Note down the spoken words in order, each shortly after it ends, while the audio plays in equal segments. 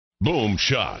Boom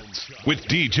Shots with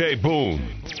DJ Boom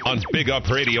on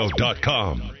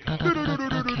BigUpRadio.com.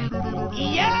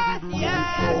 Yeah.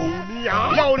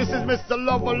 Yo, this is Mr.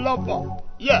 Lover.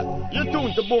 Yeah, you're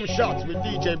tuned to Boom Shots with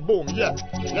DJ Boom. Yeah,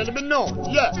 let me know.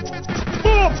 Yeah.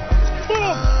 Boom.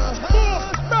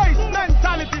 Space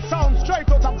mentality sound straight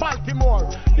out of Baltimore.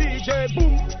 DJ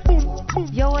Boom.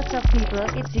 Yo, what's up, people?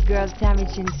 It's your girl Tammy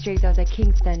Chin, straight out of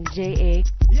Kingston, JA.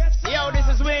 Yes. Yo, this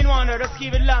is Wayne Wonder. Just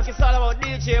keep it long. It's all about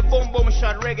DJ Boom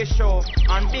Shot Reggae Show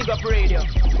on Big Up Radio.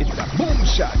 It's a Boom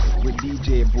Shot with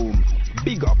DJ Boom.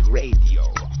 Big Up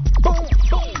Radio.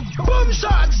 Boom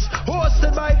Shots,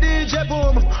 hosted by DJ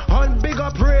Boom on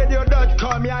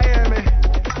BigUpRadio.com. You hear me?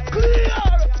 Clear.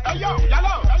 Hey yo.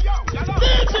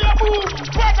 DJ Boom,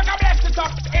 better come bless it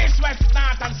up. East, west,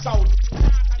 north, and south.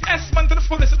 Yes, man, to the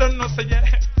fullest, I don't know, so yeah.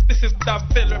 This is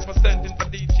Daville representing for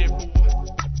DJ Boom.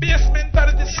 Bass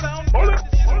mentality sound.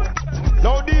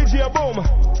 Now DJ Boom,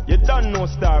 you done no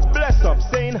star. Bless up,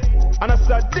 saying, and I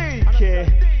said DK.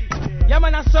 Yeah,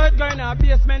 man, I saw it going on.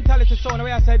 Bass mentality sound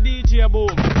where I said DJ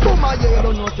Boom. Boom, yeah, you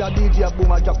don't know, say DJ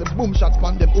Boom. I drop the Boom Shot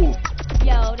from them. Ooh.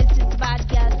 Yo, this is Bad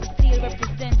Girl Cecile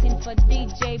representing for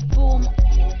DJ Boom.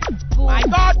 My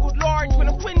God, good Lord, when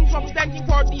the Queen representing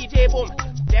for DJ Boom.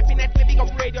 Definitely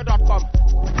BigUpRadio.com.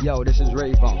 Yo, this is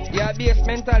Ray Von. Yeah, bass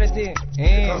mentality.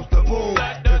 Here comes the boom.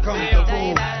 Here comes the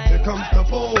boom. Here comes the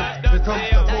boom. Here comes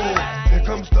the boom. Here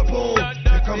comes the boom.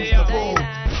 Here comes the boom.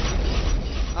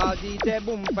 All DJ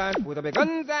Boom fans put up a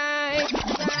guns Better.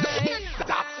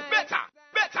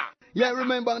 Yeah,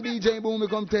 remember DJ Boom, we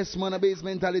come test man, a bass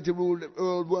mentality rule the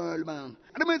whole world, man.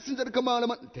 And the message of the commander,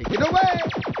 man, take it away.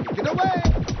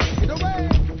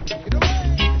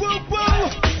 Woo.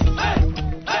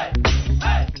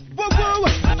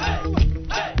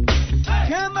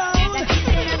 Come on.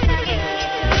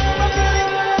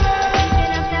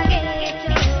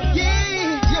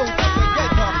 Yeah, yo,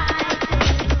 get up.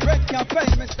 Break your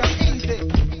face, Mr. Easy.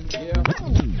 Yeah.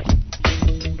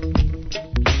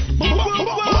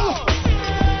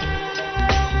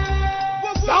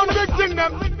 Sound big thing,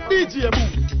 them DJ Boom.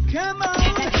 Come on.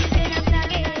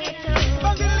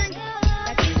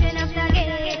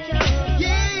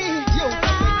 Yeah, yo,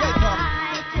 get up.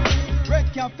 Break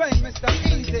your face, Mr.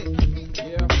 Easy.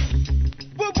 Yeah.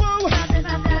 Woo.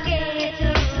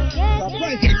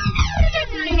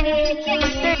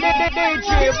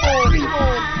 DJ Boom.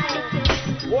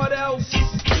 What else?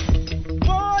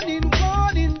 Warning,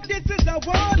 this is a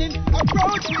warning.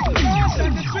 Approach with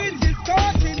caution, the streets is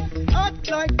caution. Act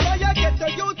like fire, get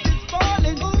the youth is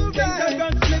falling. Danger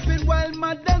gun slipping while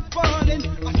madness falling.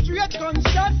 A straight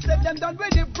gunshot set them done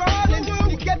with the brawling.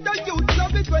 We get the youth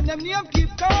love it when them name keep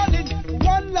calling.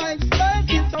 One lifestyle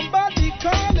till somebody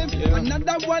calling. Yeah.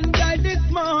 Another one died this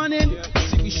morning. Yeah.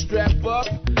 See, we strap up,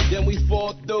 then we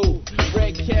fall through.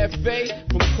 Red Cafe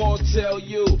from Cartel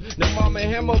U. The Mama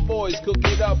Hammer boys cook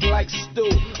it up like stew.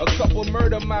 A couple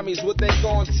murder mommies, what they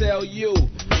gon' tell you?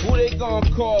 Who they gon'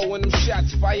 call when them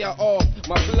shots fire off?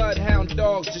 My bloodhound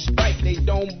dogs just bite, they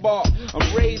don't bark.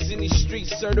 I'm raised in these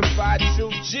streets, certified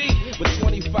true G. But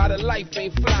 25 to life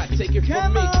ain't fly, take it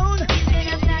from me.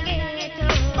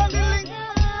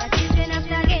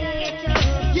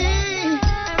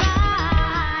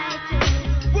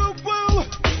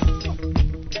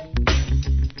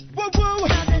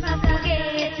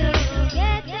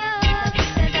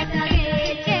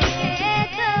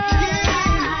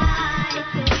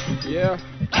 Yeah,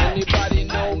 anybody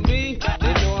know me?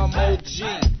 They know I'm OG.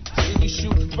 See me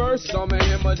shoot first, I'm a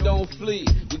hammer, don't flee.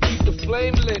 We keep the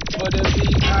flame lit for the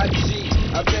B.I.G.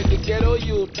 I beg the ghetto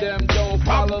youth, them don't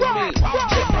follow me.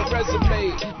 Check my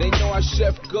resume, they know I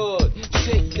chef good.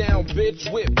 Shake down,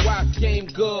 bitch, whip, rock game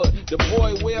good. The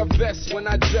boy wear vest when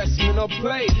I dress, me no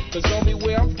play. Cause only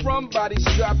where I'm from, bodies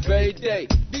drop every day.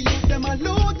 The youth them a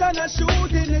loot and a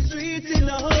shoot in the streets in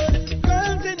the hood.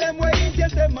 Girls in them ways,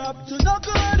 get them up to no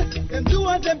good. Them do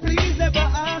as them please, never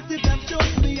ask if them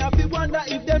shoot me. I be wonder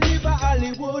if them live a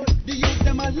Hollywood. The youth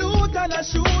them a loot and a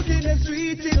shoot in the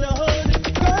streets in the hood.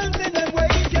 Girls in them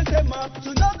ways, get them up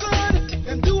to no good.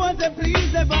 Them do as them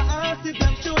please, never ask if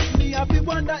them shoot me. I be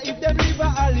wonder if them live a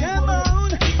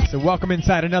Hollywood. So welcome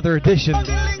inside another edition.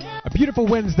 A beautiful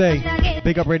Wednesday.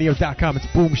 BigUpRadio.com. It's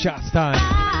Boom Shots time.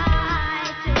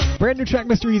 Brand new track,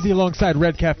 Mr. Easy, alongside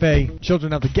Red Cafe,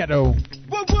 Children of the Ghetto.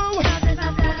 We're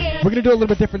going to do it a little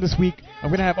bit different this week. I'm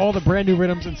going to have all the brand new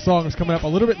rhythms and songs coming up a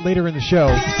little bit later in the show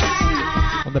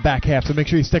on the back half, so make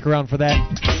sure you stick around for that.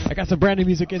 I got some brand new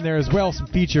music in there as well, some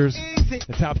features,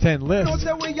 the top 10 list.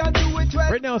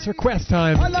 Right now it's request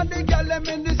time.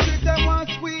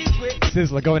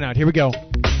 Sizzler going out. Here we go.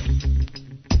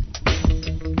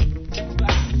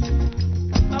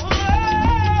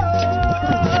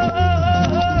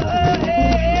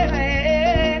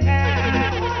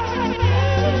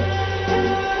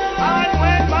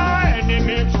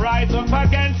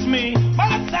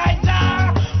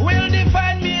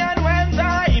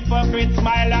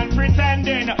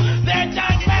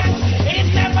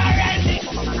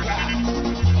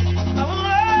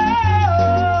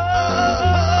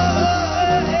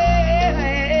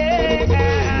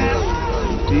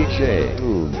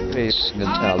 boss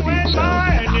mentality sound.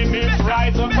 My enemies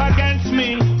rise up against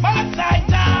me, but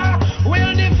Satan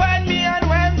will defend me. And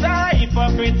when the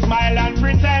hypocrites smile and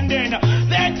pretending,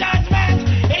 their judgment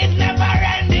is never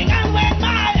ending. And when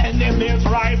my enemies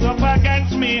rise up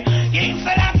against me, King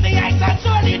Selassie I shall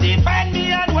surely defend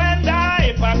me. And when the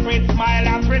hypocrites smile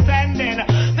and pretending,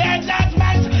 their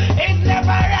judgment is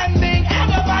never ending.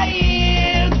 And if I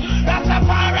yield,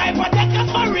 Rastafari protect us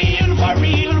for real, for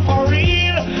real, for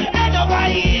real. And if I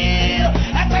yield,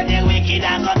 after the wicked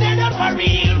and go dead for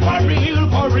real, for real,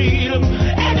 for real.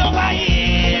 And if I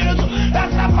yield,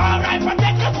 Rastafari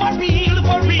protect us for real,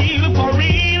 for real, for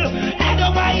real. And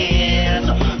if I yield,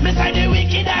 beside the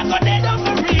wicked and go dead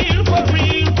for real, for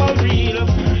real, for real.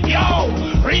 Yo,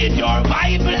 read your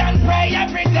Bible and pray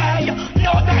every day.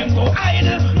 No time to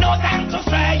idle, no time to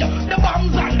stray. The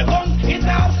bombs and the guns is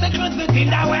the obstacles in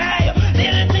the way.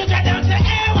 Little children don't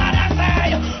hear what I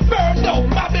say. Burn down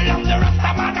Babylon, the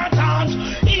Rastaman a chant.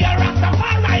 Here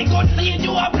Rastafari could lead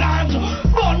you a plant.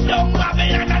 Burn down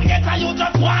Babylon and get a you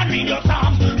just one read your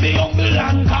psalms. Be humble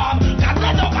and calm, cause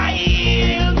let up my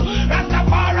yield.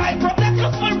 Rastafari protect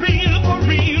us for real, for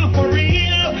real, for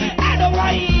real. And of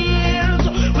my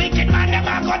yield, wicked man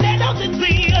never go dead out in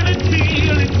zeal, in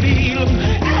zeal, in zeal.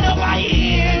 And of my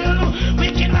yield,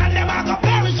 wicked man never go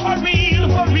perish for real,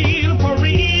 for real, for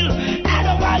real. And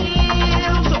of my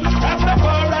yield,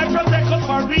 Rastafari protect us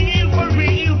for real, for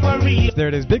real, for real. There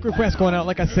it is. Big request going out.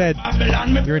 Like I said,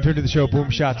 you're in tune to the show, Boom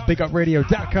Shots,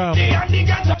 BigUpRadio.com.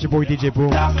 It's your boy DJ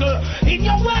Boom. I'm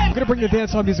going to bring the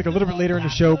dancehall music a little bit later in the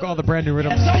show. All the brand new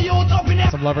rhythms.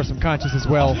 Some lovers, some conscious as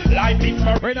well.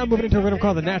 Right now, moving into a rhythm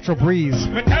called the Natural Breeze.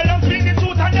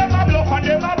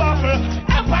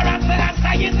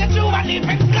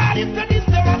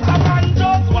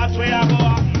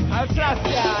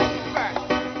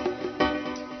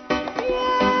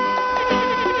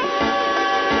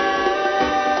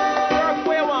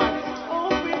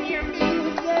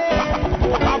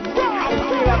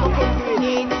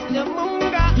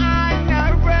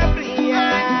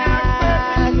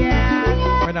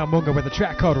 Right now, Munga with a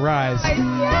track called Rise.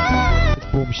 It's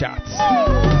Boom Shots.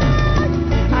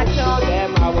 I told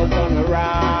them I was gonna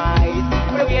rise,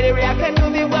 but the way they reacted to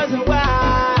me wasn't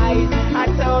wise. I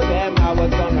told them I was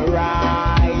gonna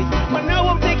rise, but now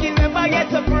I'm taking them by a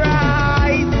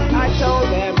surprise. I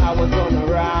told them I was gonna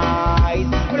rise,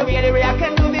 but the way they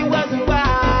reacted to me wasn't wise.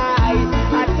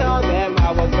 I told them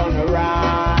I was gonna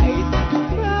rise.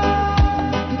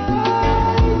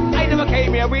 I never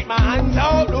came here with my hands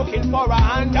out, looking for a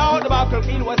handout. The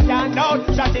battlefield was stand out,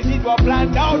 strategies were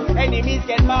planned out, enemies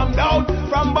get bombed out.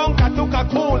 From bunker to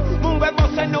cocoon, moon web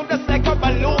busting out just like a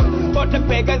balloon. But the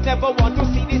beggars never want to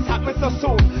see this happen so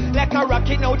soon. Like a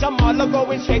rocket now, Jamala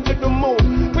going straight to the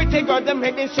moon. Pretty girls them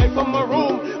heading straight from a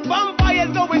room.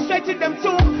 Vampires going straight to them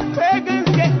tomb. Pagans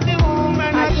get doom.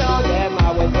 And I told them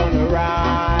I was gonna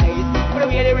rise, but the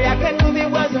way they reacted to me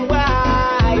wasn't wise.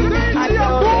 I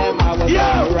told them I was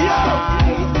gonna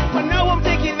rise, but now I'm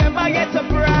taking them by a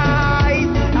surprise.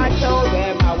 I told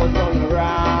them I was gonna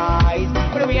rise,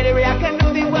 but the way they reacted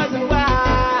to me wasn't wise.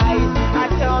 I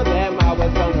told them I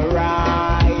was gonna rise.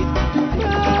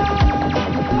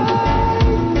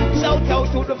 Shout out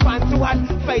to the fans who had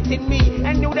faith in me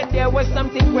and knew that there was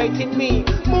something great in me.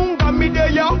 Moon got me there,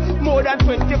 yo. More than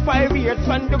 25 years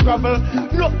from the gravel.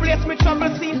 No place me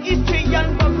trouble, seen history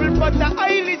and bubble, but the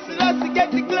eyelids lost to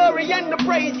get the glory and the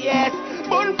praise, yes.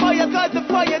 Bonfire got the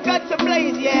fire, got to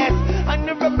blaze, yes. And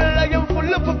the rebel I am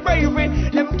full of a bravery.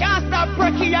 Them can't stop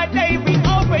Rocky and Davey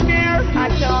over there. I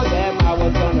told them I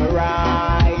was gonna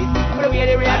rise, but the way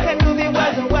they reacted to me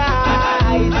wasn't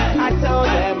wise. I told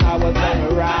them I was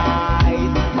gonna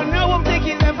rise, but now I'm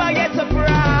taking them by a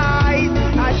surprise.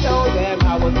 I told them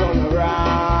I was gonna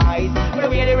rise, but the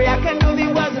way they reacted to me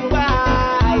wasn't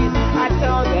wise. I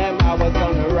told them I was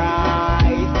gonna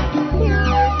rise.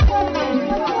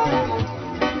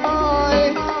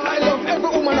 I love every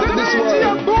woman of this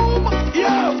world. Boom,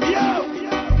 yo, yo.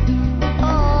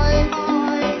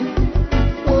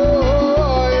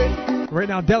 Right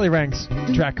now, Deli Ranks,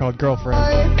 a track called Girlfriend.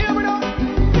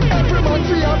 Everyone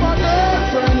see have a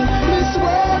girlfriend, this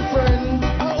world friend.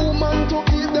 A woman to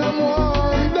keep them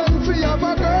warm. Them see have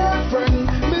a girlfriend,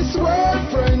 this world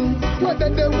friend. Whether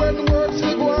they when words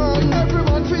we go on.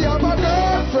 Everyone see have a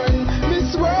girlfriend,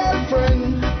 this world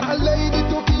friend. A lady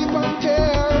to keep and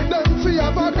care. Them see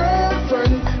have a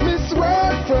girlfriend, this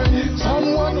world friend.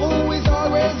 Someone who is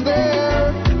always there.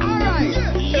 Alright,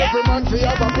 everyone man fi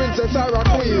have a princess or a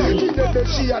queen. That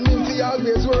she and him fi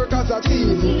always work as a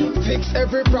team. Fix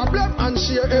every problem and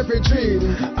share every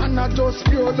dream. And not just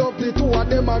pure love, the two of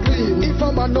them are gleam. If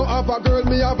a man no have a girl,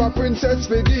 me have a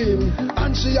princess for him.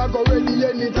 And she a go ready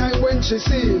anytime when she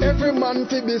see. Every man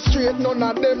fi be straight, none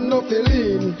of them no fi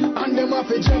lean. And them have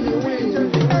a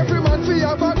genuine. Every man fi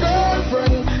have a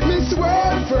girlfriend, Miss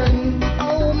Girlfriend.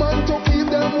 A woman to keep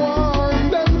them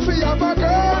warm. Them fi have a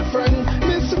girlfriend,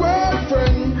 Miss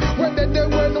Girlfriend. When they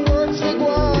when words fi go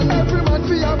on. Every man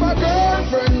fi have a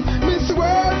girlfriend, Miss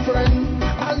Girlfriend.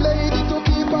 A lady to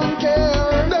keep and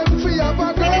care. Them fi have a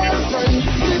girlfriend,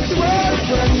 Miss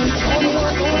Girlfriend.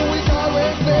 Someone who is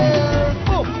always there.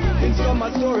 It's come a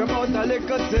story about a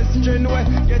little sister where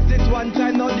get it one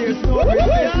time, now there's no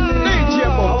resisting. DJ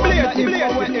Boom, play it. If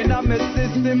I went in on my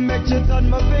system, make you turn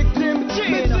my victim.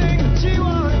 She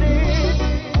want it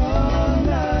all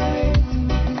night.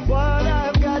 What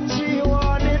I've got, she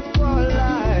want it for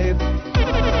life.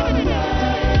 All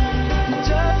night.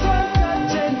 Just one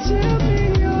touch and she'll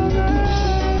be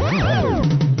alright.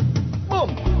 Boom,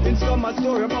 it's come a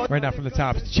story about. Right now from the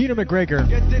top, it's Gina McGregor.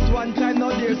 Get it one time, now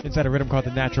there's inside a rhythm called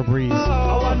The Natural Breeze.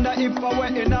 I wonder if I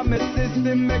went in on my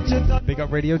system, make you touch.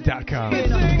 BigUpRadio.com.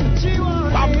 She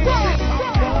want it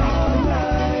all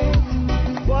night.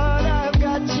 What I've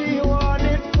got, she want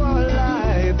it for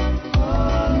life.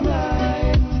 All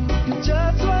night.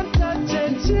 Just one touch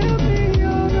and she'll be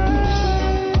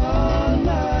alright. All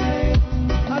night.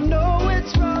 I know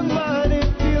it's wrong, but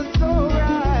it feels so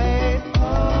right.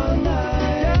 All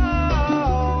night. Yeah.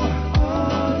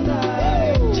 All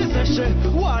night. She said she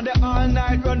want the all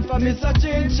night run for me, so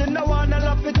change. She no wanna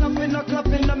love it up in no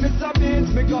clapping, no miss a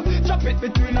beans. Me go chop it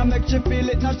between her, make she feel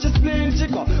it, now she spleen. She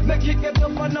go make it get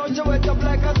up and now she wet up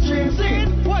like a stream. See,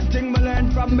 one thing me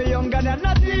learned from me younger than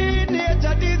a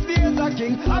teenager. These days a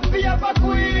king, happy have a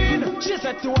queen. She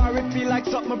said to her it feel like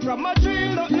something from a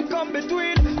dream. Nothing come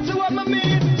between, to what me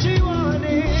mean. She want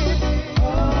it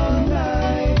all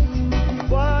night.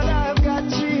 What I've got,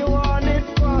 she want it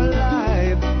for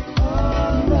life.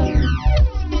 All night.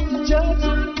 Just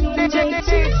all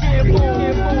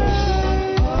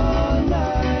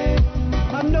night.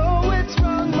 I know it's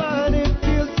wrong, but it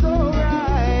feels so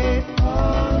right.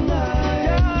 All night.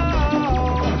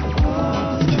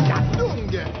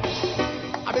 Yeah.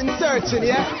 I've been searching,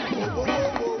 yeah?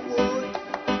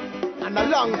 And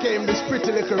along came this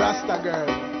pretty little Rasta girl.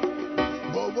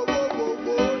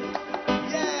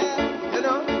 Yeah, you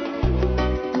know?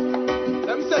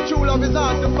 Them say true love is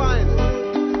hard to find.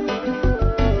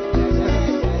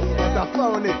 But I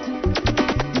found it.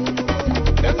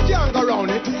 Them can't go around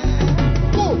it.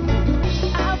 Boom!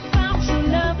 I found true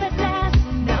love at last.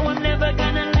 Now I'm never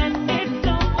gonna let it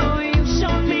go. Oh, you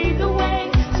showed me the way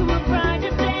to a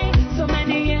brighter day. So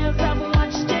many years I've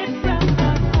watched it from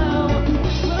above.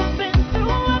 We've been through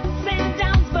ups and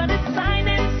downs, but it's signed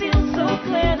and sealed so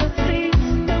clear to see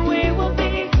the way we'll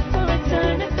be for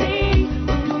eternity.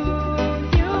 Ooh,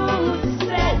 you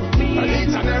set me and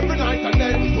each and every night and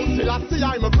day, still I see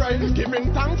I'm a brain,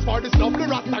 giving thanks for this lovely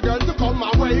Rasta girl to come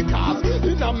my way. Cause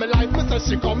in my life, me say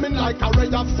she coming like a ray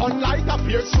of sunlight,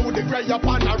 appears through the grey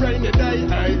upon a rainy day.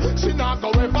 Hey, she not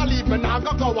go ever leave me, not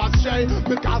go astray,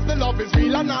 because the love is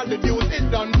real and all the dues it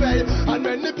done pay. And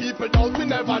many people doubt we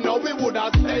never know we would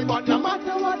have stayed, but no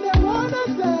matter what they wanna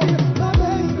say, my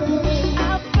baby,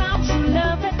 I found true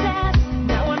love at last.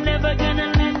 Now I'm never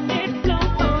gonna let it go.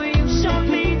 Oh, you showed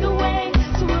me the way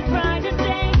to a brighter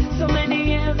day. So many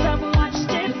years I've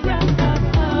watched it from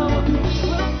above.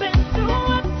 We've been through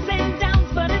ups and downs,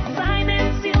 but it's signed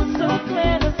and sealed so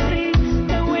clear to see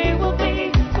the way we'll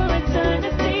be for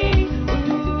eternity.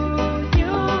 Ooh, you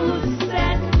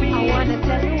set me. I wanna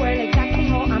tell the world exactly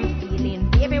how I'm feeling.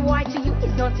 Baby, why to you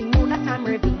is nothing new that I'm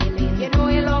revealing. You know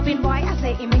you're loving, boy, I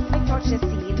say it makes me touch the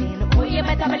ceiling. Oh, you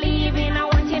better believe in I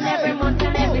want you every month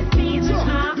and every season,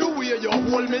 huh? The way you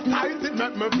hold me tight, it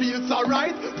make me feel so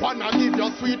right. Wanna give you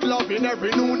sweet loving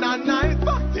every noon and night.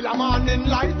 Back till the morning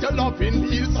light, your loving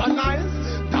feels so nice.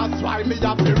 That's why me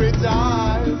happy rejoice.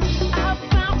 I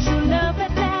found true love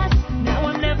at last. Now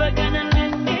I'm never gonna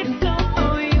let it go.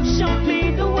 Oh, you showed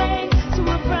me the way to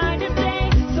a brighter day.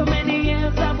 So many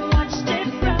years I've watched it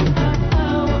from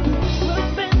above.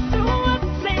 We've been through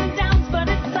ups and downs, but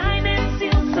it's signed and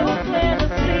sealed so clear to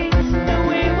see the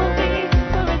way we'll be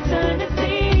for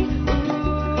eternity.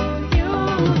 Ooh, you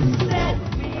set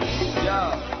me.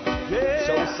 Yeah,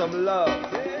 show some love.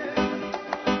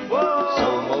 Whoa.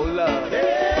 Show more love.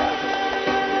 Yeah.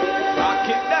 Rock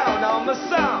it down.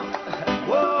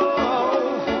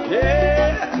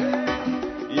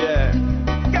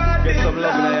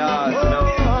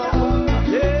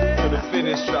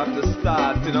 have to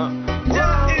start, you know.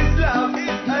 Jah is love,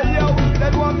 hey yo,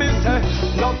 that one me say.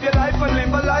 Love your life and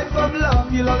live a life of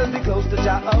love. You'll always be close to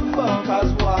Jah above.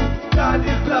 Cause what? God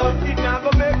is love, it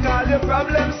never make all your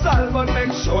problems solve, but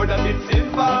make sure that it's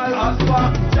involved. Cause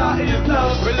what? Jah is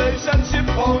love, relationship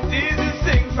won't easy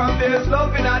sing. From there's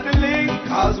loving at the link.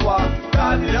 Cause what?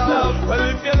 God is love. Well,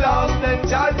 if you're lost, then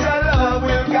Jah love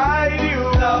will guide you.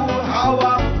 Love how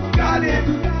God is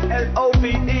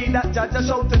L-O-V-E, that Jah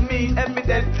showed to me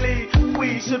evidently.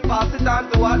 We should pass it on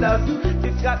to others.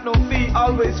 It's got no fee,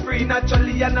 always free,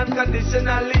 naturally and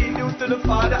unconditionally, due to the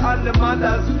father and the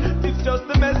mothers. It's just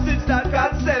the message that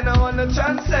God sent. I wanna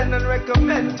transcend and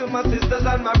recommend to my sisters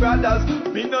and my brothers.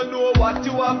 Me no know what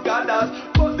you have gathered,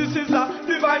 but this is a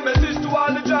divine message to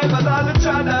all the drivers, all the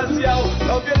traders. Yo,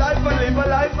 love your life and live a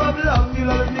life of love.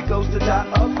 You'll always be close to Jah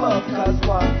above. Cause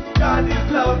what? God is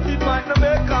love. It might not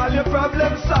make all your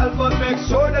problems solve, but make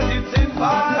sure that it's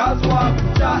involved. Cause what?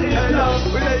 Jah is love.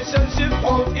 Relationship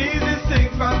won't easy sing.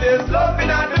 From there's love in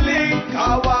the link.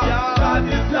 Cause what? God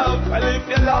is love. Well, if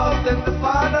you're lost, then the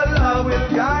Father love will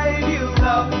guide you.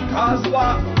 Love. Cause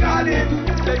what? God is.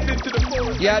 Takes it to the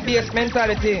full. Yeah, bass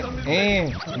mentality.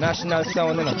 National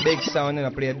sound and a big sound and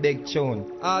a play a big tune.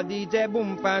 All DJ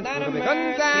Boom fans. I'm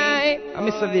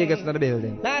Mr. Vegas in the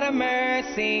building. Not a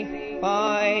mercy,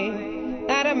 boy.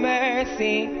 Not a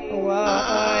mercy, boy.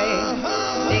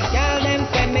 The girl them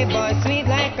send me boy sweet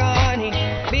like honey.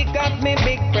 Pick up me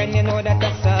big friend, you know that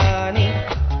that's sunny.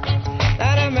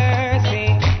 Not a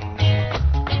mercy.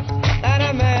 Not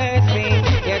a mercy.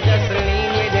 You just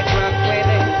lean with it, rock with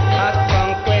it, hot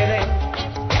funk with it.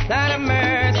 Not a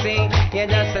mercy. You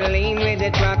just lean with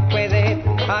it, rock with it,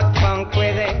 hot funk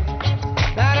with it.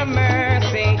 Not a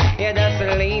mercy. You just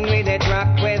lean with it,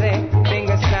 rock with it,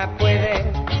 finger snap with it.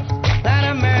 Not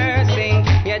a mercy.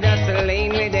 You just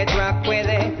lean with it, rock with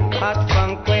it, hot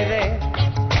funk with it.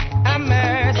 A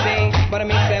mercy. But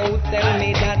me say who tell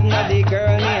me that not the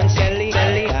girl named Shelly.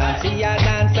 Dance, see her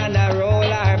dance and a roll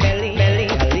her belly.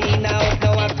 Lean out,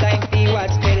 now have time to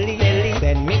watch telly.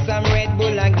 Send me some Red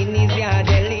Bull and Guinness, yeah,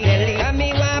 deli. Come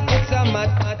me want put some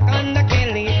hot on the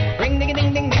Kelly. Ring ding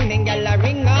ding ding ding ding, gyal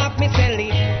ring up me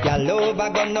celly. Gyal over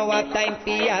gonna know what time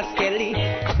for a skelly.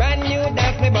 Brand new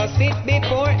dance me bust it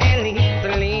before Ellie. So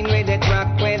lean with it,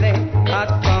 rock with it, hot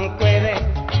funk with it.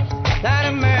 Not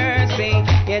a mercy,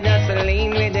 you just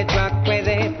lean with it, rock with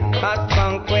it, hot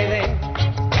funk with it.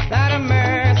 Not a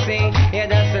mercy, you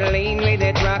just lean with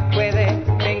it, rock with it,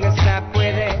 finger snap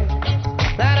with it.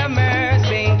 Not a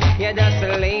mercy, you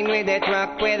just lean with it,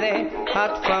 rock with it,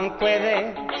 hot funk with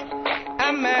it.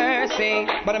 A mercy,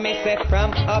 but I may say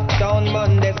from uptown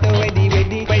Mondays to ready.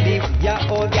 Yeah,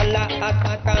 old gala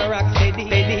hot and rock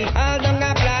steady. All down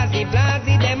a blazy,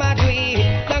 them a do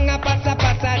it. Down a passa,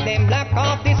 them block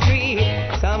off the street.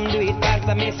 Some do it fast,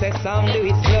 I may say some do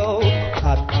it slow.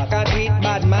 Hot do it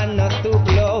bad, man, not too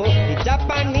blow. The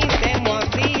Japanese, them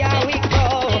want see how we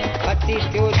go.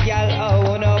 Attitude, gal,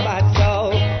 oh, no bad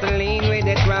so. So lean with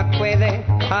it, rock with it,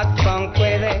 hot funk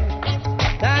with it.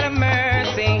 Not a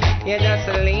mercy, you just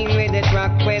lean with it,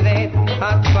 rock with it,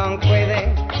 hot funk with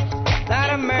it.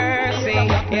 Not a mercy,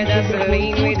 you just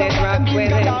lean with it, rock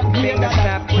with it, finger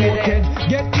snap with it.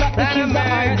 Not a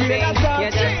mercy, you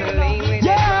just lean with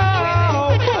it, rock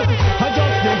with it. I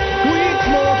just the weed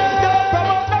smoke, don't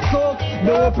promote no coke,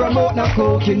 don't promote no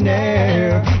coke in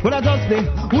there. But I just the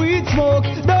weed smoke,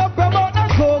 don't promote no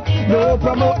coke, don't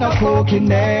promote no coke in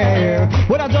there.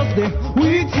 But I just the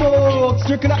weed smoke,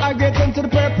 strictly I get into the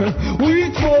purple.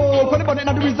 Weed smoke, when the body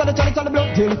not the reason the chalice on the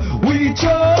blood till weed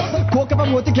choke. Coke up a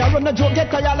motor, can't run a joke, get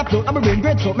tired of float. I'm a brain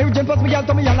great so Mary Jane plus me girl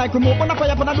to me and like remote. When I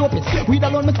fire up on a dope it, weed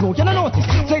alone me smoke, you know notice.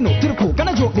 Say no to the coke, and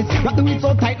I joke this. Wrap the weed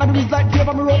so tight, now the weed's like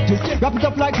flavor me rope twist. Wrap it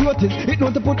up like notice, it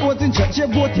know to put oats in church,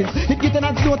 shave goaties. It getting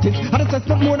as notice, and the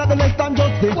assessment more not the less than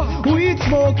justice. Weed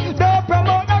smoke, don't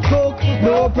promote no coke,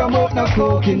 don't promote no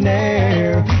coke in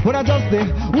there. When I just the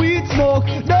weed smoke,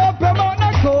 don't promote no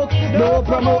coke, don't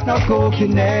promote no coke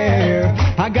in there.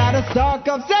 I got a stock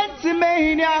of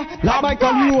sensimania, like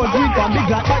Michael Rose, weed and big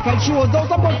like Michael shows. Those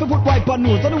some bugs to put white on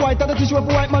nose, and the white and the tissue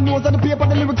for white man nose, and the paper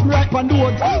the lyrics me write on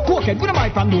doors. Cokehead with a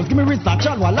mic on nose, give me wrist and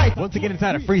chalwa light. Once again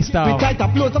inside of freestyle. We tight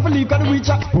up close up a leaf and reach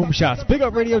out. Boom shots.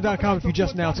 BigUpRadio.com if you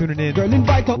just now tuning in. Girl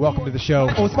invite up. Welcome to the show.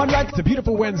 It's a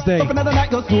beautiful Wednesday. Another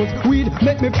night just knows weed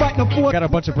make me fight no force. Got a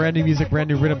bunch of brand new music, brand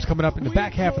new rhythms coming up in the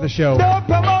back half of the show. Don't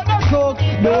promote no coke,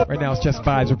 no. Right now it's just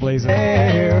vibes are blazing.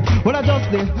 Well I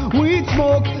just did weed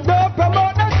smoke, don't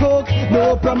promote no coke,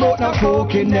 no promote no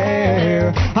coke in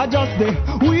there. I just did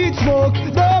weed smoke,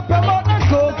 don't promote no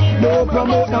coke, no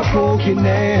promote no coke in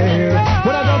there.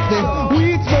 Well I just did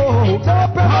weed smoke,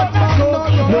 don't promote no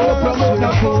coke, no promote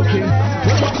no coke in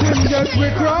there. Them get we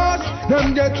cross,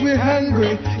 them get we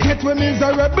hungry. Get we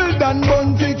miserable than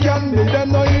Bunty candy.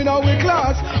 Them no in our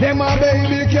class, them a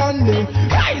baby candy.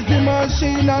 Rise the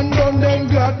machine and run them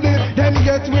gladly. Them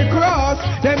get we cross,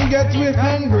 them get we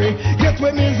hungry. Get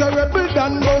we miserable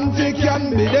than Bunty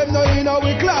candy. Them no in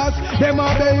our class, them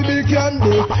a baby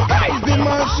candy. Rise the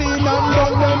machine and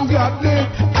run them gladly.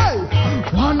 Hey,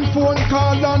 one phone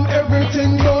call and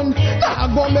everything done. Nah,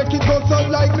 go make it go so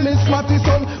like Miss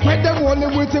Mattison. When them only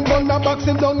with him gun and box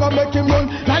him down and make him run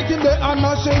like in the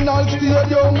National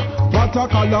Stadium. What a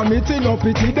calamity, no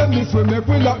pity. Them this way make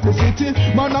we lock the city.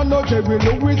 Man I know Jerry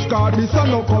Lewis card, this a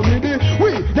no comedy.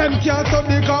 We, them can't stop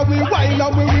the car, we wild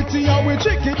and we witty and we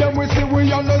tricky. Them we see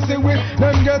we and no see we.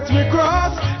 Them get we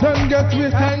cross, them get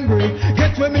we hungry.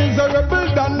 Get we miserable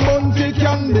than Bunty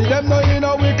candy. Them no in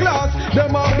our class,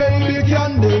 them a baby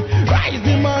candy. Rise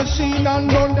the machine and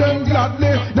run them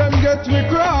gladly. Them get we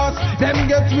cross, them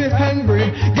get we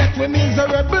hungry. Get we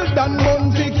miserable than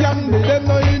Bunty candy. Them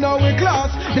no in our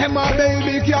class, them a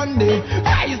baby candy.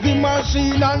 Rise the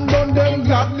machine and run them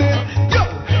gladly. Yo,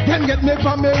 them get me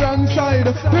from me wrong side.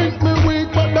 Think me weak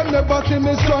but them never see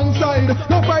me strong side.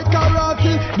 No fight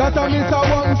karate, that a miss a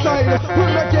one side. We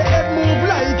make your head move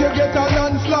like you get a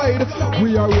landslide.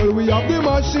 We are well, we have the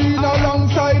machine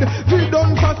alongside. We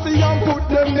done fussy and put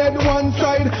them dead one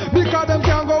side. Because them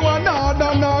can't go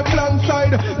another Northland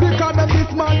side. Because them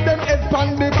this man them head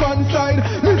pan the pan side.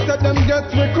 Me said them get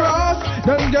we cross,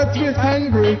 them get we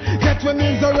hungry. Get we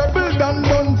miserable than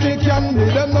Bunty candy.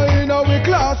 Them no in our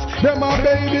class, them a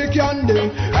baby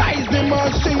candy. Rise the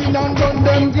machine and run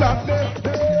them glass.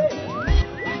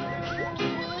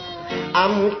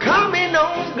 I'm coming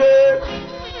home, girl.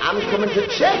 I'm coming to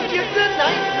check you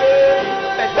tonight, girl.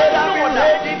 But I'm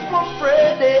ready for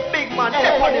Friday. Big man,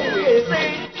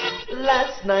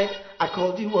 last night I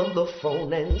called you on the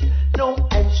phone and no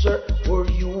answer. Were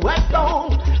you at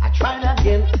home? I tried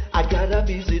again, I got a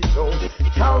busy tone.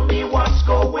 Tell me what's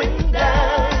going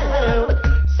down.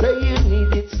 Say you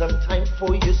needed some time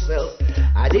for yourself.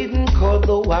 I didn't call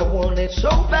though I wanted so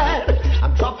bad.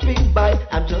 I'm dropping by,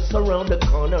 I'm just around the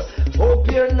corner.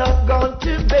 Hope you're not gone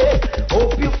to bed.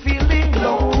 Hope you're feeling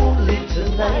lonely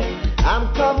tonight.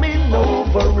 I'm coming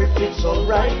over if it's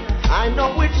alright. I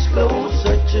know it's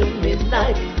closer to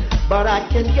midnight, but I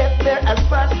can get there as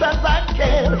fast as I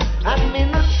can. I'm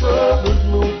in a troubled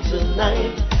mood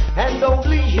tonight, and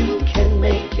only you can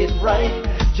make it right.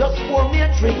 Just pour me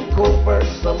a drink over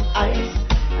some ice,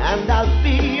 and I'll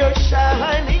be your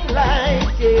shining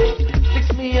light. Yeah.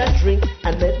 Fix me a drink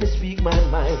and let me speak my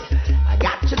mind. I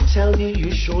got to tell you,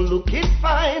 you sure looking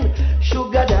fine.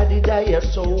 Sugar daddy, you're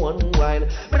so unwind.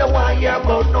 But I want you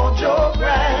about no joke,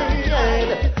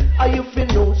 right? Are you feel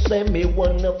no say me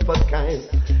one of a kind?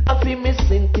 I feel me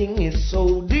thinking is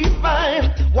so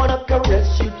divine. Wanna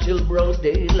caress you till broad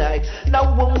daylight.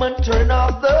 Now woman, turn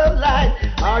off the light.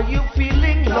 Are you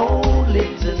feeling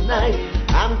lonely tonight?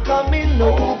 I'm coming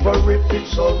over if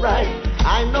it's alright.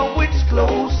 I know it's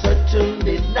closer to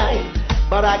midnight,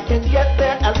 but I can get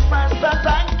there as fast as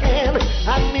I can.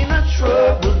 I'm in a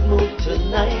troubled mood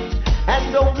tonight,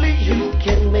 and only you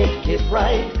can make it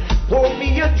right. Pour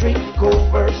me a drink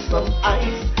over some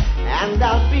ice, and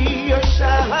I'll be your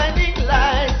shining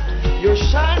light. Your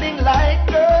shining light,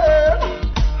 girl.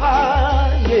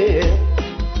 Ah, yeah.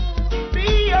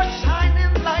 Be your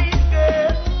shining light,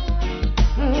 girl.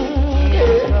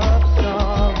 Yeah.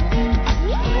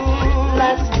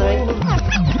 Last night,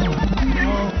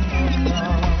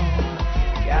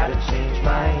 gotta change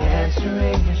my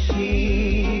answering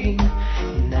machine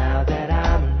now that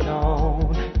I'm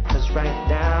alone. 'Cause right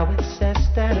now it says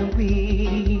that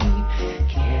we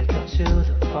can't go to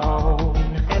the phone.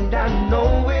 And I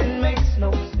know it makes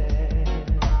no sense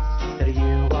that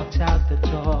you walked out the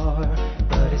door,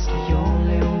 but it's the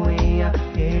only way I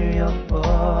hear your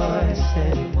voice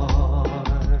anymore.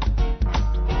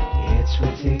 It's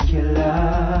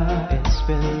ridiculous. It's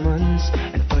been months,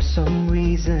 and for some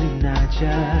reason I just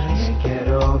can't get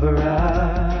over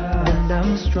us. And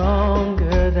I'm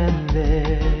stronger than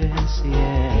this,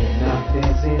 yeah. Enough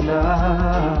is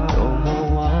enough. No more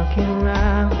walking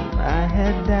around with my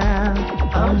head down.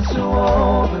 I'm so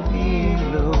over being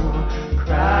blue,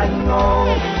 crying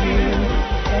over you.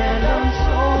 And I'm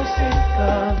so sick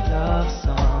of love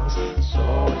songs, so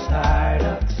tired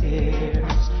of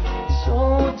tears, so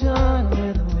done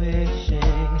with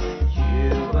wishing you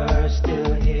were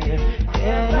still here.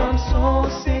 And I'm so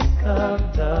sick of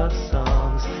love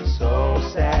songs, so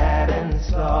sad and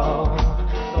slow.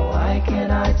 So why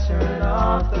can't I turn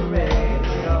off the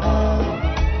radio?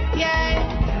 Yeah,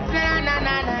 na.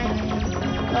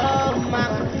 Oh,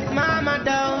 mama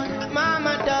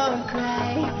don't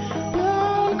cry.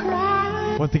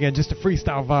 Once again, just a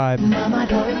freestyle vibe. Mama,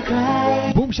 don't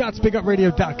cry.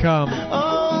 Boomshotsbigupradio.com.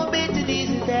 Oh, bitter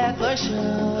days is there for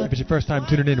sure. If it's your first time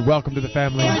tuning in, welcome to the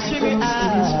family. I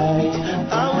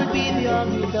would be the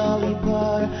only dolly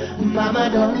boy.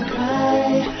 Mama, don't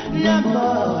cry no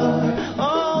more.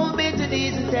 Oh, bitter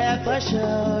days is there for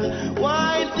sure.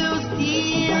 Wipe those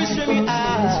tears from your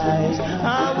eyes.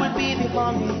 I would be the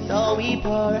only dolly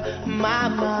boy.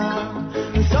 Mama,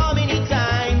 so many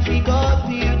times we go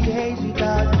through days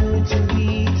without food to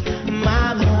eat.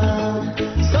 Mama,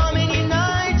 so many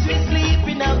nights we sleep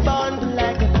in a bundle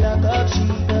like a flock of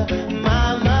sheep.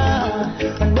 Mama,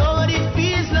 I know what it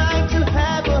feels like to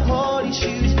have a holy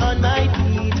shoes on my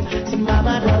feet. So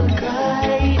mama, don't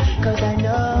cry, cause I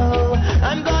know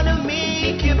I'm gonna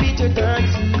make you bitter turn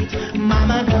sweet.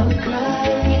 Mama, don't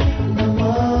cry no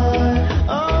more.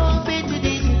 Oh, bitter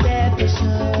days is there for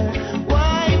sure.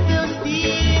 Wipe those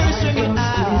tears from your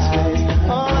eyes.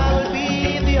 Oh, I will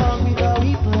be the only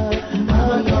weeper.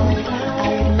 Oh, yeah,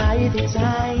 I admire the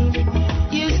time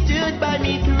you stood by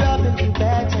me through rough and through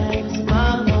bad times.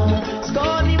 Mama,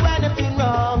 scold me when I've been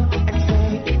wrong and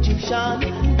say,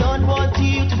 Egyptian, don't want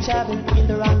you to travel in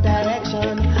the wrong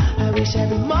direction. I wish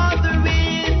every mother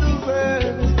in the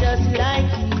world was just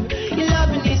like you. Your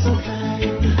loving is so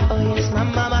kind. Oh yes, my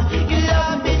mama, your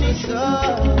loving is so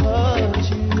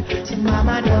true. So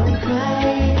mama, don't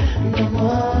cry no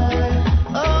more.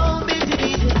 Oh, bitter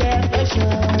days are there for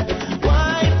sure.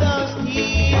 Wipe those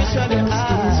tears from your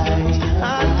eyes.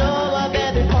 I know I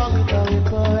better hungry for your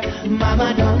core.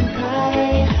 Mama, don't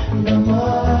cry no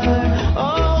more.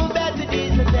 Oh, better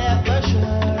days are there for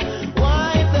sure.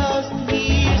 Wipe those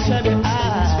tears from your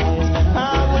eyes.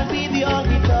 I will be the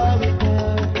only glory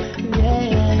girl.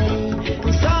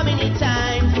 Yeah. So many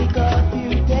times we go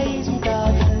through days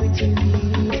without food to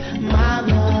eat.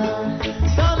 Mama,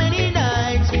 so many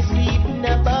nights we sleep in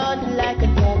a bundle like a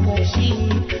flock of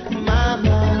sheep.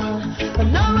 Mama, I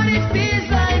know what it feels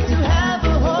like to have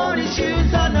a holy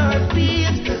shoes on our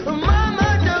feet.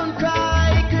 Mama, don't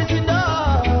cry, cause you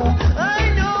know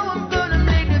I know I'm gonna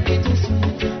make the bitter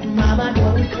sweet. Mama,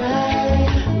 don't cry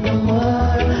no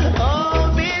more.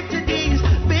 Oh, bitter days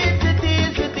will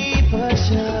be for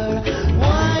sure.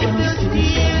 Wipe the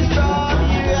tears from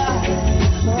your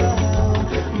eyes. Oh,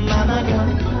 mama,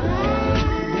 don't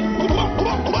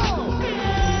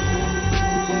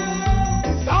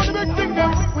Sound the big thing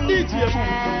them, DJ.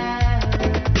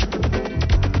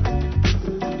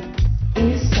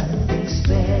 is something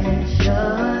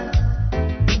special.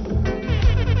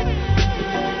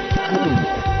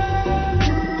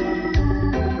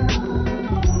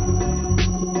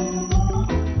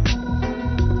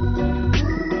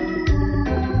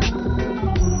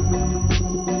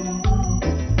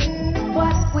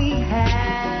 What we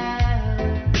have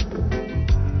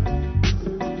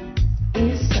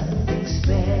is something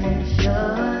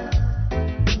special.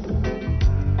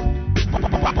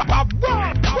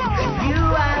 You,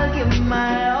 I'll give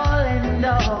my all and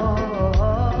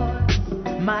all.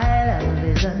 My love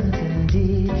is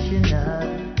unconditional.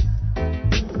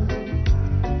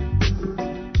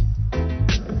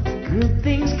 Good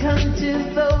things come to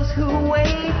those who wait.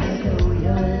 I know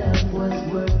your love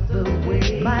was worth the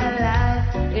wait. My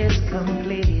life is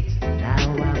complete.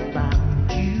 Now I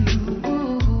found you.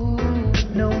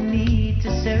 No need to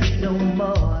search no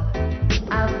more.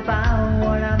 I found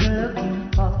what I'm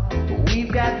looking for.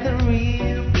 We've got the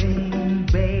real thing,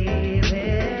 baby.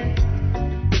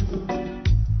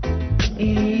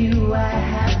 In you I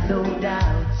have no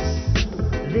doubts.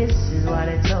 This is what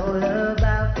it's all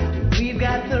about. We've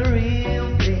got the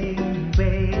real thing,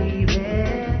 baby.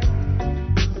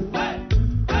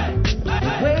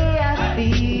 The way I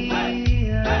feel,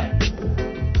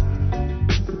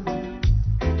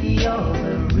 you're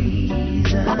the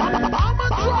reason.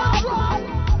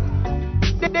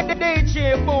 DJ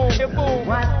Boom, Boom.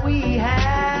 What we have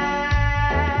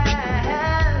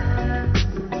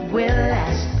will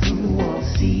last through all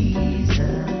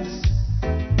seasons.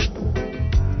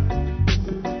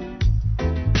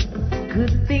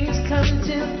 Good things come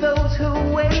to those who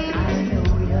wait. I know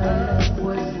your love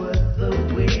was worth the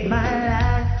wait. My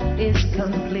life is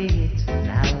complete.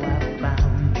 Now I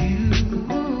found you.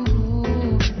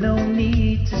 No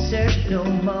need to search no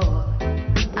more.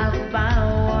 I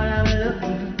found what I'm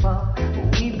looking for.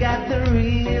 We've got the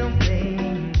real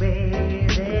thing, baby.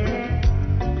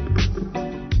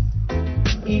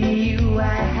 In you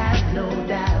I have no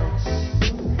doubts.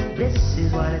 This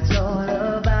is what it's all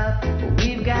about.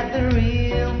 We've got the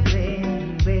real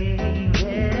thing,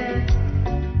 baby.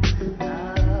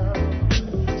 Oh,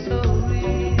 so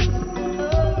real, so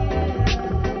real,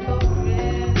 so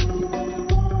real,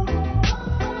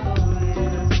 so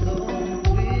real.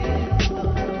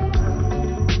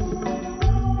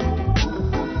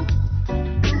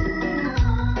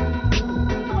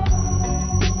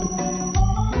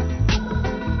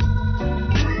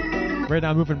 right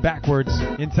now moving backwards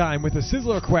in time with a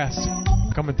Sizzler Quest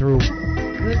coming through.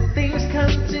 Good things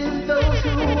come to those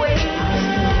who wait.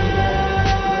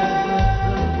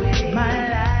 My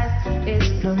life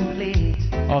is complete.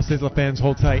 All Sizzler fans,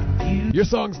 hold tight. Your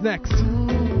song's next.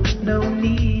 No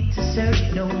need to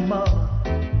search no more.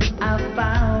 I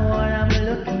found what I'm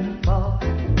looking for.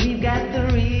 We've got the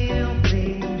real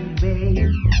thing,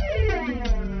 babe.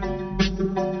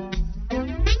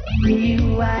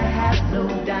 You, I have no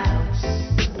doubts.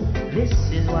 This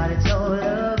is what it's all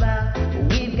about.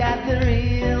 We've got the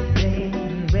real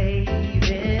thing, baby.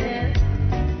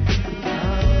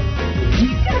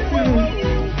 We've got the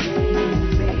real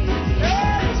thing, baby.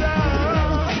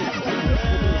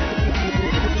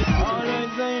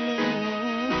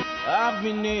 I've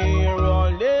been here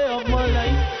all day of my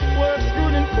life. Work's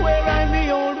good and queer, I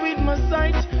behold with my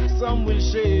sight. Some will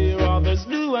share, others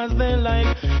do as they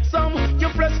like. Some you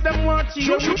bless them what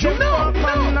you walk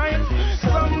on night.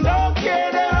 Some don't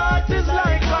care, their heart is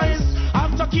like ice.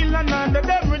 After killing under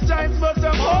every time, but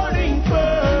I'm holding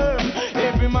firm.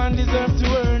 Every man deserves to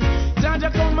earn.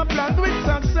 Jaja come a plant with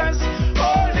success,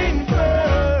 holding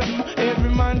firm.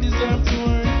 Every man deserves to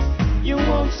earn. You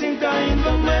won't think I'm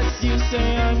the mess. You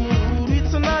say I'm rude,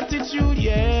 it's an attitude,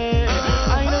 yeah.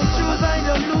 I don't choose, I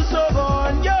don't lose, so go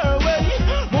on your way.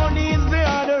 Money is the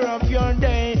order of your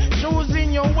day.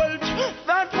 Choosing your wealth,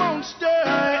 that won't stay.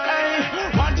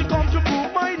 Want to come to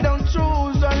prove I don't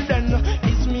choose, and then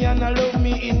it's me and I love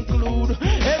me include.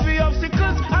 Every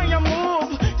obstacle I am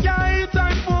move, yeah, it's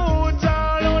I put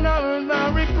all on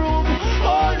a reprove.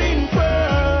 Holding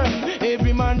firm,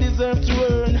 every man deserves to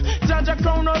earn. Jaja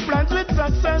crown of plans with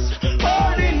success,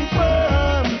 holding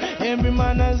firm. Every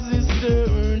man has his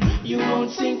turn. You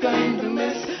won't think I'm the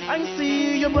mess. I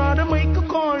see your brother make a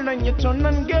call and you turn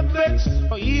and get vexed.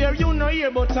 Oh, here you know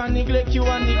here, but I neglect you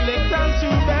and neglect and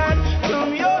too bad. Tell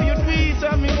me how you treat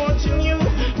me watching you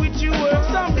with your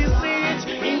works of deceit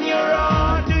in your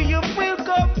heart. Do you feel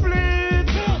complete?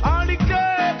 All the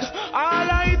cake, all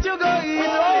I eat you go eat,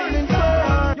 holding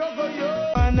firm.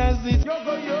 And as it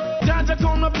Jaja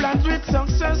come up plans with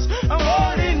success, I'm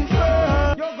holding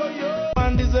firm.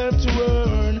 Man deserve to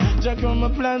earn. Jaja come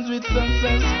up plans with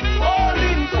success,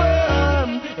 holding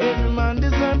firm. Every man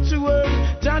deserve to earn.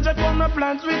 Jaja come up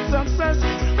plans with success,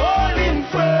 holding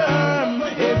firm.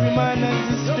 Every man has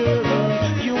his turn.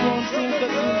 You won't think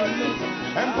that's in the list.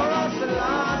 Emperor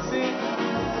Selassie,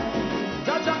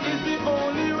 Jaja is the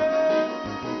only way.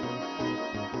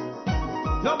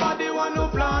 Nobody want to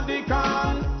plant the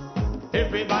can.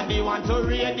 Everybody want to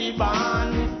read the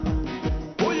band.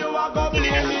 Who you are go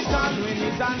blame it on when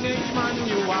it's a next man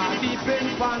you are the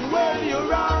pen fan. Well you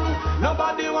wrong.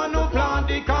 Nobody want to plant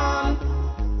the can.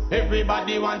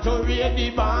 Everybody want to read the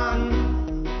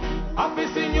band. I've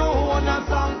seen you on a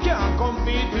song can't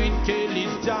compete with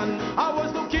Kelly's John. I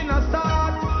was looking a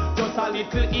start, just a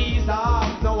little ease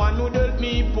off. No one would help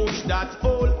me push that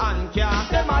hole and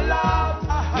can't. Them a laugh,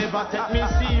 never take me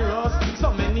serious.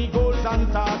 So many goals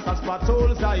and tasks as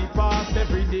patrols I pass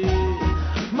every day.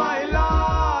 My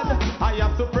Lord, I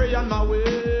have to pray on my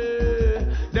way.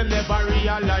 Them never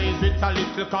realize with a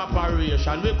little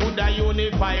cooperation we could have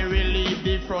unify, relieve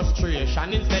the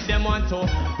frustration. Instead them want to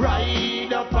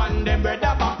ride up on them brother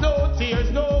back. No tears,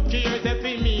 no cares. If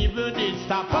him evil did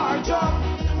stop our job.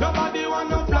 Nobody want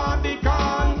to plant the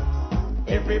can.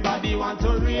 Everybody want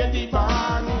to read the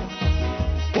band.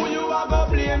 Who you are go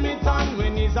blame it on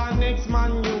when he's a next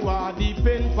man you are the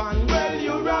pen fan. Well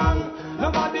you wrong.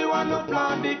 Nobody want to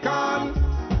plant the can.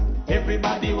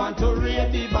 Everybody want to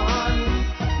read the band.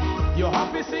 You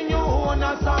happy sing your own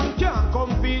a song can't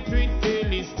compete with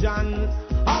Kelly's John.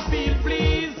 I feel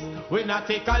pleased when I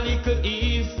take a little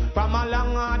ease from a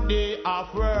long hard day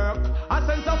of work. A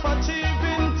sense of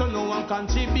achieving to know I'm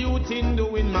contributing,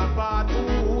 doing my part.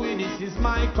 Ooh, this is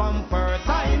my comfort.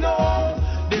 I know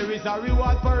there is a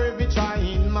reward for every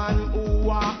trying man who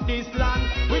walk this land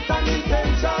with an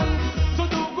intention to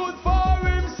do good for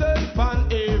himself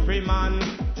and every man.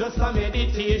 Just a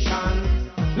meditation.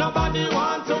 Nobody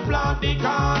want to plant the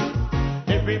can.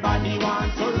 Everybody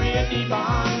want to read the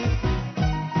band.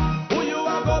 Who you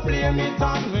are go blame it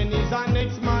on when it's a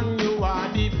next man you are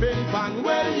the pen fan.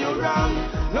 Well you wrong.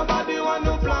 Nobody want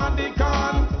to plant the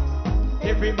can.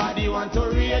 Everybody want to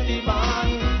read the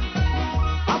band.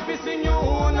 Happy sing your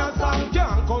own a song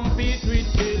can't compete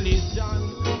with Kelly's John.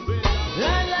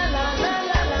 La la la la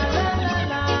la la la la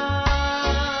la.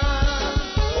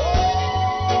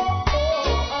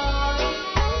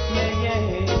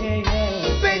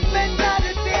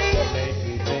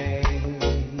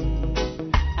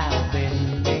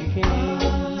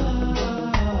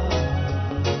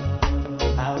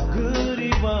 How good he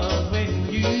was when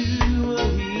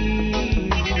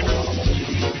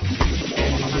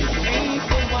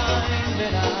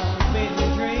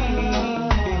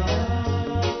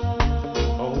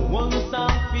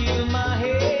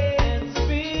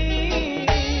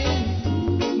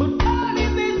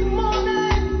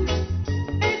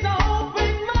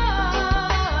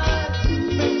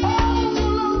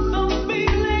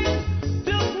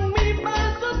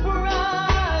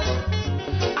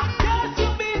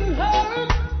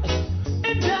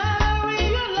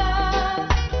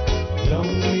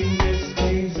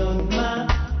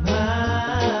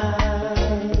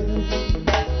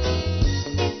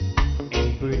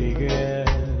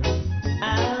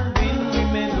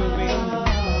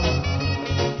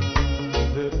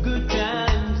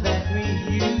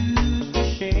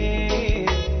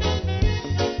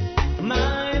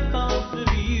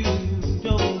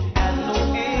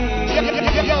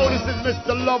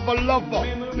lover.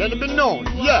 Let it be known,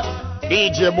 yeah.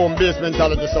 DJ Boom, Bass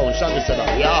Mentality Sound. Shandy said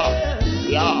that, yeah.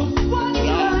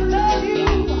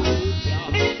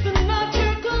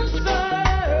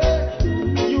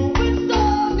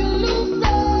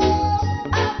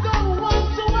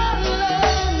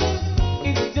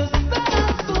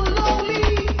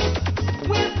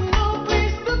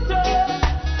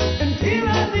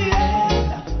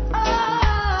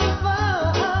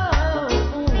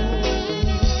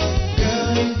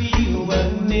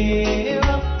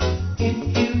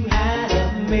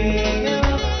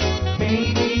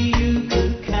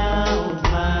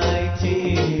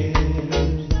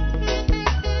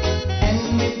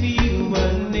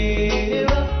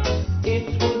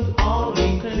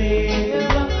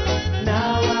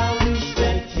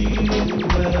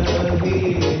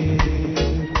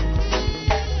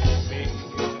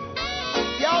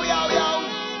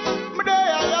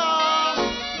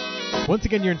 Once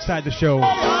again, you're inside the show.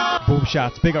 Boom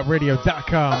Shots,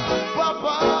 BigUpRadio.com.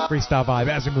 Freestyle vibe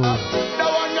as we move.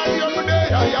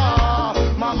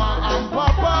 Mama and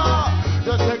Papa,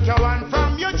 just take your one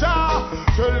from your jaw.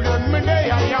 Children, me there,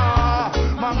 yeah.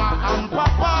 Mama and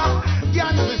Papa,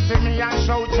 can't listen me and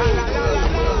shout, la la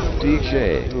la.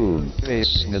 DJ Boom,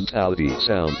 Bass Mentality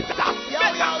Sound.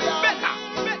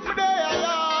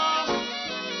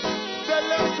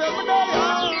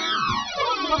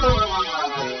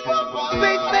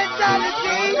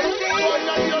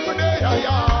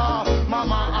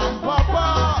 Mama and Papa,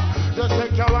 just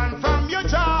take your one from your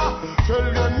jaw.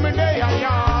 Children, me there,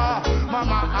 yeah.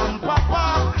 Mama and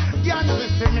Papa, can't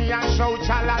listen me and shout,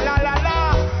 cha la la la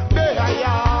la. There,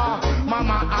 yeah.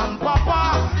 Mama and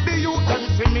Papa, the youth them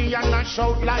see me and I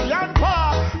shout lion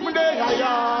paw. Me there,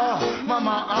 yeah.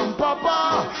 Mama and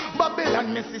Papa,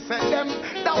 Babylon me see say them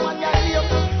that one ya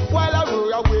live. While I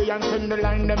roll away and send the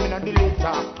line them in a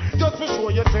later. Just to show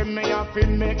you say me have to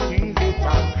make things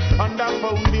better. On the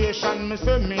foundation me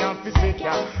say me have to sit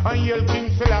here. And yell King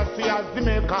Selassie as the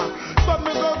maker. So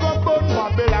me go burn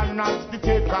Babylon as the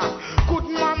taker.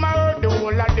 Couldn't mama heard the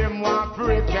whole of them want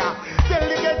break ya. Tell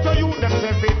the ghetto you them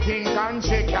everything can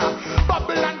shake ya.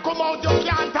 Babylon come out you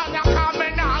can't turn ya. Come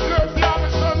in and girl ya me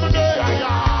say me there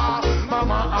ya.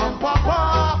 Mama and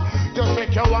Papa, just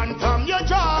take your one from your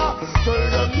jaw. Tell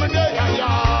them me there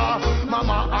ya.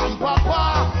 Mama and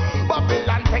Papa,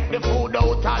 Babylon take the food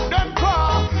out of them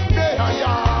car. There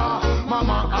ya.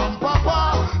 Mama and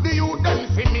Papa, the youth them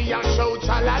see me and shout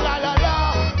cha la la la la.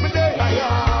 Me there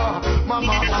ya.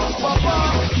 Mama and Papa,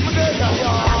 me there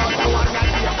ya.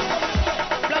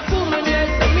 Black woman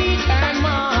is the meat and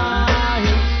mine.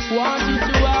 Want you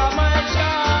to have my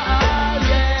child,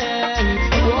 yeah.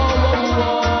 Whoa, whoa,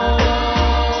 whoa.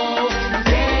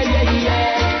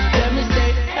 Yeah. Let me say,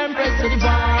 Empress to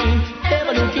divine,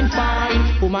 ever looking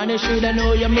fine. Woman, you should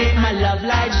know you make my love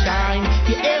light shine.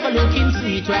 You ever looking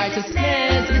sweet,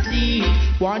 righteousness to the sea.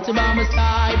 Want to by my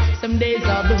side, some days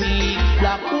of the week.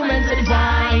 Black woman so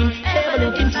divine, ever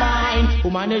looking fine.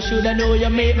 Woman, you should know you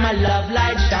make my love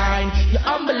light shine. Your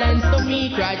humble and so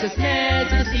meek, righteousness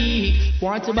to the sea.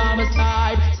 Want to by my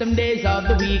side, some days of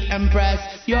the week. Empress,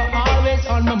 you're always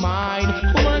on my mind.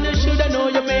 Woman, you should know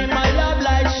you make my love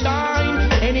light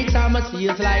shine. Anytime I see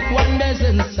it's like wonders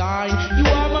and sign. You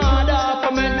are my mother,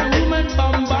 for men and women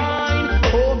combined.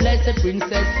 Oh, blessed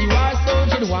princess, you are so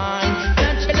genuine.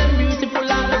 Natural and beautiful,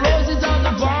 like the roses on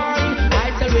the vine. I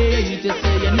tell you to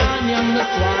say you're not young, the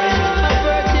swine. A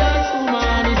virtuous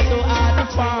woman is so hard to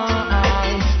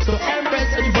find. So Empress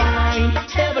so divine,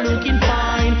 ever looking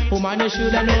fine. Woman, you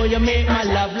should know you make my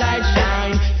love light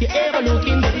shine. You ever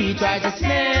looking sweet,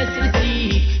 righteousness to the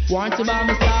sea. Want to by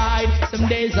my side, some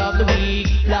days of the week.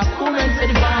 Black woman so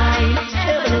divine,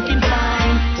 ever looking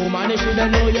fine. Woman, you should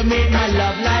know you make my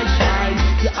love light shine.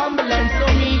 You're humble and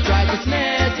so meek,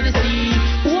 righteousness to the sea.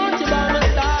 Want to by my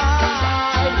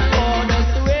side, oh, that's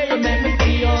the way you make me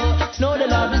feel. Know the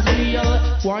love is real.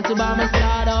 Want to by my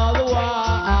side all the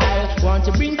while. Want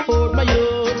to bring forth my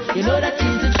youth. You know that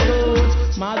is the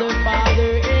truth. Mother,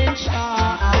 father, and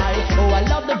child. Oh, I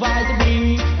love the vibes of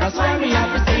me. That's why me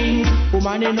have to sing.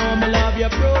 Woman, you know me love your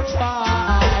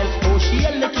profile. Oh, she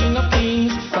is the king of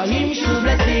kings. For him, she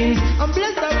blessings. I'm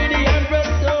blessed with the Empress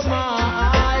so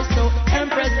much. So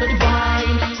Empress so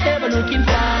divine, ever looking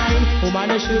fine.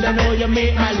 Woman, you should know you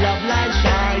make my love light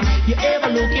shine. You ever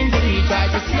looking sweet,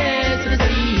 righteousness to the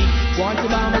sea. Want to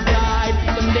by my side,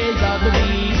 some days of the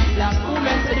week. Black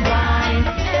woman so divine,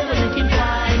 ever looking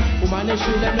fine. Woman, you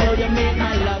should know you make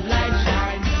my love light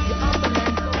shine.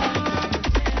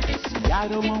 I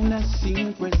don't wanna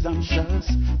seem presumptuous.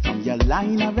 From your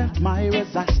line of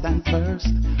admirers I stand first.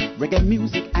 Reggae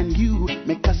music and you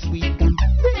make us sweet and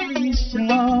nation.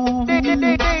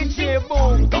 DJ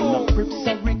Boom. Donna Crips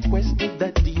have requested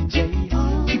that DJ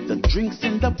keep the drinks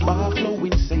in the bar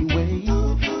flowing same way.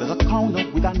 There's a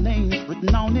count-up with our names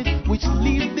written on it, which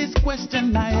leaves this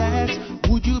question I ask: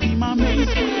 would you be my main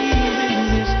squeeze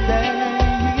in this dance?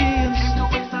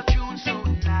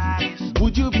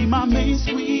 Would you be my main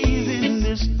squeeze in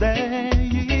this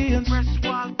dance? Press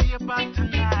wallpaper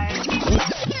tonight.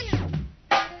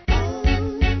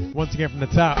 Once again from the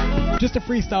top, just a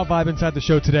freestyle vibe inside the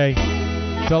show today.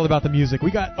 It's all about the music. We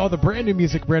got all the brand new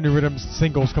music, brand new rhythms,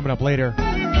 singles coming up later.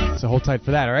 So hold tight for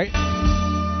that, all right? See,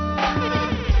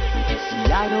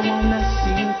 I don't wanna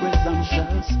seem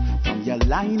presumptuous. From your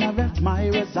line of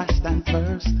admirers, I stand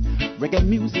first. Reggae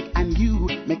music and you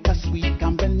make a sweet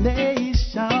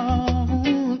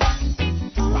combination.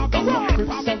 The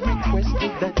Crips have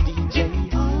requested that DJ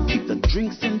keep the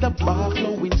drinks in the bar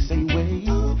flowing same way.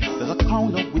 There's a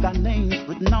count-up with our names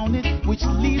written on it, which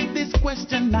leaves this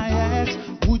question I ask: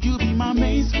 would you be my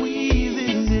main squeeze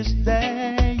in this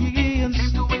dance?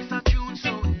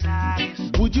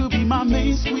 Would you be my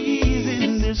main squeeze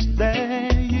in this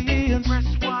dance? Press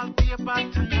wallpaper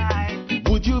tonight.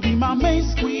 Would you be my main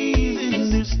squeeze in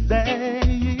this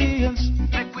dance?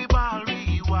 Make we ball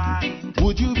rewind.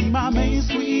 Would you be my main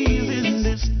squeeze in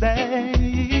this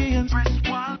dance? Press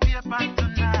wallpaper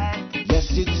tonight. Yes,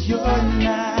 it's your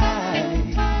night.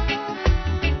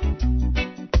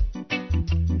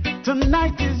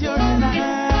 Tonight is your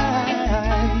night.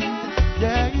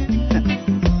 Yeah.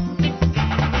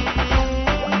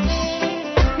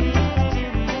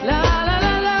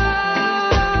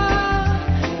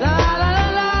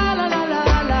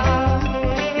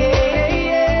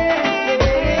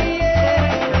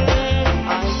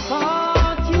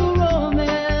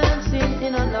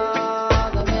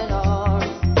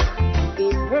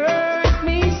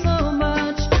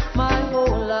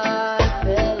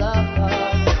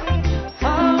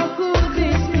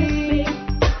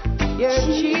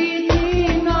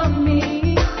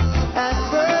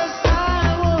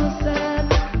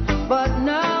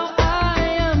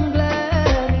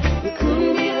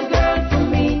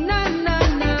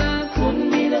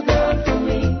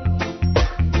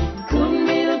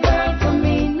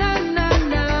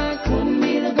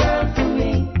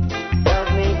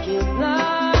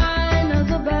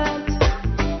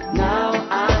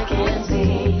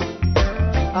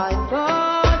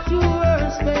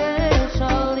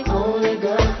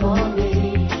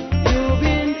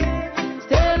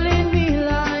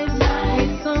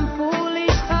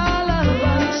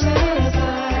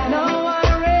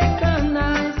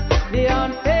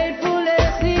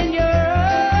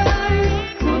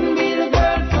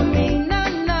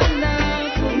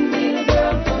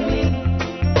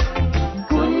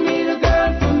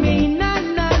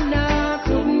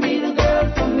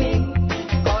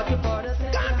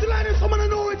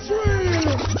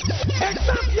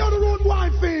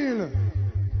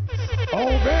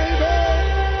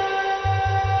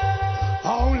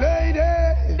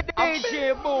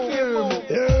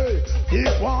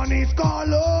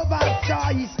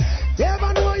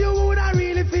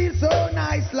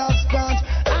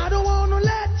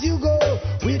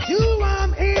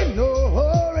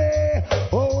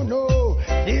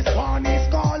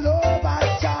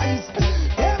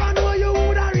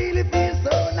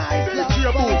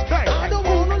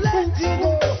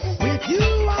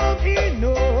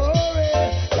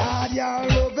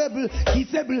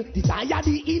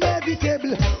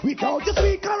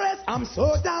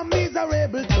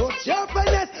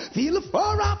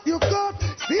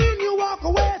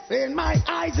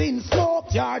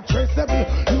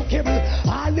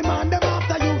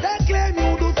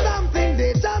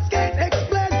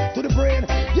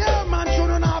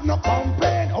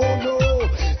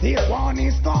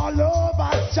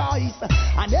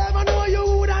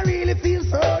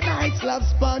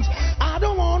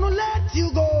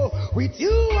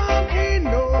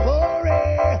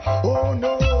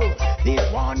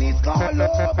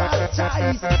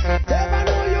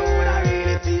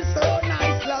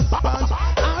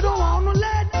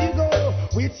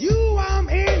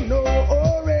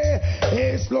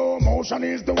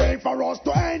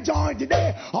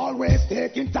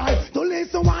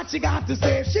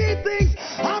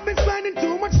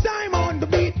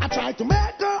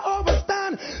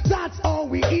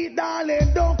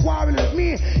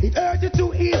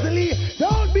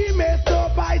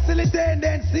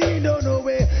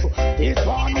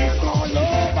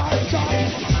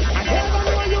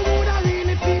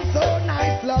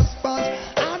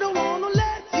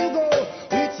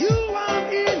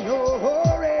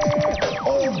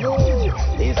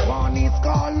 This one is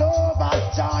called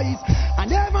Lover's Choice. I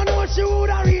never know she would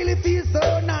have really feel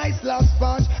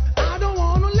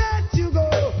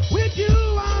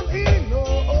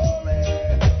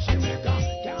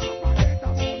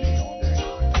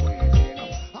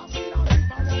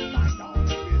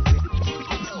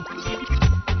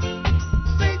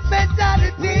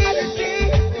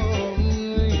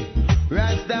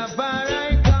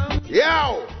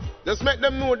Just make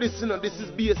them know this, you know, this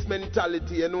is bass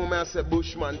mentality, you know me I say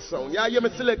Bushman sound. Yeah, you me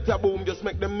select a boom, just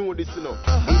make them know this, you know.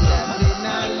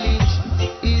 Knowledge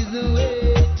is the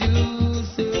way to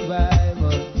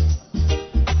survival.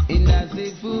 In that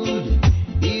say food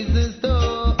is the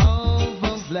store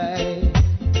of life.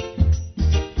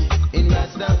 In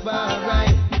Rastafari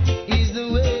is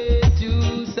the way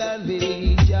to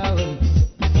salvation.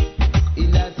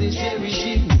 In that say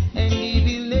cherishing and he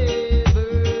will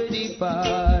never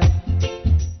depart.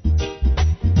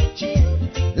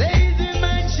 Lazy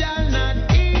man shall not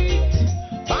eat.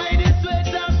 By the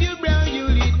sweat of your brow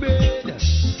you'll eat bread.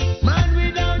 Man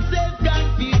without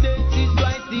self-confidence is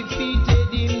twice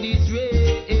defeated in this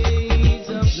race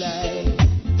of life.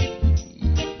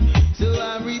 So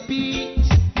I repeat,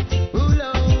 oh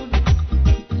Lord,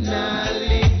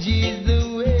 knowledge is the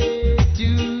way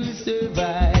to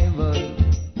survival.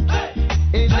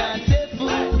 And I say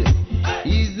food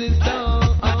is the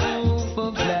stone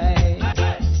of life.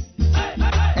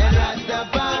 And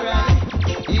Rastafari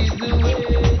is the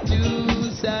way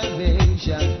to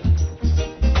salvation.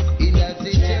 In that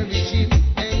say cherish him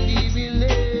and he will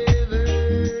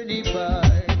never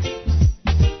depart.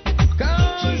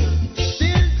 Come,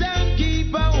 still some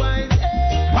keep a wise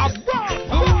head.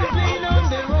 Fools lean on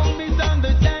their own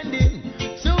misunderstanding.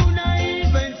 So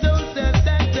naive and so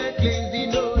self-centered, claims he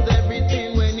knows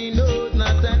everything when he knows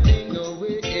not a thing. No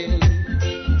way.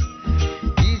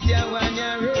 This ya one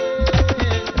ya red.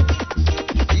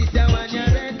 This ya one ya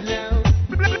red now.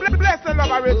 Bless the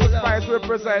love of Rich Spice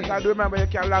represent. And remember you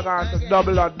can log on to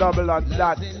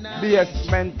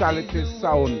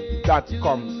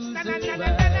www.bsmentalitysound.com.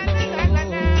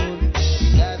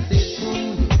 That is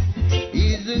food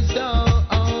is the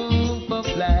stone of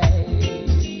life.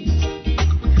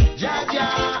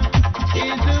 Jaja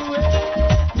is the way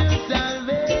to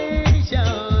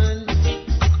salvation.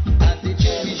 As he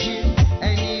cherish him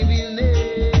and he will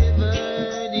never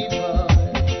depart.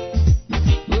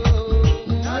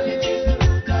 Knowledge is the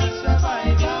root of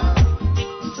survival.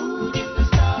 Food is the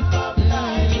stuff of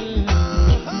life.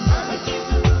 Knowledge is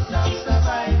the root of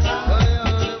survival.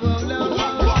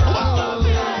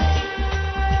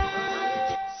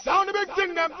 Sound the big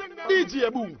thing, them.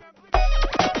 DJ Boom.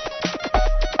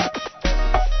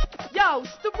 Yo,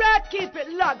 Stubrad, keep it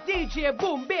locked. DJ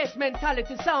Boom, bass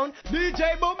mentality sound.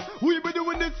 DJ Boom, we be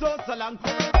doing this so long.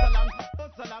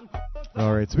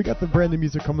 Alright, so we got the brand new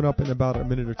music coming up in about a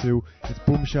minute or two. It's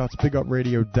Boomshots,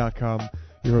 BigUpRadio.com.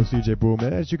 Your host DJ Boom.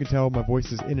 And as you can tell, my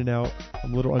voice is in and out.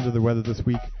 I'm a little under the weather this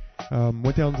week.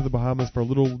 Went down to the Bahamas for a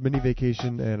little mini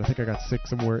vacation, and I think I got sick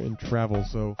somewhere in travel.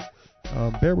 So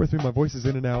bear with me, my voice is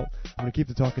in and out. I'm going to keep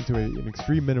the talking to an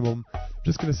extreme minimum.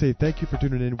 Just going to say thank you for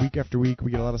tuning in week after week.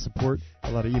 We get a lot of support,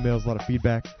 a lot of emails, a lot of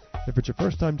feedback. If it's your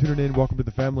first time tuning in, welcome to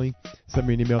the family. Send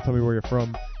me an email, tell me where you're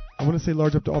from. I want to say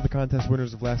large up to all the contest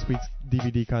winners of last week's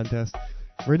DVD contest.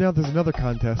 Right now there's another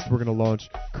contest we're going to launch,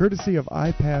 courtesy of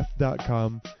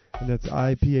iPath.com, and that's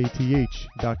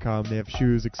IPATH.com. They have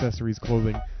shoes, accessories,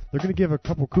 clothing. They're going to give a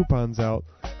couple coupons out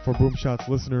for Boomshots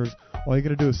listeners. All you got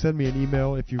to do is send me an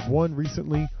email. If you've won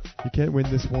recently, you can't win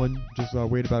this one. Just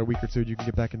wait about a week or two. You can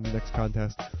get back in the next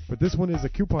contest. But this one is a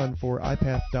coupon for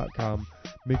iPath.com.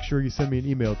 Make sure you send me an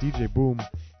email,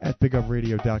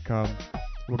 djboom@bigupradio.com.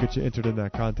 We'll get you entered in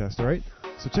that contest, all right?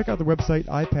 So check out the website,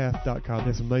 iPath.com.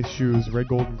 There's some nice shoes, red,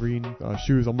 gold, and green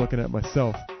shoes I'm looking at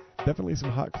myself. Definitely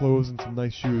some hot clothes and some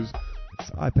nice shoes. It's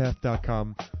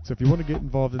iPath.com. So if you want to get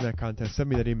involved in that contest, send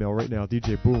me that email right now,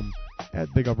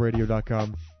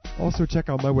 djboom@bigupradio.com. Also check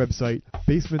out my website,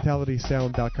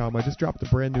 bassmentalitysound.com. I just dropped a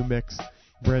brand new mix,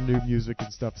 brand new music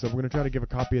and stuff, so we're going to try to give a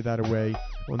copy of that away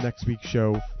on next week's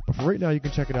show. But for right now, you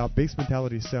can check it out,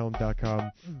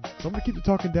 bassmentalitysound.com. So I'm going to keep the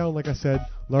talking down, like I said.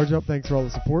 Large up, thanks for all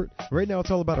the support. Right now,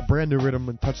 it's all about a brand new rhythm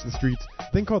and Touch the Streets,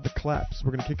 a thing called The Claps.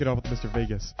 We're going to kick it off with Mr.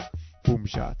 Vegas. Boom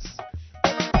shots.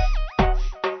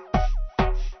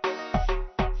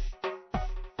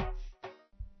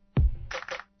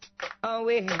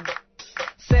 Always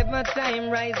 7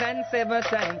 times rise and 7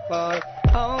 times fall.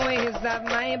 Always have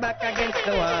my back against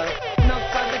the wall. Not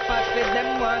for the fact with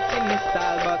them watching me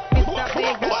stall, but Mr.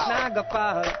 Vegas now go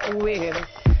fall. Well,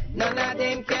 none of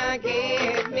them can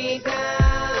get me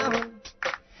down.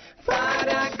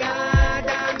 Father God,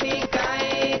 I'm me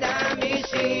guide, I'm me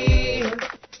shield.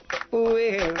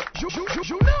 Well,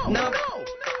 no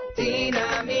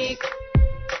dynamic.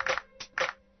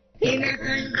 In a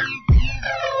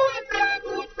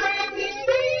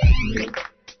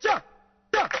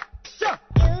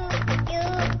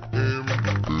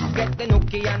get the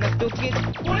nookie and the stookie.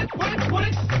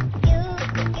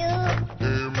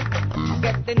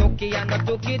 Get the nookie and the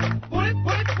stookie.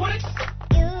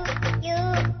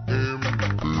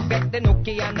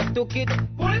 nookie and the took it.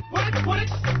 Pull it, pull it, pull it.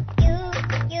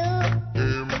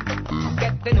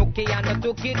 Get the nookie and the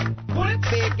took it. Pull it.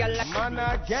 Big girl like man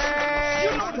again.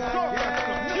 You know the song.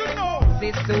 You know.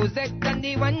 This Suzette and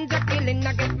the one Jacqueline,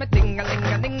 I get my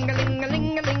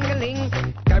ting-a-ling-a-ling-a-ling-a-ling-a-ling-a-ling.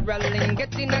 Caroline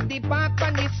getting at the pop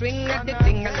and the swing at the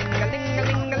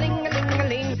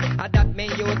ting-a-ling-a-ling-a-ling-a-ling-a-ling. That me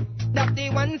youth, that the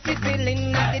one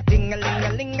Sicilin at the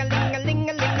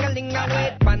ting-a-ling-a-ling-a-ling-a-ling-a-ling. I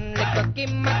wait pan like a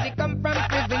Kim as she come from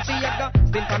prison. She a go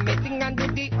spin for me sing and do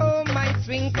the oh my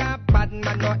swing. Bad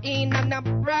man no in and a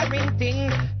bragging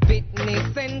thing.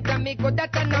 Fitness center me go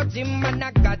that a no gym and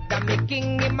a God a me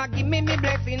king. Him a give me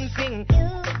blessing sing.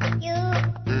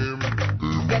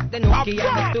 Get the nookie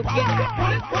and the tookie.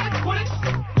 Pull it, pull it, pull it.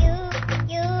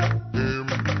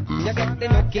 You get the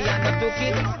nookie and the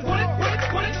tookie. Pull it, pull it,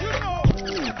 pull it. You know.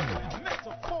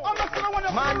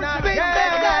 Man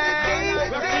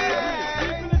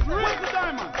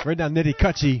Right now, Nitty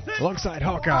Cutchy alongside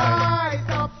Hawkeye. Rise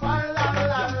up, la la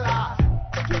la.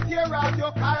 Tear out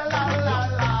your collar, la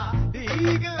la. The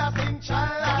eagle a sing cha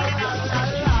la la la.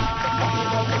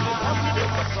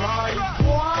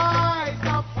 Rise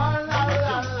up, la la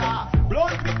la.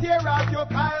 Blood to tear out your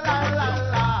collar, la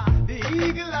la. The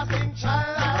eagle a sing cha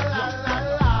la la la.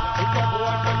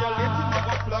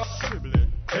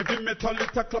 Heavy metal,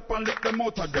 it a clap and lick them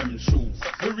out of them shoes.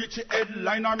 We reach the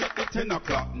headline or make the 10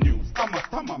 o'clock news. I'm a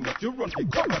stammer, make you run the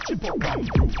cover, chip up and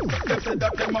juice. They say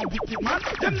that them a wicked man,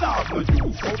 them not have no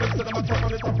use. So they say them a top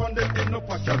on the top and them end up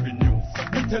a carry news.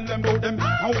 We tell them about them,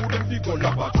 how them figure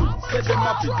love a truth. Say them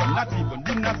a big and not even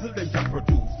the nozzle them can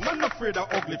produce. Man afraid of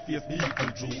ugly face, the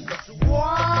equal truth.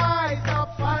 Rise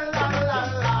up, la la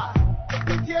la.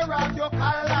 Tear out your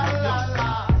collar, la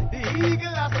la. The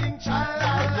eagle a sing cha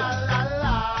la la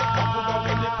la.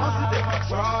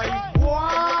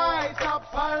 Rise up,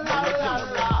 la la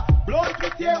la. Blood to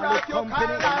tear out your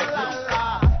collar, la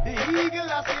la. The eagle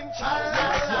a sing cha la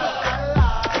la la.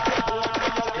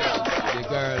 The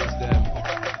girls them.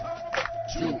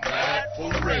 Too bad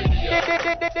for radio.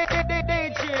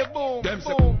 DJ boom, Them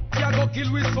say, boom. ya go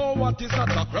kill we so what is that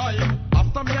a crime?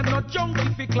 After me and no junk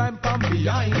if we climb from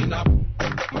behind.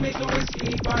 Make a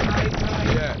whiskey by night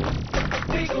time. Yeah.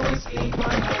 Make a whiskey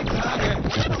by night time.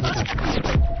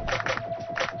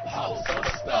 House of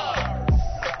Stars.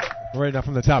 Right now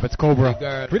from the top, it's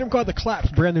Cobra. Freedom called The Claps,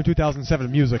 brand new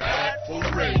 2007 music. For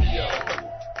radio.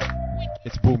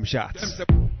 It's Boom Shots.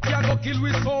 Ya go kill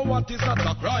we so what is that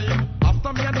a crime?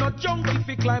 After me and no junk if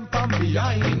we climb from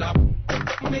behind.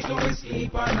 Make a whiskey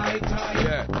by night time.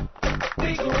 Yeah.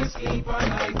 Make a whiskey by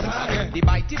night time. The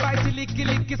bitey licky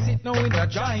licky sit now in the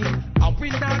joint. And we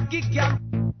not kick ya.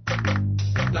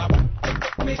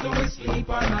 Make a whiskey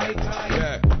by night time.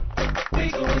 Yeah.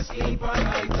 Make a whiskey by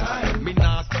night time. Me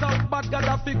nah stop but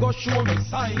gotta figure show me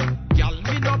sign. Y'all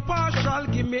me no partial,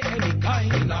 give me any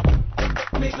kind.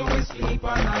 Make a whiskey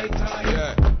by night time.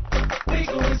 Yeah. Make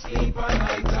a whiskey by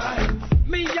night time.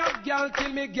 Me have gal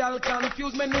till me gal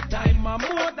confuse many time. I'm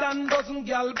more than dozen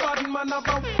gal bad man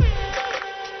about.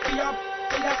 Me a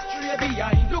stray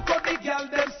behind. Look how the gal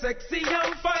them sexy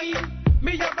and fine.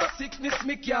 Me have a sickness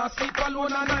me can't sleep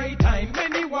alone at night time.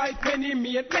 Many wife, many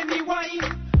maid, many wine.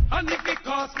 And if it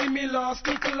cost me last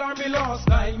nickel or me last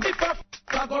dime. If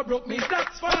I go broke me,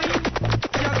 that's fine.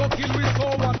 Ya go kill me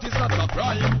so what is that a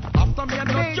crime? After me and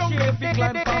no jump if it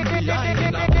climb from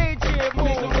behind.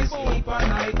 Make a sleep at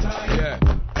night time. Yeah.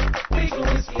 Make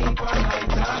a sleep at night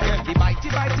time. The bitey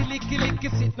licky licky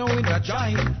sit now in the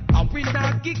joint. And we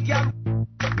not kick ya.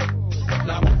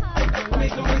 Now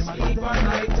make a sleep at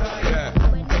night time. Yeah.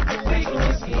 Make a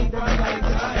sleep at night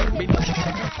time.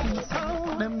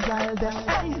 Them gal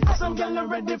them. Some gal are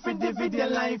ready for the video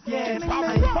life, yes.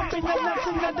 I popping and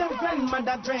dancing at them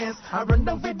grandmother dress. I run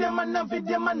down with them and a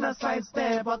video man a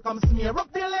sidestep. I come smear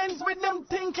up the lens with them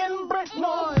thinking breath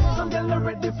no. Some gal are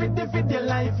ready for the video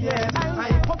life, yes.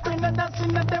 I popping and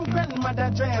dancing at them grandmother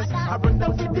dress. I run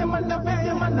down with them and a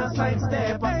video man a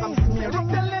sidestep. I come smear up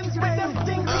the lens with them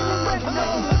thinking breath no.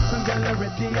 Some gal are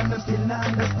ready and them still not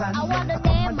understand. I want the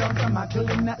name. I come from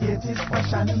in the 80s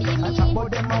fashion. I talk about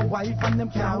them a wife and them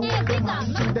can't hold them on.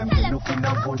 To them looking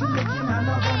up good looking and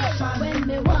a function. When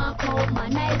me walk out, my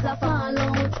eyes are fall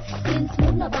out. Skin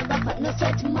smooth, no bag of fat, no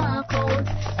stretch mark out.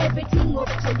 Everything up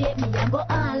to date, me I go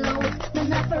all out. Me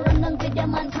not for run down with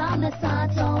them and come me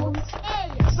start out.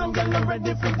 Some girl are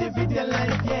ready for the video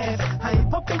life, yes. I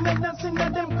popping and dancing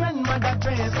at them grandmother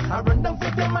dress. I run down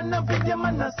with them and a video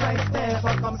man a sidestep.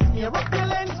 I come smear up the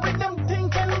lens with them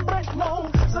thinking breath no.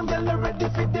 Some girl are ready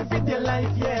for the video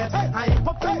life, yes. I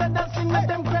popping and dancing at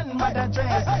them grandmother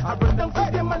dress. I run down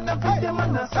with them and a video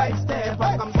man a sidestep.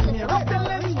 I come smear up the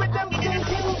lens with them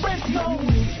thinking breath no.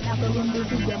 So when the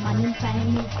video man him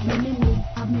find me,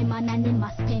 have me man and him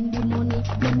must spend the money.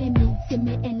 Me, see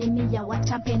me enemy, ya watch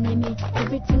up enemy.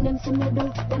 Everything them see me do,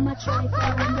 them a try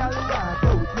for me. Girl, walk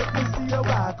out, let me see you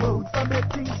walk out. So make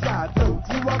things start out,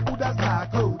 you a good as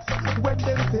walk out. When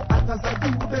them say act as I do,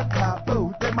 them clap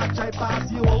out. Them a try pass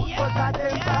you out, but I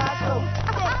them pass out.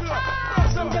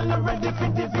 Some girl are ready for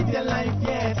the video life,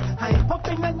 yes. I ain't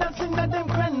popping and dancing at them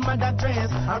grandmother dress.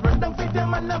 I run down for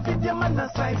them and I video man a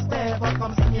sidestep. I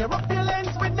come smear up the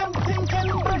lens with them things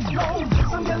and brush low.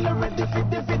 Some girl are ready for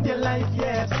the video life,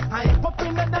 yes. I ain't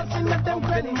popping and dancing at them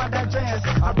grandmother dress.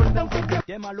 I run down for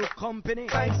them a look company.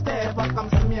 Sidestep, I come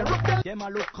smear up the them a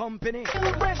look company.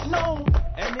 Brush low.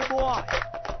 Any boy,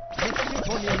 this is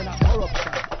for me in a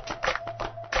corruption.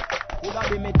 Would have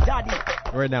been my daddy.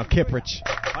 Right now, Kiprich.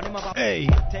 Hey.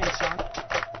 Attention.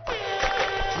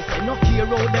 We say no care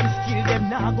how them skill, them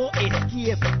nah go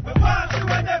escape. We want to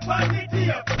when they find it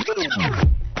here.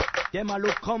 Them a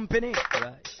look company.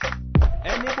 Right.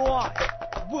 Any boy,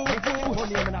 woo, for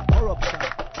name in a corruption.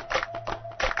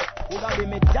 Would have been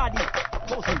my daddy,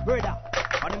 cousin, brother.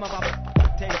 And him have a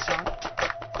attention.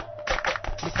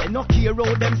 We say no care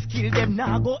how them skill, them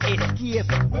nah go escape.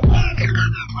 We want to when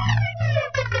they find it here.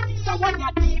 So when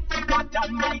you're deep, deeper than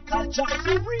Michael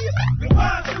Jackson reef. We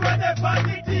want to when they find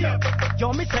it here.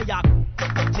 Yo, me say ya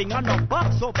thing on no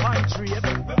box up and trade.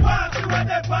 We want to when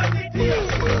they find it here.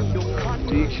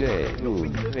 DJ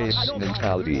Boom, Bass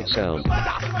Mentality Sound.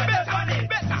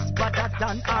 Better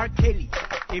than R. Kelly.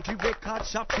 Every record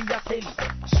shop be a telly.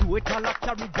 Show it a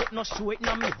lottery, but no show it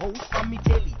na me house or me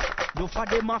telly. No for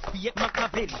them a fake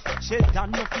Machiavelli.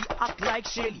 Sheldon no fi act like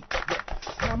Shelly.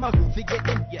 Yeah, I'm a fi get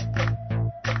them, yeah.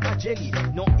 A jelly,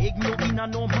 no egg, no inna,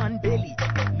 no man belly.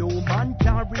 No man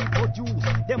can reproduce,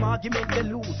 them argument they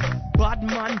lose. Bad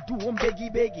man do them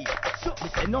beggy. So me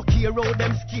say no care how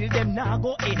them skill, them nah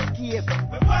go escape.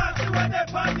 We want to when they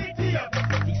find it here.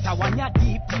 This a one ya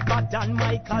deeper than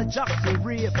Michael Jackson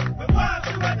rape. We want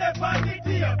to when they find it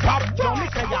here. So me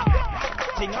say ya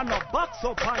thing on no box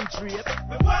up and drape.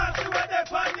 We want to when they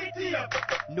find it here.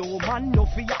 No man, no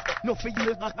fear, no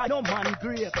man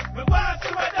grape. We want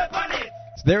to when they find it.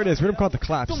 So there it is, rhythm called The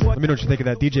Claps. Let me know what you think of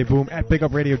that. DJ Boom at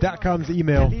BigUpRadio.com's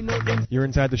email. You're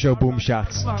inside the show, Boom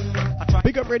Shots.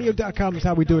 BigUpRadio.com is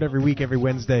how we do it every week, every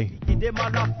Wednesday.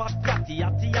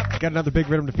 Got another big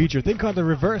rhythm to feature. Thing called The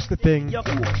Reverse the Thing.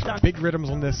 Big rhythms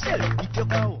on this.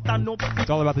 It's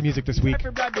all about the music this week.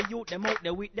 After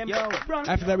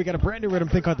that, we got a brand new rhythm,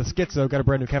 thing called The Schizo. Got a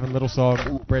brand new Kevin Little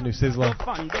song, brand new Sizzler,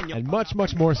 and much,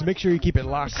 much more. So make sure you keep it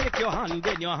locked. Shake your hand,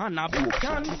 then your hand up. No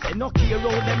care how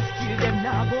them skill, them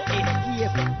now go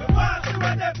escape. We want to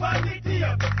when they find it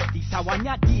here. This a one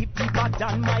ya deeper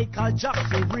than Michael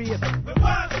Jackson rape. We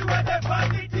want to when they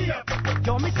find it here.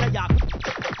 Yo, me say ya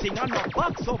thing on no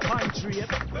box up and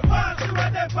drape. We want to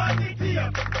when they find it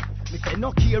here. Me say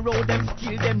no care how them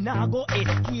skill, them now go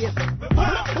escape. We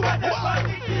want to when they find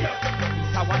it here.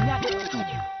 This a one ya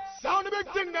sound the big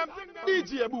thing, them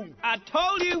DJ Boom. I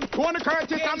told you. Tony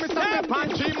Curtis and Mr.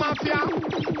 Panchy Mafia.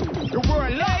 The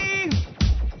world live.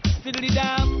 Fiddly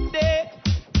down there.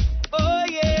 Oh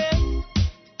yeah.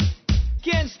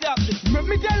 Can't stop this. Let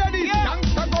me tell you this,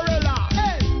 Gangsta Gorilla.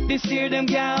 Hey. This year them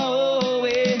go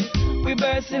away. We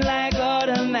bursting like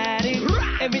automatic.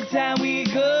 Every time we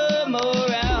come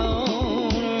around.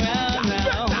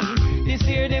 This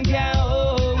year them go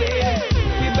away.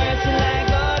 We bursting like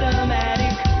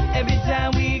automatic. Every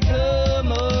time we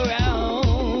come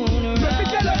around. Let me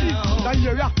tell you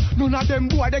this. None of them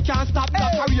boy, they can't stop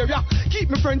that career. Keep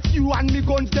me friends, you and me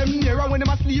guns them nearer. When them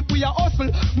asleep, we a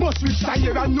hustle. Must reach the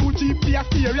area, new GPS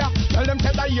area. Tell them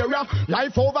tell the area,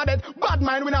 life over that. Bad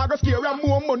mind, we not go scare ya.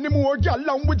 More money, more gal,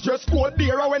 and we just go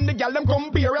dearer. When the gal them come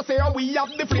beer, say we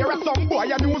have the flair. Some boy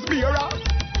a news bearer.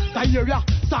 The area,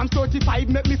 Psalm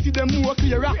 35 make me see them more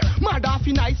clearer. Mad off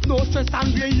in nice, no stress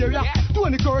and gray area.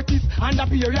 Tony Curtis and the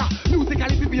area,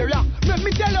 musically superior. Make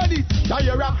me tell you this, the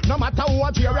area, no matter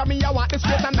what area, me I want the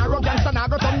straight and arrogance and I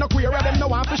got on no queer. Them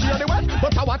no want to share the west,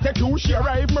 but I want take you share.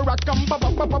 If me rock come pop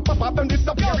and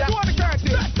disappear. Tony Curtis.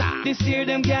 This year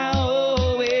them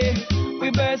go away.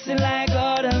 We bursting like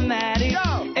automatic.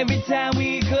 Every time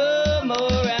we come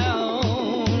around.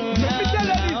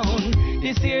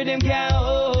 This year them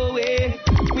go away.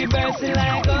 We bursting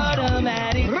like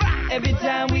automatic. Every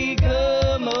time we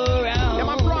come around.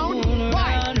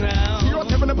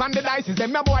 on the dices.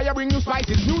 Them my boy, I bring new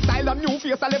spices. New style and new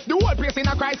face, I left the whole place in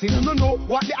a crisis. Them no know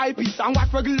what the IP is and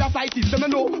what regular flight is. Them no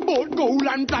know both gold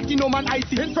and platinum and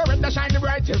icy. Infrared, the shine the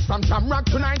brightest. From Shamrock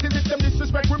to 90s, if them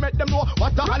disrespect, we make them know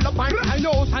what the hell up I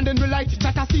know, and then we light it.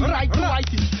 That I see right to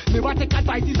white it. Never take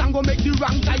advices and go make the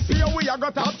wrong choice. Here we are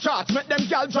got top shots, make them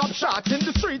gal drop shots. In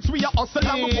the streets, we are hustle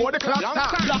and before the clock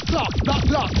starts. Black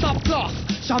clock, top class.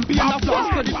 Champion of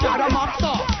floss, credit card and mark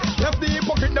star. Left the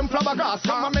pocket, them flabbergas.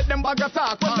 Come and make them bag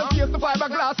attack. When them face the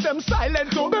fiberglass, them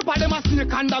silent. So before them a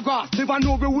snake and the grass. Never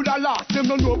know we would have lost. Them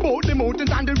don't know about the mountains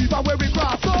and the river where we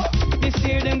cross. So this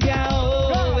year them go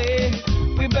away.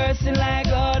 We bursting like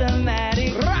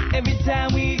automatic. Every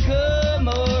time we come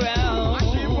around.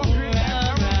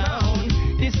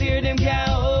 This year them go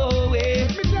away.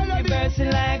 We bursting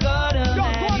like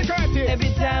automatic. Every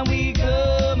time we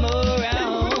come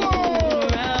around.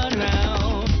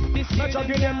 Let's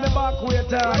give them the back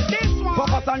waiter.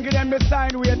 Papa and give them the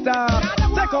sign waiter.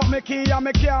 Take out my key and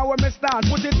my car where me stand.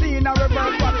 Put it in a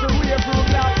reverse, watch the way through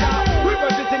glass.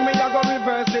 Reverse the thing, me I go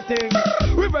reverse the thing.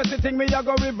 Reverse the thing, me I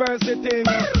go reverse the thing.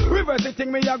 Reverse the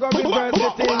thing, me I go reverse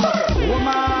the thing. Oh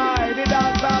my, the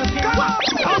dancehall king.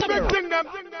 I'm big thing them,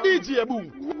 DJ Boom.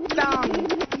 Down.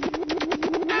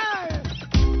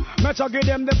 Metro give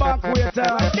them the back waiter.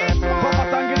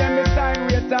 Papa and give them the sign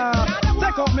waiter.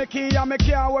 Take out my key and my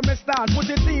car where me stand. Put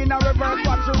it in a reverse,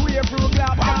 watch the way through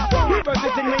glass. Reverse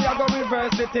the thing, me I go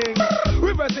reverse the thing.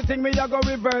 Reverse the thing, me I go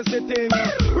reverse the thing.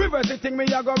 Reverse the thing, me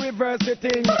I go reverse the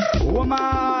thing. Oh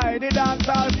my, the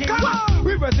dancehall king.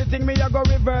 Reverse the thing, me I go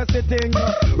reverse the thing.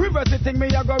 Reverse the thing,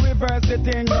 me I go reverse the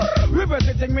thing. Reverse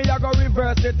the thing, me I go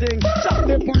reverse the thing. Chop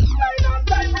the punch line on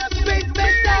time, big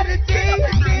mentality.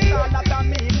 That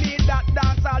me that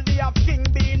dancehall, they have King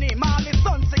Beanie. Marley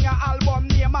Son sing a album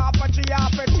name half a G,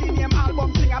 half a G name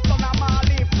album sing a son of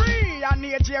Marley. Free and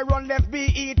AJ run left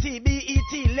BET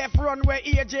left run where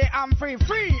AJ I'm free.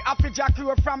 Free happy Jack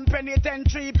crew from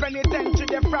penitentiary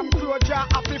they from Croja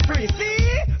happy free.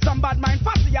 See some bad mind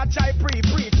fussy a chai pre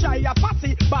chai a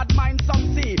fussy bad mind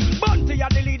some see. Bunty a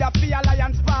the leader for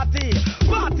Alliance Party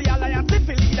Alliance if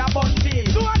you leader Bunty.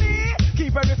 Tony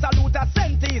keep every salute a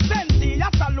senti a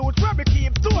salute where we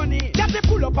keep Tony. Get the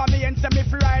pull up on me and send me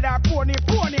free rider pony.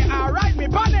 Alright me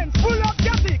balance pull up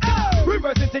get it.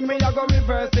 Reverse the thing me I go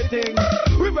reverse the thing.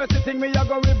 Reverse the thing me I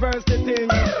go reverse the thing.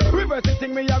 Reverse the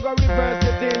thing me I go reverse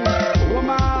the thing. Oh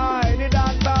my, the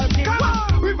dancehall king.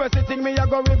 Reverse the thing me I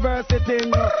go reverse the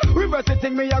thing. Reverse the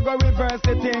thing me I go reverse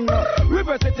the thing.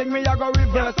 Reverse the thing me I go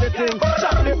reverse the thing.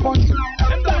 Chop the punch.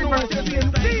 Them don't know what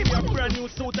a brand new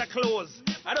suit of clothes.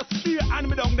 I just fear and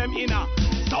me down them inner.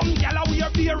 Some gyal wear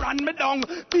beer and me down.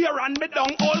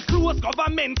 All clothes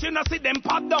government, you know see them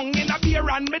pop down in a beer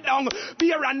and me down.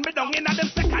 In a them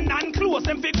second hand clothes,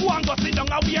 them fi go and go sit down.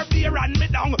 I wear beer and me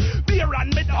down.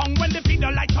 When the video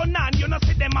light turn on, you know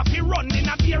see them a fi run in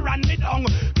a beer and me down.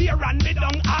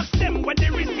 Ask them when they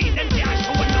receive them can't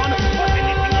show none. But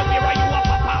anything you wear, you a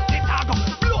pop off the tag.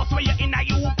 Blows where you in a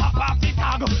you pop off the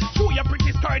tag. Show your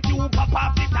pretty skirt, you pop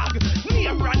off the tag.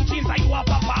 Name brand jeans, you a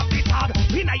pop off the tag.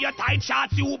 Inna your tight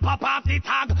shorts, you pop off the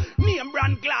tag. Name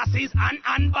brand glasses and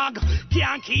handbag.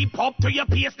 Can't keep up to your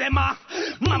pace, them a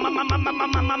mama,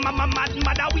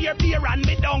 mother wear beer and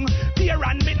me down.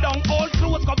 All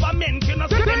clothes government, you know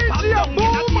see them pop down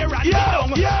in a beer and me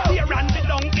down. Beer and me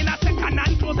down in a second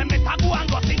hand clothes, and me go and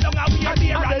go sit down. I wear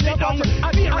beer and me down.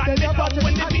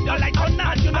 When the video light turn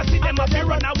on, you know see them a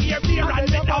beer and I wear beer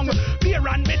and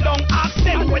me down. Ask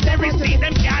them when they receive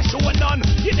them can't show none.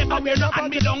 You never wear no hand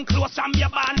me down clothes from your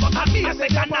band, but I be a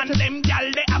second hand them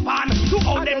gyal they have on. To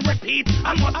all them repeat,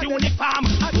 I must uniform.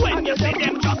 When you see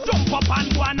them just jump up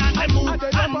and go on and they move,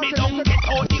 and me don't get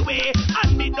out the way.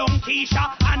 And me don't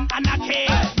Keisha and Anna K.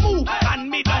 Move and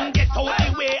me don't get out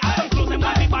the way. I some clothes them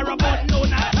want me borrow but no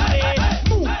not today.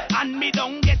 Move and me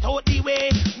don't get out the way.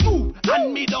 Move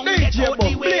and me don't get out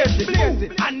the way.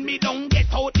 Move and me don't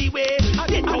get out the way.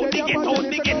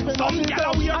 Get some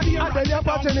gyal we are here. And then your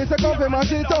passion is a coffee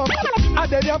machine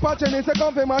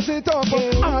top.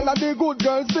 All of the good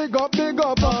girls big up.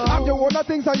 And you wanna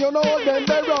things and you know them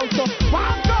they wrong. So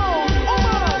walk out, oh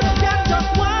man, you can't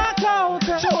just walk out.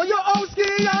 Show your own ski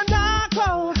and knock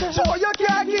out. Show your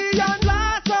khaki and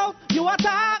blast out. You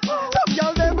attack. Some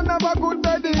y'all them never good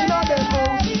bed in a them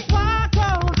house. Walk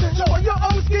out. Show your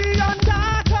own ski and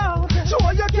knock out.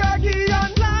 Show your khaki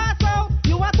and blast out.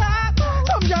 You attack.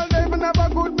 Some y'all them never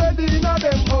good bed in a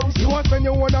them house. You want when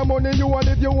you want money, you want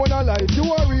it, you want a life. You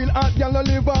a real art girl, no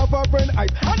live off a friend hype.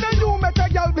 And then you make a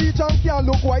girl bleach and can't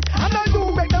look white. And then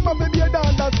you make them a baby a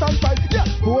dance and stand fight. Yeah.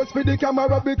 pose for the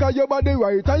camera because your body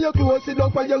right. And your clothes sit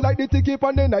down for you like the ticket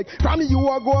on the night. From you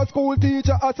a go a school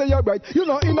teacher, I say you're right. You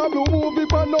know in a blue movie,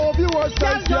 but no viewers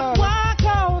size, just walk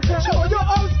out. Show your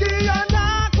house key and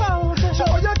knock out.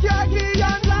 Show your car key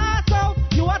and blast out.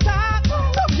 You attack.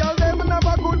 Some y'all them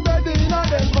never good bed in a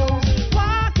them house.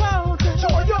 Walk out.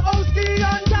 Show your house key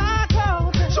and knock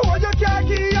out. Show your car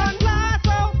key and blast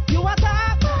out. You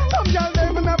attack. Some y'all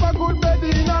them never good bed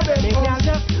in a them house.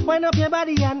 Just wind up your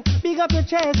body and big up your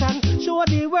chest and show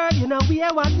the world you know we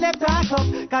have what left talk up.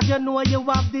 Cause you know you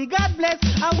have the God bless.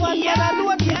 I want you to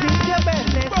know this is your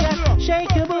business. Yes.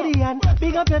 Shake your booty and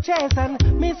big up your chest and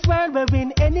Miss World will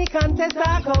win any contest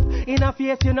talk up. In a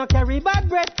face you no carry bad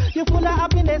breath. You full of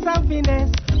happiness and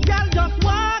finesse. Girl just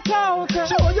walk out.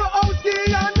 Show your house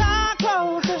key and knock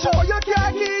out. Show your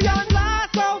car key and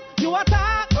blast out. You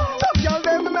attack. Some y'all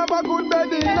them never good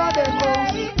bed in a them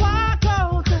house. Walk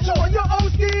out. Show your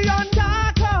house key and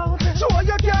knock out. Show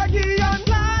your car key and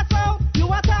blast out. You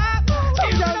attack.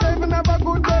 Some y'all them never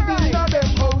good bed in a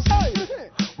them house.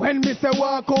 When me say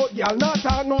walk out, y'all not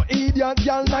talk no idiot,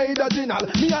 y'all neither general.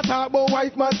 Me a talk about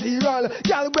wife material.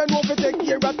 Y'all when no fi take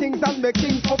care of things and make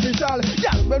things official.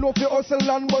 Y'all when no fi hustle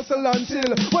and bustle and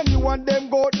chill. When you want them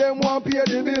go, them want pay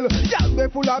the bill. Y'all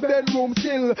be full of bedroom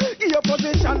still. Give your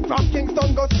position from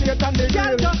Kingston go straight and the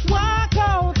girl just walk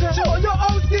out. Show your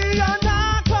house key and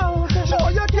knock out. Show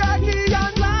your car key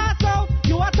and blast out.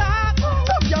 You attack.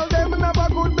 Some y'all them never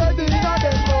good bed in a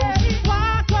them house.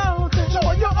 Walk out.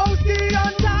 Show your house key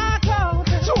and knock out.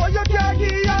 Show your car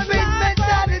key and blast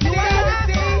out. You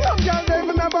attack. Some y'all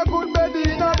them never good bed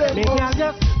in a them house. Girl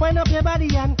just wind up your body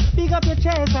and big up your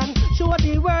chest and show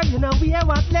the world you know we have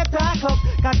what left talk up.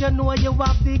 Cause you know you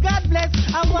have the God bless.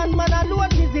 And one man alone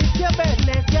visit your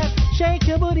business. Yes, shake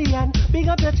your booty and big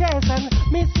up your chest and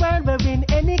Miss World will win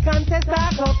any contest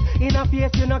talk up. In a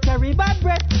face you no carry bad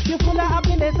breath. You full of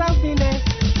happiness and finesse.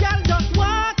 Girl just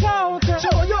walk out.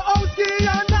 Show your house key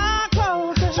and knock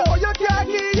out. Show your car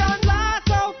key and blast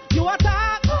out. You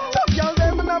attack. Some y'all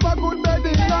them never good bed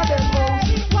in a them house.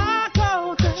 Walk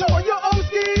out. Show your house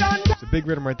key and It's a big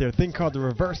rhythm right there. Thing called the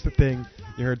Reverse the Thing.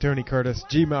 You heard Tony Curtis,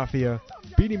 G Mafia,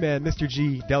 Beanie Man, Mr.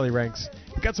 G, Deli Ranks.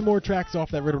 We got some more tracks off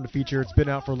that rhythm to feature. It's been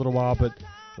out for a little while, but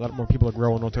a lot more people are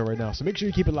growing onto it right now. So make sure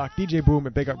you keep it locked. DJ Boom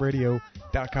at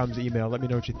BigUpRadio.com's email. Let me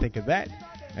know what you think of that.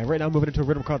 And right now, moving into a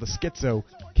rhythm called the Schizo.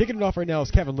 Kicking it off right now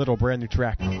is Kevin Little, brand new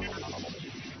track.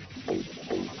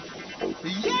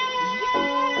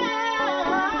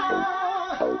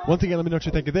 Once again, let me know what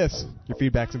you think of this. Your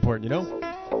feedback's important, you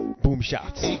know? Boom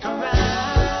shots.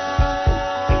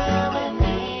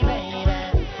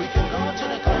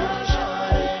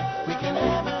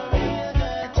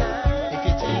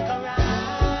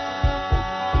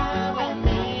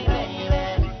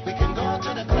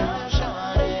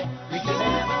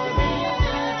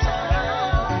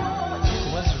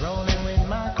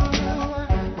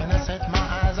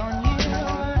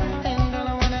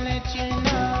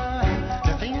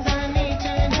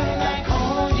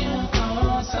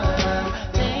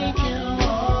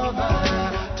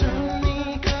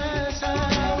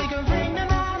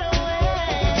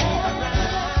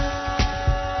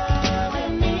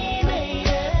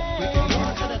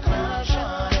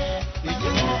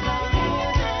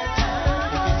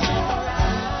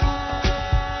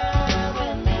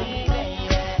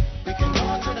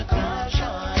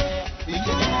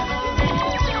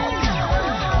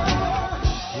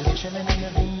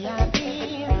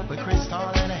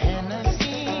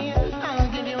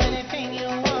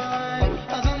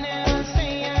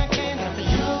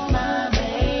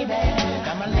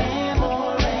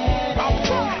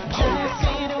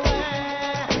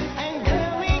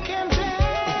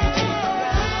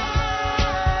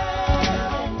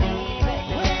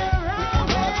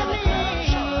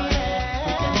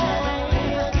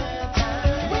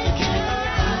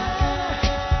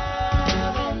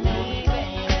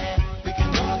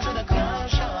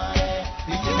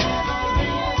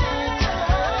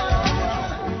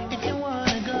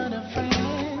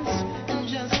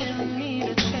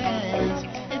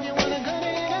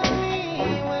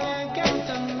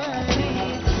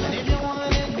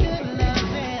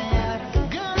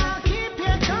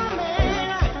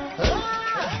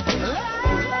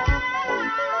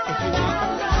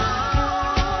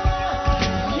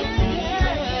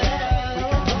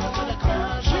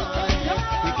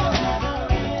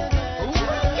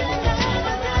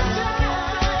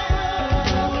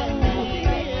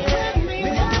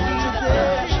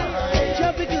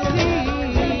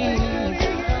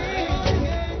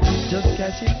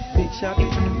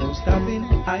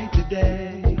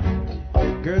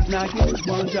 knocking,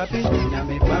 one dropping, now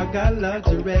me back a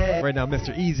luxury. Right now,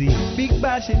 Mr. Easy. Big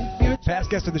bashing, past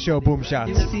guest of the show, Boom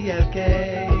Shots.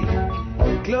 UCLK.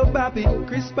 Club bopping,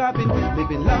 Chris popping,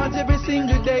 living large every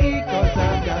single day. Cause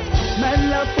I've got mad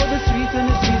love for the streets and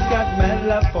the streets got mad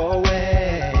love for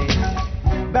way.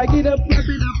 Back it up, wrap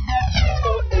it up,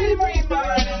 for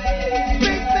everybody.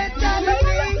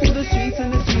 For the streets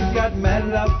and the streets got mad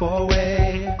love for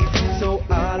way. So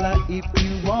holla if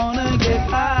you wanna get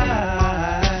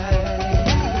high.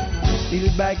 Still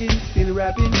bagging, still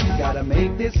rapping, gotta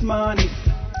make this money.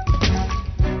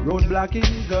 Road blocking,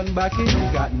 gun backing,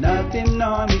 got nothing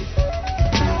on me.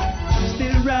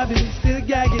 Still rapping, still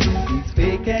gagging, these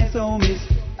fake ass homies.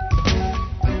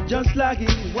 Just lagging,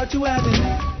 what you having?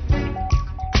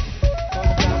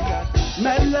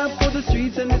 Mad love for the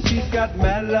streets and the streets got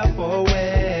mad love for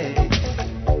way.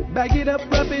 Bag it up,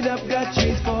 wrap it up, got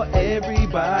treats for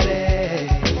everybody.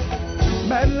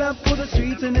 Mad love for the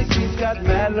streets and the streets got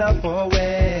mad love for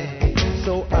way.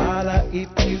 So holla if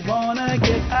you wanna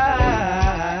get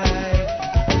high.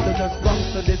 So just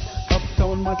bounce to this.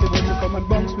 Uptown massive, won't you come and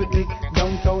bounce with me?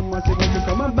 Downtown massive, won't you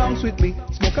come and bounce with me?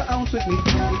 Smoke an ounce with me.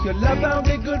 If you love out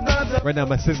the good vibes. Right now,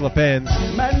 my Sizzler fans.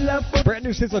 Mad love for brand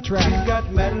new Sizzler track.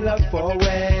 Got mad love for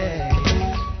way.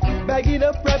 Bag it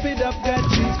up, wrap it up, got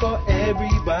treats for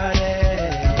everybody.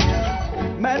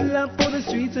 Mad love for the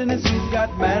streets and the streets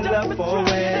got mad love for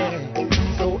way.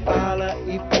 So holla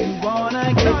if you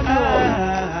wanna get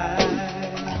high.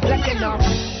 Let it know,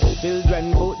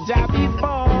 children put job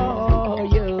before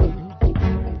you.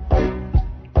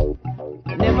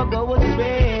 Never go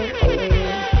astray.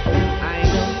 I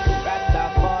know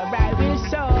Rastafari will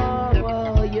show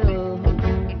you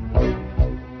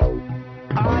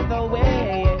all the way.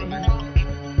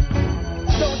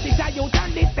 Don't think that you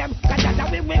done this them, cause that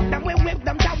we whip them, we whip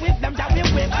them, that whip them, that we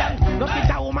whip them. Don't think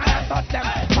that woman has touched them,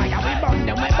 fire we burn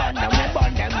them, we burn them, we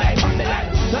burn them, they Babylon.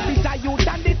 Don't think that you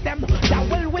done this them, that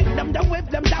will whip them, that whip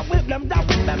them, that whip them, that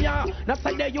whip them, yeah. Not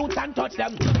say the youth and touch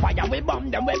them, fire we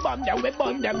burn them, we burn them, we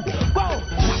burn them. Go,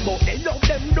 about they love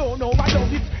them, don't know what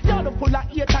love is. Y'all full of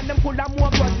hate and them full of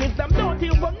more grudges. Them don't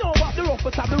even know what the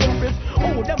roughest of the rough is.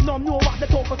 Oh, them don't know what the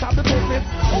toughest of the tough is.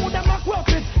 Oh, them are rough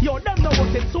is. Yo, them know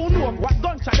what it. So know what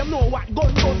gunshot, them know what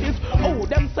gun cut is. Oh,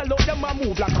 them sell out, them a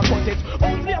move like a cut it.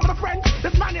 Oh, slave the French, the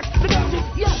Spanish, the Dutch,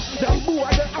 yeah. Them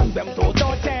boys and them so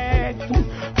dirty.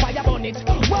 Fire burn it.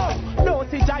 Whoa, no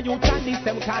see ja youth and this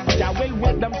them cause ja will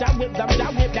whip them, ja whip them, ja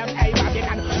whip them. Hey,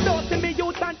 Babylon, don't see me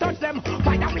youth and touch them.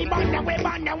 Fire we burn them, we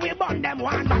burn them, we burn them.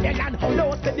 One Babylon,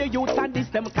 don't see the youth and this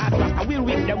them cause Rasta we'll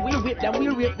whip them, we'll whip them,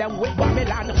 we'll whip them with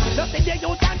Babylon. Don't see the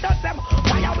youth and touch them.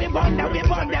 Fire we burn them, yo.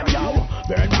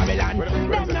 Burn Babylon,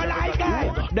 them no like guy.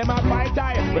 Them a fight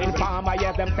die. With farmer,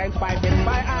 yes, them sense fight in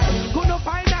my eye. Could not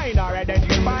find nine already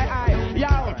in my eye.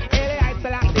 Yo, Eli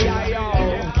Selassie, yo.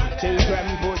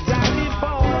 Children put down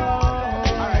before.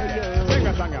 Alright, sing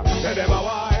a song, yeah. Them a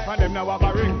wife and them now have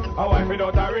a ring. A wife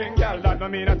without a ring, girl, that no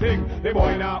mean a thing. The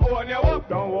boy now own you up,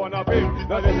 don't own up him.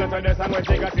 Don't listen to the song when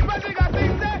she got sing. When she got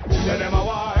sing, say them a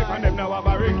wife and them now have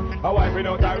a ring. A wife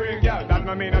without a ring, girl, that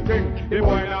no mean a thing. The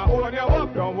boy now own you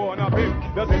up, don't own up him.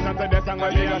 Just listen to the song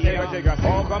when she got sing. When she got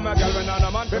sing. Oh, come a girl when on a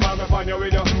man, be man me find you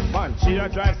with you. Man, she a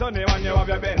drive Sunday when you have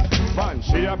your bed. Man,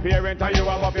 she a parent and you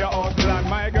have up your house plan.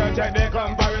 My girl check the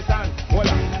comparison. Hold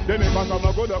on, the neighbor come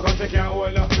a good cause she can't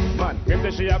hold no. Man, if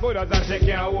she a good and she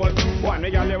can't hold. One,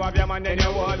 the girl you have your man then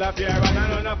you hold up here. And I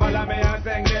don't know follow me and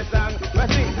sing this song. But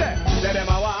sing, say them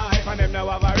a wife and them now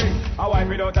have a ring. A wife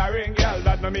without a ring, girl,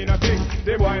 that no mean a thing.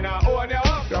 The boy now own you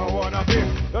up, don't own up him.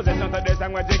 Just listen to this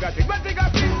song when she got sing. When she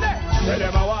got sing, say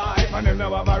them a wife and them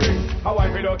now have a ring. A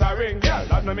wife without a ring, girl,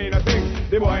 that no mean a thing.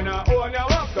 The boy now own you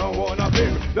up, don't own up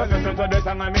him. Just listen to this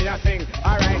song and me a sing.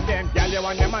 Alright then, girl, you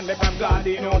want your man they from God,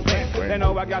 he knows them. They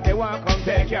know what got they want, come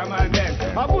take your man then.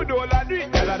 A good old a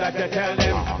drink, tell her that you tell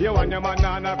them. You want your man,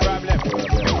 not a problem.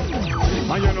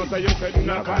 And you know so you couldn't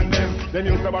knock on them. Them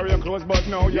used to borrow your clothes but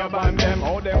now you ban them.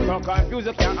 How them so confused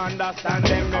you can't understand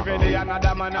them. Every day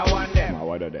another man I want them. I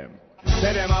want them.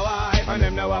 Say them a wife and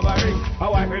them now have a ring.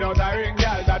 A wife without a ring,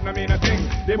 girl, that no mean a thing.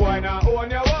 The boy now own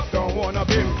your up, don't own up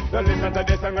him. Just listen to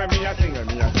this and when me a sing, when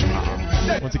me a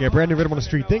sing. Once again, brand new rhythm on the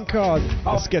street thing called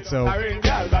The Schizo.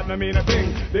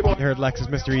 You heard Lexus,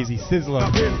 Mr. Easy,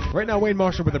 Sizzler. Right now, Wayne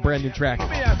Marshall with a brand new track.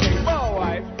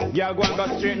 Yeah, go and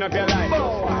go straighten up your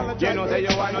life. You know say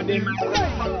you want no dim.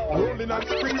 Rolling on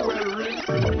spring well ring.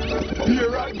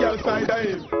 Here at girl side of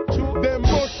him. Them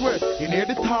both wet in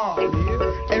the town.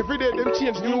 Every day them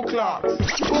change new clocks.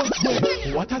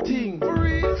 What a thing.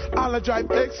 All I drive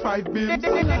X5 bims.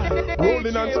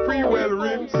 Rolling on Spreewell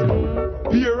rims.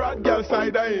 Beer at girl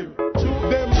side of him.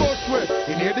 Them bus way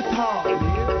in here the town.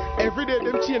 Every day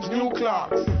them change new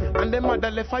clocks. And them mother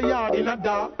left a yard in a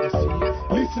dark.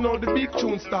 Listen how the big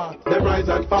tune start. Them rise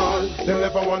and fall. Them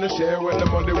never wanna share when the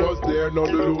money was there. Now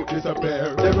the loot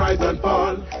disappear. Them rise and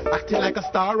fall. Acting like a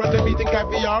star and them eating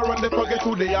caviar and they forget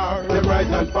who they are. Them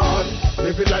rise and fall.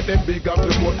 Living like them big up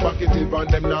the most pocketive and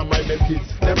them now mind them kids.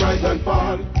 Them rise and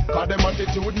fall. Cause them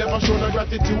attitude never show no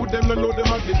gratitude. Them no know the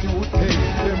magnitude. Hey,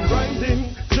 them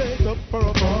rising straight up for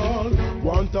a fall.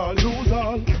 Want all, lose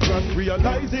all. Not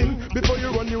realizing before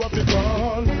you run you have to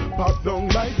crawl. Pop down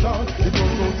lights on. It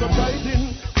was so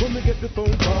surprising when we get the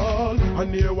phone call.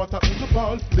 And hear what happened to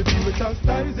Paul. The demon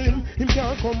chastising. Him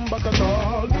can't come back at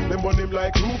all. Them want him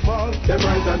like RuPaul. Them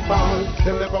rise and fall.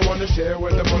 Them never wanna share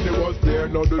when the money was there.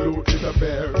 Now the loot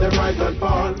disappear. Them rise and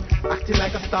fall. Acting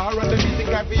like a star and them eating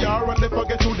caviar and they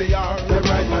forget who they are. Them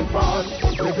rise and fall.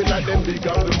 Living like them big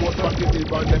up the most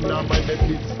pocketive and them now mind them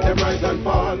kids. Them rise and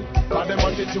fall. Cause them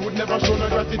attitude never show no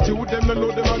gratitude. Them no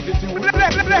know the magnitude.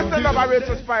 Bless the number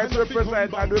Rachel Spice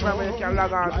represent, and remember you can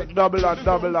log on to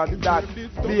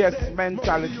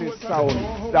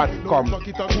www.bsmentalitysound.com.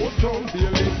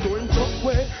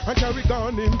 And carry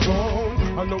on him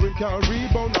down. I know him can't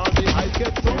rebound. All the hype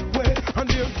gets up way. And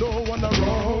there's no one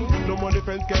around. No money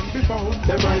friends can be found.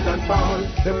 Them rise and fall.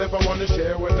 Them never wanna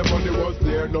share when the money was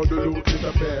there. Now the loot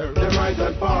disappear. Them rise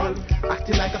and fall.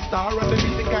 Acting like a star and them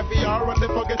eating caviar and they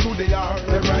forget who they are.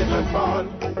 Them rise and fall.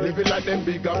 Living like them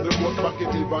big up the most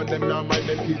pocketive and them now mind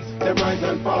them kids. Them rise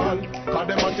and fall. Cause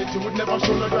them attitude never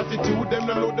show no gratitude. Them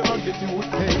no know the magnitude.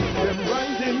 Hey, them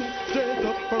rising straight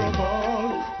up for a fall.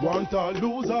 Want all,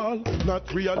 lose all. Not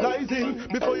realizing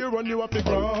before you run you have to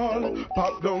crawl.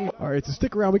 Pop down. Alright, so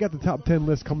stick around. We got the top 10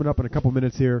 list coming up in a couple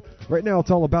minutes here. Right now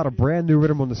it's all about a brand new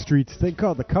rhythm on the streets. Thing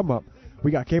called the Come Up. We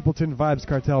got Capleton, Vibes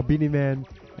Cartel, Beanie Man,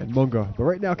 and Munga. But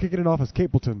right now kicking it off is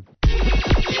Capleton.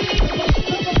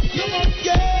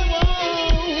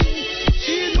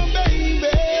 She's my baby,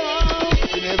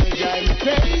 she never drive me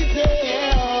crazy.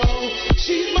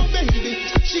 She's my baby,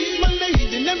 she's my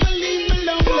lady, never leave me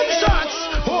alone. Boom Shots,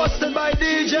 hosted by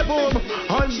DJ Boom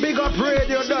on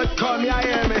BigUpRadio.com. You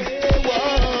hear me?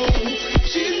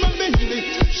 She's my baby,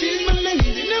 she's my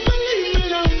lady, never leave me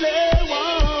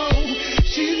alone.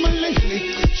 She's my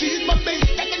lady, she's my baby.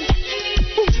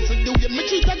 Boom, she said, do you me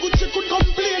treat her good? She could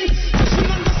complain. She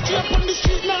on the street, up on the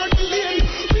street, not the lane.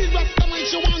 Please rest the man,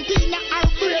 she want in her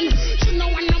brain. She no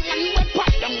want no man with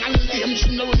pat down and lame. She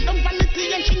no run down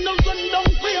vanity and she no run down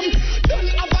fame. Don't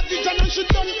have a vision and she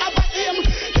don't have a aim.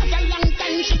 That's a long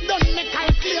time she don't make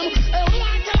her claim. I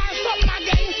want to tell her something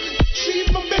again. She's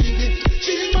my baby,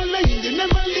 she's my lady,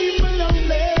 never leave me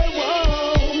lonely.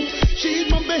 Whoa.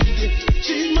 She's my baby,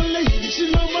 she's my lady,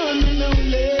 she's my one and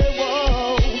only.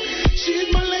 Whoa. She's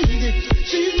my lady,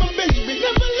 she's my baby,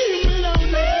 never leave me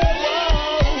lonely.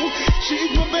 Whoa. She's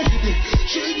my baby,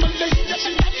 she's my lady,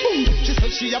 she's my boom. She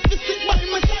said she have to stick by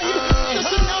my side. So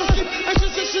she now slip and she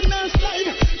said she now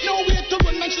slide. Nowhere to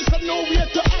run and she said nowhere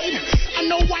to hide. And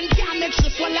no one can make she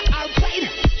swallow her pride.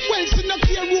 Well, she no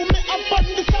care room me up on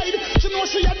the side. She know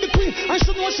she had the queen and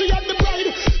she know she had the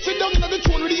bride. Sit down in the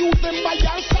throne with the youth them by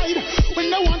her side. When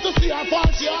they want to see her fall,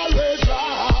 she always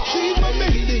right. She's my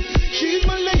baby, she's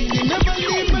my lady, never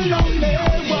leave me lonely.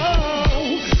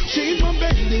 Whoa. She's my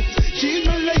baby, she's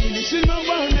my lady, she's my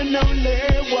one and only.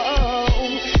 Whoa.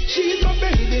 She's my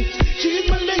baby, she's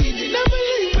my lady, never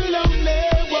leave me lonely.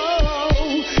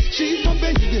 Whoa. She's my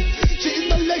baby, she's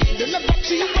my lady, never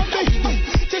she's my baby,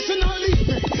 just not leave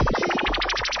me.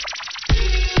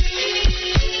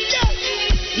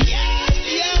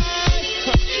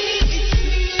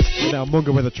 Now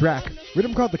Munga with a track.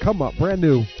 Rhythm called the Come Up, brand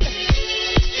new.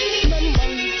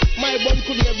 My bun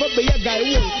could never be a guy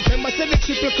one. Remember say the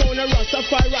triple crown a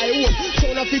Rastafari one.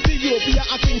 Son of Ethiopia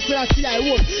a King Selassie I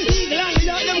one. Eagle and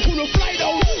the them couldn't fly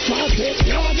down. Market,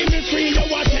 now give me free, you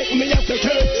want take me as a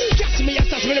turn. Catch me as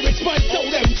touch me the response, so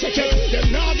them check it. Them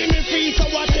now give me free, so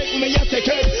I take me as a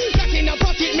turn. Back in the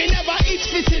pocket, me never eat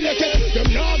facility.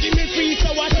 Them now give me free, so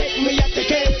I take me as a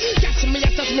turn. Catch me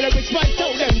as touch me the response,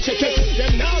 so them check it.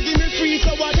 Them now give me free,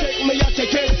 so I take me as a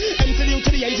turn. MCU to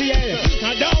the NGA,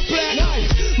 now don't play nice.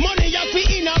 Money you fi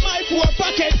in my poor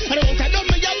pocket. I don't want to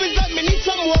me up is that me need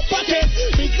some more pocket.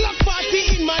 Big Glock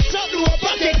 40 in my top lower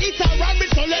pocket. It's a rabbit,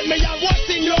 so let me have what's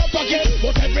in your pocket.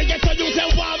 But every get to you say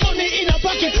want money in a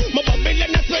pocket. My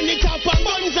Babylon I spend it up on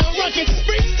guns and rockets.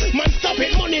 Bricks, man stop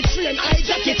it, money train,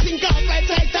 hijack it. Sink off like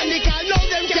Titanic, I know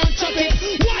them can't shut it.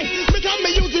 Why? Because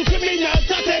me use it criminal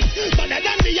tactics. Better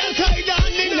than the Al-Qaeda.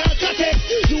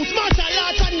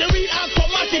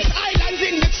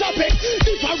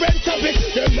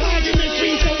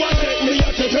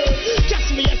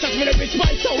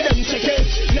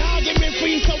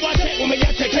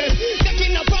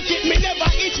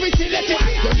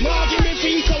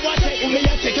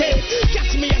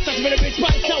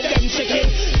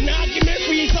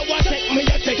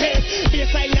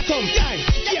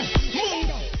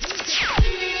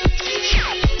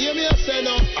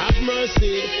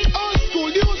 mercy. Old school,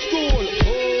 new school.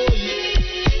 Oh,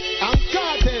 yeah. And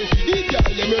cartel, the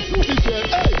girl, them a fruity girl.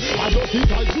 Hey, I just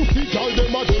think I do see girl,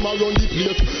 them a run the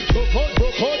place. Broke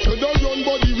out, you don't run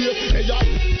body weight. Hey, yeah.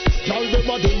 Girl, them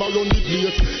a run the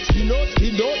place. Skin out,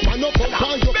 man, no come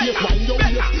on your face, wind your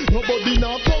waist. Nobody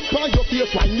now come on your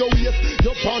face, wind your waist.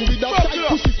 You're born with a tight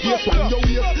pussy space, wind your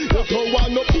waist. You don't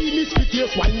want no penis for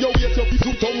case, wind your waist. Your piece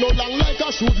of tongue no long like a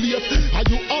should lace. And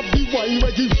you have the wine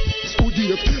where you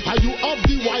studiate. And you have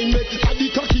the wine make and the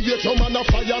cocky get your man a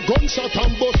fire gunshot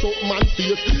and bust up man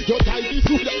face. Your tight is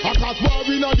food, a cause war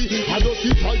in a the. I just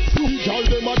see tight food, girl,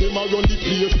 them a run the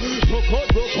place. Broke out,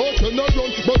 you no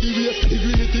run body waist.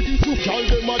 Dignity be food, girl,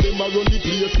 them a run the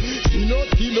place. Skin out,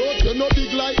 you no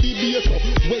big like the bass.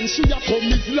 When she a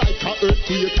come, it's like a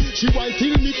earthquake. She want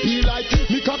till me feel like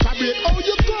me cock a break. Oh,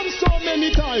 you come so many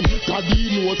times. God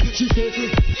he knows. She say,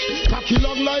 cocky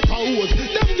long like a hose.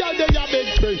 Them girl they a big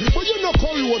friend, but you no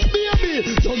call rose, baby.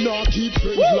 You not keep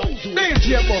friends like you.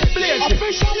 DJ Boom,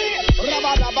 officially.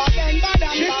 Rabba bang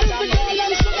badam. This is the girl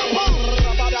and sugar pop.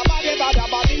 Rabba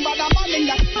badam ding badam ding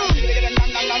dang.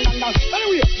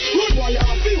 Anyway, good boy,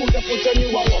 I feel the foot on you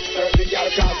a walk. The girl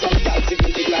can't some girl sing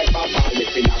like Papa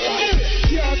lifting a rod.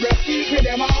 Your breath feels with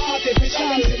them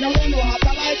artificial. No one know how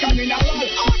to like a mineral.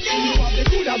 You have the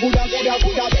good, better, tighter,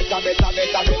 like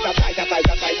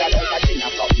a king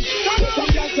or something. Some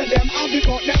girls say them have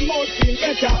because them mouth feel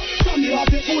better. Some you have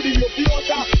the food in your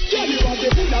theater. Tell you have the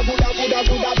good, better, tighter,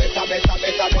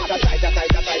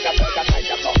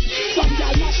 something. Some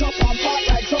girls mash up and part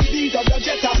like some beat of the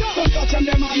jetta. Some touch them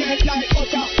and make like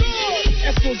butter.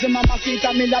 Excuse me,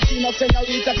 mamacita, me Latino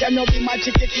senorita. Can you be my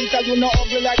chiquitita? You know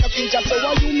ugly like a feature. So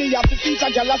why you me have to teach a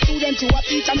girl a student to a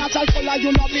teacher? Natural color,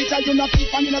 you know bleacher, you know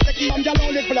thief and you know take it. Some girl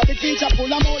only full of the feature. Pull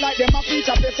them out like them a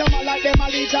preacher. Face them out like them a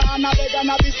leacher. And a beg and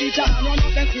a beseecher. And you know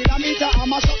them kilometer. I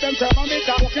mash up them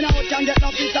thermometer. Walking out can get no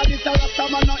pizza. This a rasta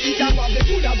man no eater. You have the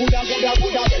good,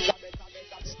 better.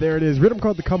 There it is. Rhythm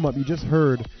called The Come Up. You just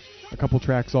heard a couple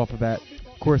tracks off of that.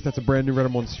 Of course, that's a brand new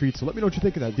rhythm on the street, so let me know what you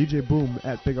think of that. DJ Boom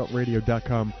at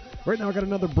BigUpRadio.com. Right now, I got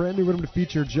another brand new rhythm to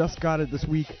feature. Just got it this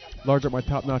week. Large up my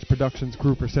Top Notch Productions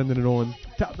crew for sending it on.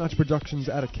 Top Notch Productions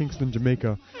out of Kingston,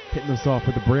 Jamaica, hitting us off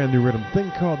with a brand new rhythm,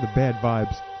 thing called The Bad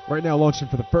Vibes. Right now, launching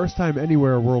for the first time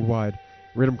anywhere worldwide.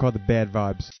 Rhythm called The Bad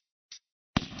Vibes.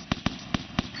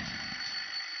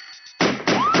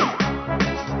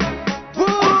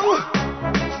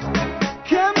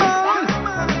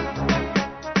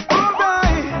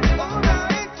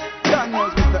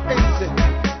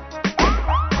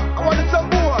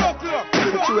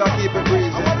 Keep it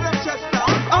breezy.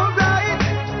 Alright,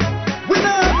 we don't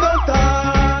have no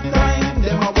time.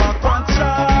 Them a walk on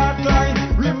track line.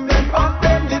 Remember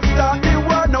them did start the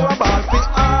war. Now about the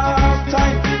half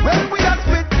time. When we are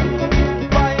split,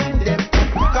 find them.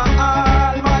 Look at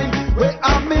all mine. We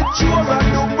are mature and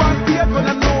no one here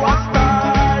gonna know a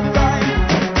start time.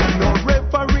 No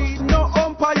referee, no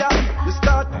umpire. The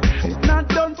start is not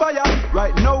done fire.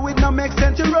 Right now it no make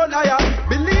sense to run higher.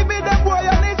 Believe me, the boy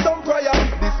I need some prayer.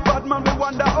 Man, we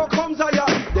wonder how comes higher.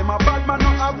 Them a bad man, no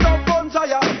have no guns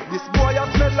higher. This boy a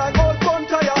smell like old gun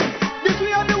tire. This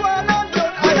we are the one and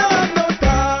done. We don't have no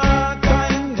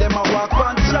time. Them a walk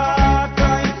on track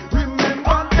line.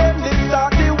 Remember them did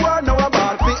start the war. Now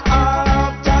about the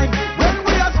half time. When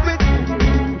we are split,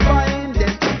 find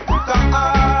them. Look at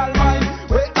all mine.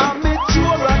 We are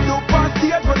mature and do past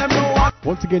here when them know what.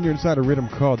 Once again, you're inside a rhythm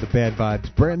called The Bad Vibes.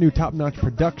 Brand new Top Notch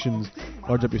Productions.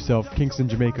 Large up yourself, Kingston,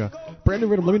 Jamaica. Brand new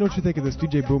rhythm. Let me know what you think of this.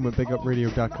 DJ Boom at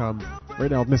BigUpRadio.com.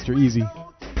 Right now with Mr. Easy.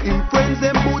 Him friends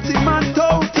them boot him and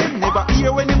tout him. Never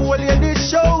hear when him whole lady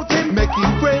shout him. Make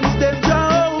him friends them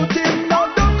shout him.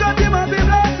 Now don't cut him and be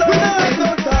blessed. We don't have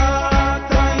no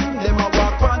time. Them a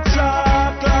walk on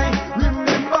track line.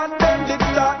 Remember them did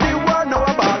start the war. Now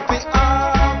about the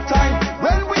half time.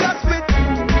 When we are split,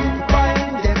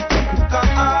 find them. Look at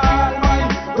all mine.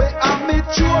 We are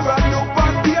mature and no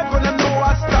past here when them know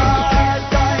a start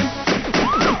time.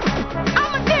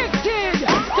 I'm addicted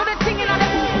to the thing in the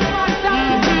one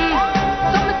time.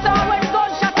 So me saw when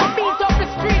gunshot and beat up the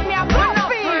street, me I'm not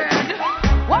feared.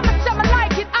 What me say me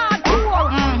like it hardcore.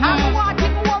 I want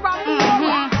it more and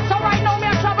more.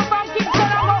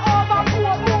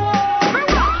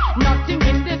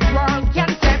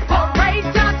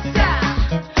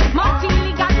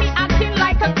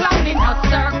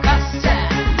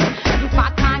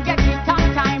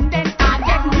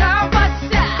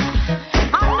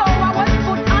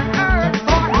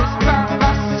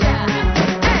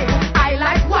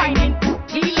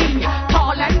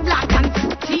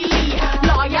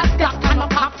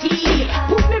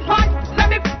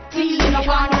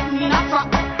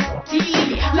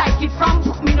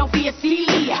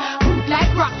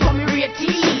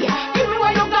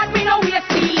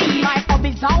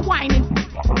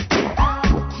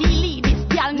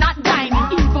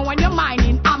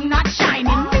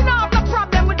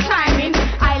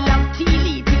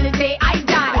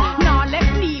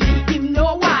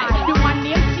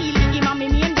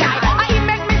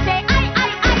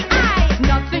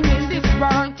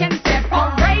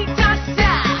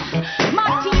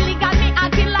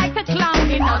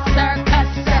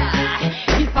 circus.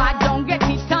 If I don't get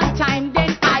it on time,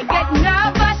 then I get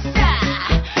nervous.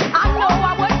 I know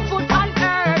I was put on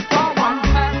earth for one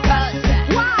purpose.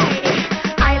 Why?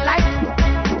 I like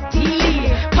tea,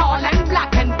 tall and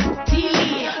black and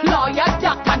tea, lawyer,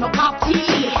 doctor, no cop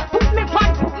tea. Put me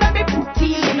front, let me put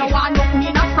tea. No one know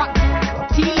me not front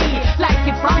tea. Like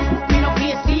it front, me no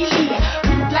face tea.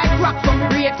 Like rock from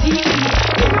real tea.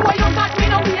 Give me what you got, me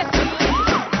no face tea.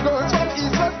 Girls from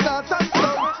east, west, north and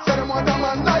south say them want a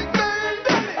man like me.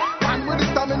 And with the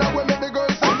stamina we make the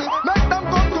girls happy, make them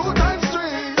come 2 times 3.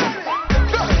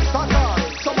 Girls stand tall,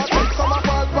 some a take, some a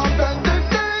fall from bending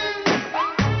knee.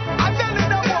 And then in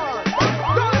the world,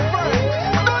 girlfriend,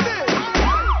 done it.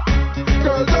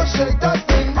 Girl, just shake that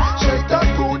thing, shake that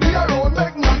booty around,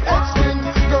 make man head spin.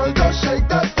 Girl, just shake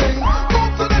that thing,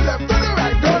 move to the left, to the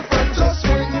right, girlfriend, just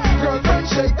swing. Girlfriend,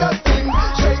 shake that thing,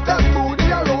 shake that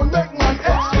booty around, make man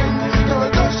head spin. Girl,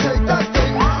 just shake that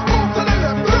thing, move to the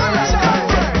left, to the right,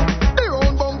 girlfriend. The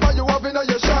round bumper you have in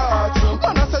your shorts,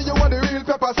 man I say you want the real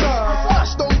pepper sauce.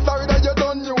 Smash down Florida, you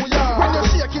done New York. When you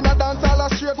shake in a dance, all a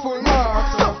straight full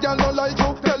mark. Stuff y'all don't like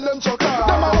you, tell them chuck off.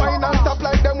 Them a wine and stop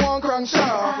like them one crank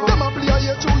shaft. Them a play a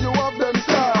year through, you have them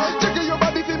stars. Jiggle your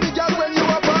body for me, girl, when you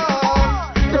a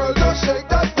pass. Girl, just shake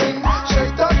that thing,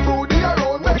 shake that booty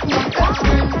around, make man head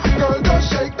spin. Girl,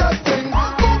 just shake that thing,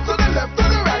 move to the left, to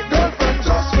the right, girlfriend,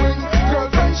 just swing.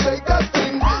 Girlfriend, shake that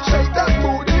thing, shake that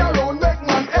booty around, make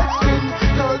man head spin.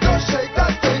 Girl, just shake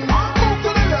that thing, move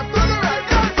to the left, to the right,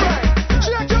 girlfriend.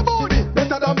 Shake your booty,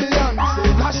 better than Beyonce.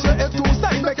 Dash your head to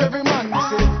side, make every man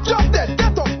say. Drop dead,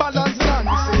 get up, balance,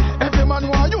 Nancy. Every man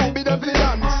want you be the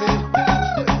fiancé.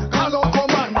 Call out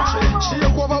command,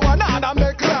 shake over one hand and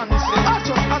make Clancy. I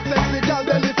just a sexy girl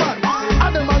belly fancy,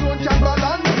 and them alone can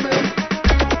balance me.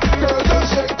 Girl, just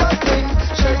shake that thing,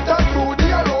 shake that booty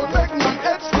around, make man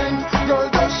head spin. Girl,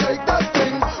 just shake that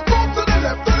thing, move to the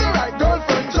left, to the right,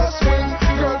 girlfriend, just swing.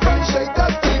 Girlfriend, shake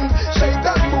that thing, shake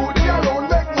that booty around,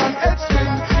 make man head spin.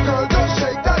 Girl, just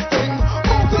shake that thing,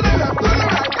 move to the left, to the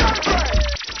right, girlfriend.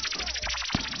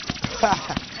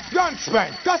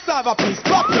 Gunsman, cassava piece,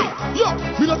 pop it. Yo,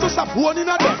 me not just a bone in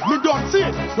a them, me don't see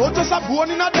it. Don't just a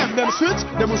bone in a them. Them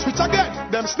will switch again.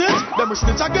 Them snitch, them will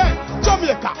snitch again.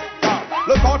 Jamaica,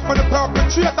 look out for the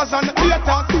perpetrators and the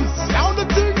haters. Sound the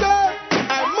thing there.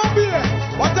 Hey, Mobby,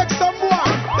 what take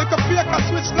someone? They can fake a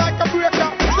switch like a breaker.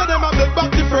 So them a make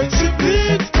back the friendship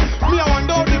lead. Me I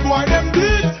wonder how the boy them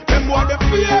bleed. Them boy they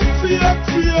fake.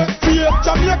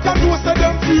 Jamaica know say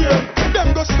them fake.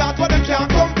 Them go start what them can't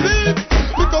complete.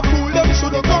 Little fool them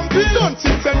shoulda compete. Don't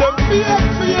think say them fake.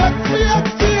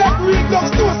 Real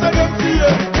dogs know say them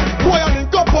fake. Boy I link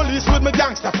up police with me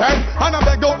gangster friend, and I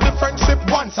beg out the friendship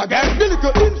once again. The little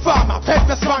informer pet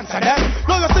to sponsor them.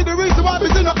 Now you see the reason why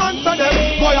we see no answer them.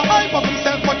 Boy I hype up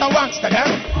himself but I wangster them.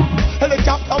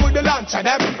 Helicopter with the launcher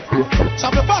them.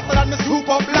 Travel faster than the scoop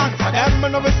up lancer them.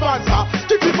 Me no sponsor.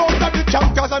 Keep him out of the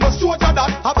camp cause I no soldier that.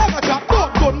 A bag of trap,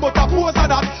 not gun but a pose of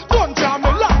that. Don't jam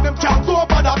me lock them can't go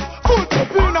over that. Full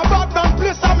trip in a bad man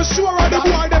place I'm sure of that. The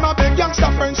boy them a big gangster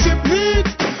friendship need.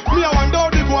 Me I wonder how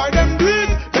the boy them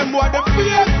bleed. Them boy them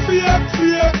fake.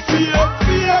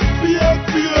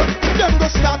 Them go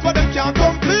start what them can't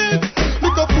complete.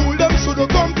 Little fool them shoulda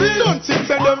complete. Don't think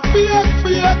say them fake.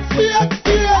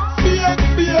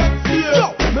 Yo,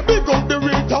 me big up the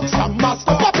real dogs and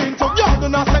master. Pop into yard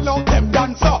and I sell out them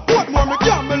dancer. What more me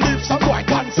can't believe some boy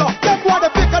dancer. Them boy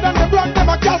they thicker than the brand. Them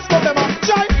a casco, them a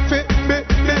try fit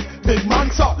big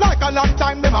man so. Like a long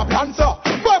time them a plan so.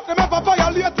 But if them ever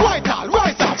violate white all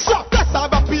rise up shop. Let's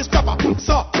have a piece proper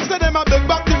so. Say them a big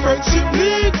back the friendship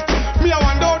need. Me I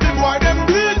wonder how the boy them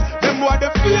bleed. Them boy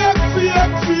they fake.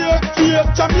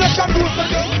 Jamaica do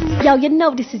say. Yo, you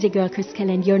know this is your girl Chris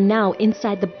Kelly, and you're now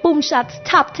inside the Boom Shots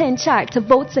Top 10 chart. To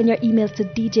vote, send your emails to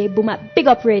djboom at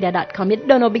bigupradio.com. You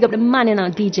don't know, big up the man in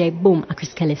on DJ Boom. And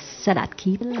Chris Kelly said that.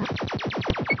 Keep it alive.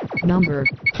 Number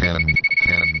 10.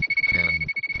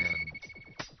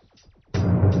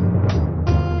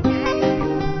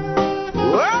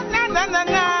 Oh, na na na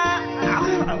na,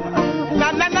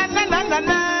 na na na na na na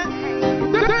na.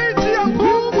 DJ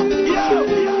Boom,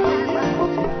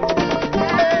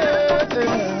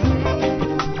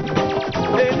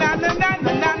 hey na na na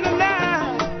na na na na.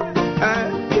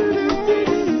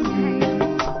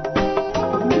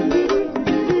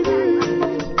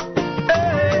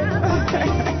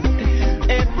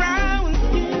 Hey brown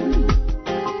skin,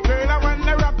 girl I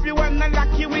wanna wrap you, wanna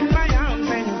lock you in my arms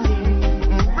and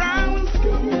brown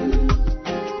skin.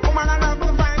 Woman I love the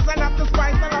vibes, I love the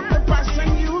spice, I love the passion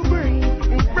you bring.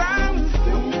 Brown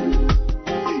skin,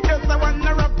 yes I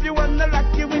wanna wrap you, wanna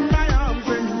lock you in my arms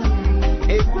and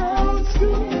hey brown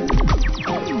skin.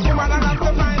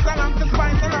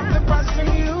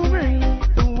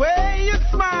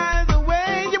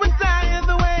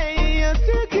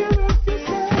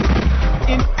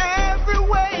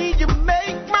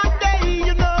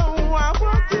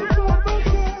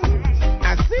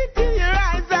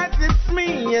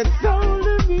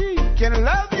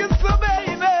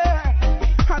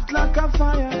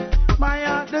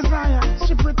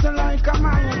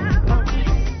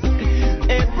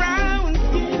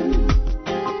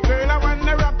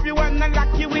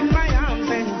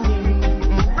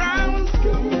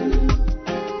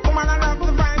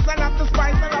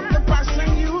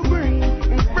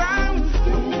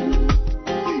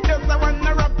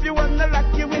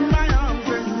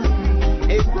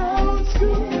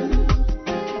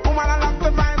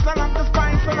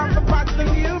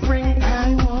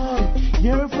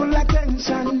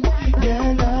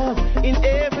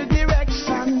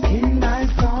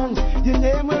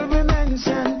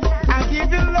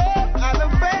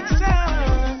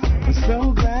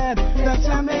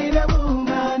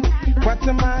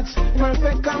 to match,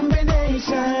 perfect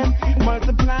combination.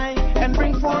 Multiply and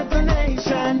bring forth the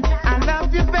nation. I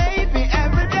love you, baby,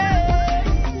 every day.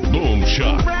 Boom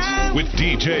Shots with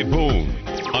DJ Boom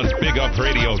on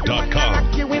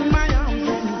BigUpRadio.com. You in my arms,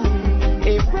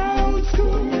 a brown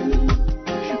skin.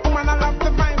 Woman, I love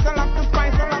the vibes, I love the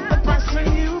spice, I love the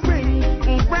passion you bring.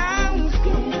 Brown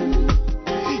skin.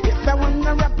 Yes, I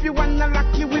wanna wrap you, wanna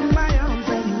lock you in my arms.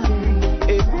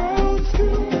 A brown skin.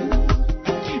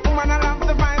 Woman, I love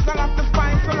the vibes, I love the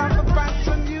spice, I love the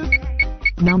passion you.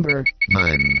 Number 9.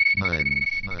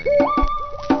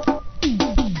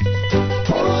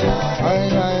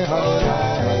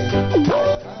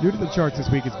 New to the charts this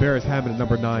week is Barris Hammond at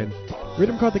number 9.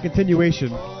 Rhythm called The Continuation,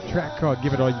 track called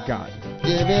Give It All You Got.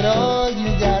 Give it all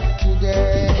you got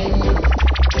today.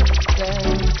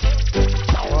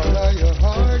 Follow your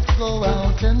heart, go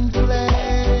out and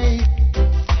play.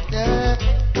 Yeah.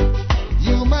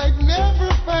 You might never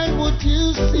find what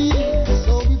you see,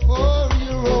 so before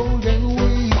you're old and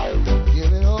weak,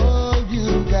 give it all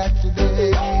you got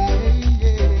today.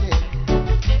 Yeah.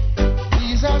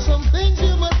 These are some things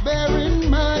you must bear in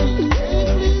mind. Hey,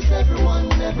 please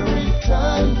everyone every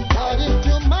time. But if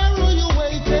tomorrow you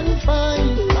wake and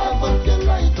find half of your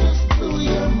life just blew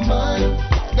your mind,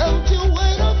 don't you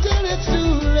wait until it's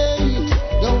too late.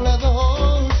 Don't let the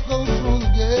horse go through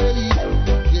the gate.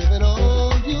 Give it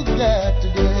all you got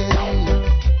today.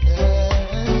 Yeah.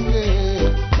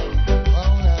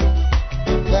 Oh, now.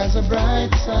 There's a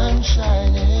bright sun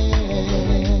shining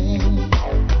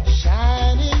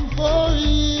for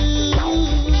you.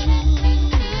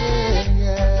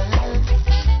 Yeah.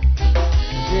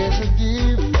 There's a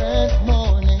different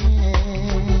morning.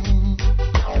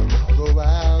 Go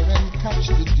out and catch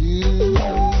the dew.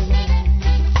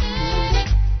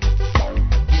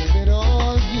 Give it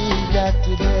all you got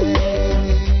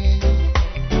today.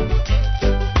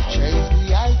 Chase the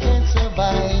I can't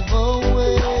survive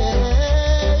away.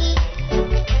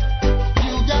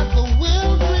 You got the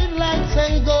will, green light,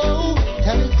 say go.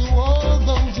 Tell it to all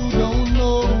those who don't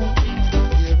know.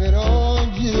 Give it all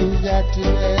you got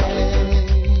today.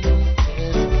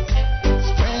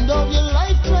 Spend all your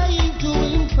life trying to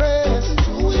impress.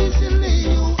 Too easily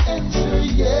you answer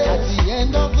yes. At the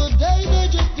end of the day, they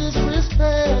just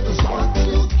disrespect. 'Cause what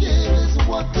you give is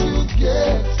what you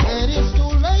get. And it's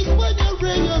too late when you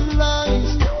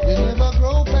realize you never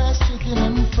grow past chicken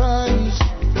and fries.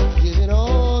 Give it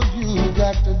all you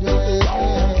got today.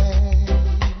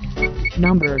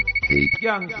 Number 8.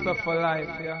 Gangster for life,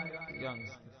 yeah.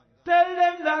 Gangster. Tell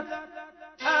them that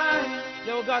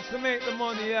you got to make the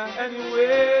money, yeah.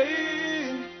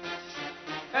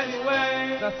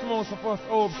 Anyway, that's most of us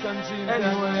hopes and dreams.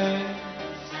 Anyway,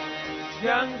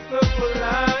 gangster for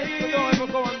life. Don't ever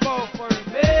go and bow for it.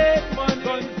 Make money.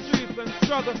 Go in the streets and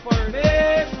struggle for it.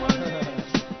 Make money.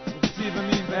 Which even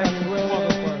means anyway. For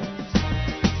it.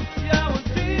 Yeah, I was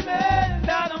dreaming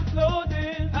that I'm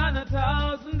floating on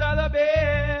 $1,000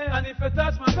 bill. And if you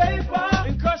touch my paper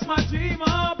and crush my dream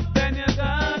up, then you're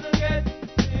gonna get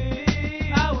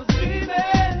me. I was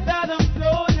dreaming that I'm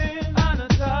floating on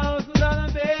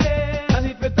 $1,000 bill. And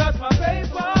if you touch my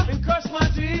paper and crush my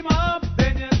dream up,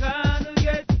 then you're gonna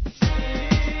get me.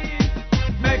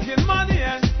 Making money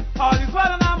and all is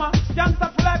well and I'm a gangster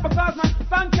for life because my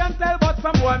son can't tell, but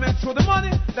some boy make through the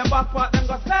money. Them back part them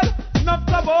go sell. Enough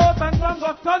club out and drum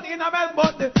go turn in a bell,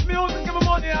 but the music give me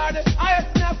money or the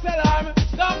highest in a sell army.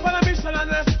 Down on a mission and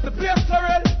the place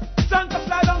surreal. Santa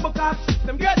fly down because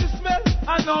them get the smell.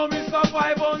 I know me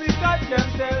survive, only God can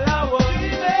tell. I was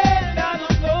dreaming that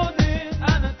I'm floating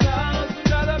on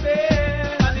 $1,000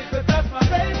 bill. And if you touch my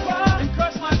paper and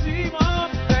crush my dream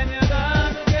up, then you're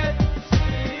gonna get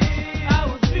me. I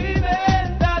was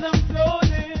dreaming that I'm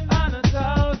floating on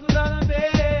 $1,000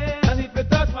 bill. And if you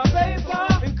touch my paper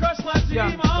and crush my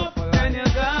dream up, then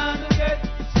you're gonna get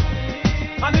me.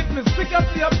 And if me stick up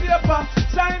to your paper,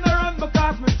 shine around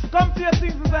because me come to your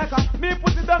things like me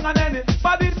put it down on any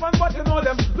body fun, but you know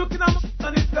them looking at me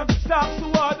and it's them stop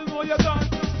too hard, you know you're done.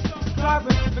 Cause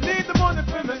me need the money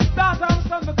for me, start on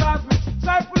son because me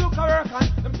try to look a work and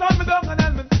them turn me down and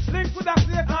then me link with that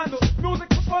snake handle. Music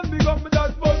for fun, big up me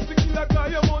dad, but the killer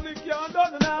cause your money can't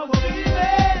done and now I'm feeling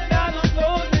and I'm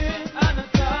floating on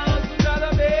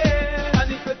 $1,000 bill. And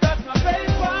if you touch my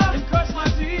paper and crush my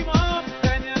dream up,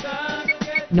 then you're gonna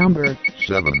get Number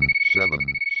 7.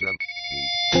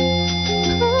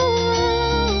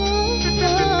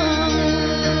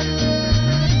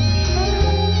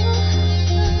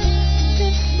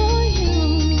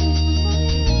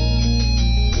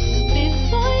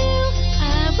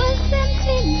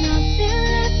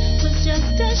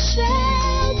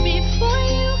 Shell before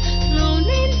you,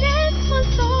 loneliness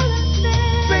was all I felt.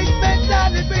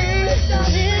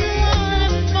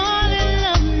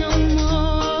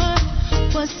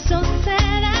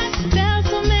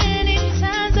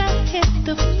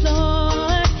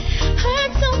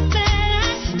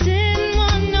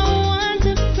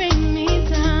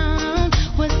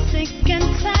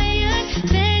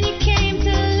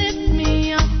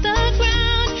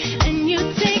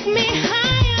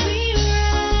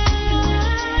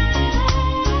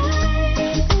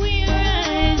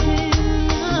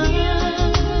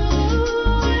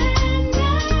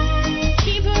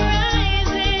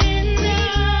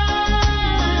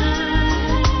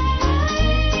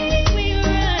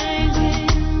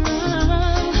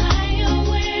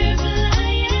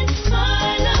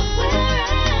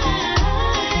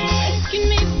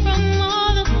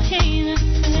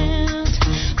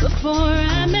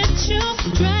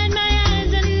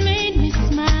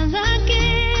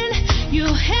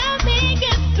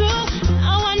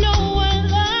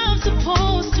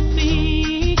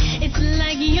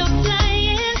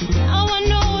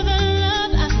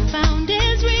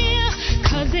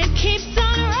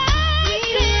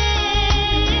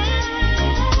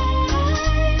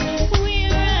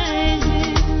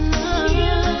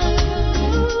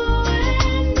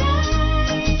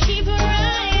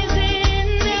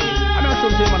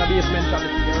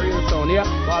 specialty, the real sound, yeah.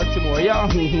 Baltimore, yeah.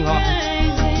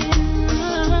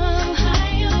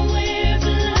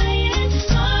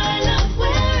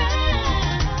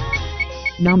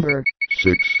 Number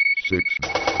 6.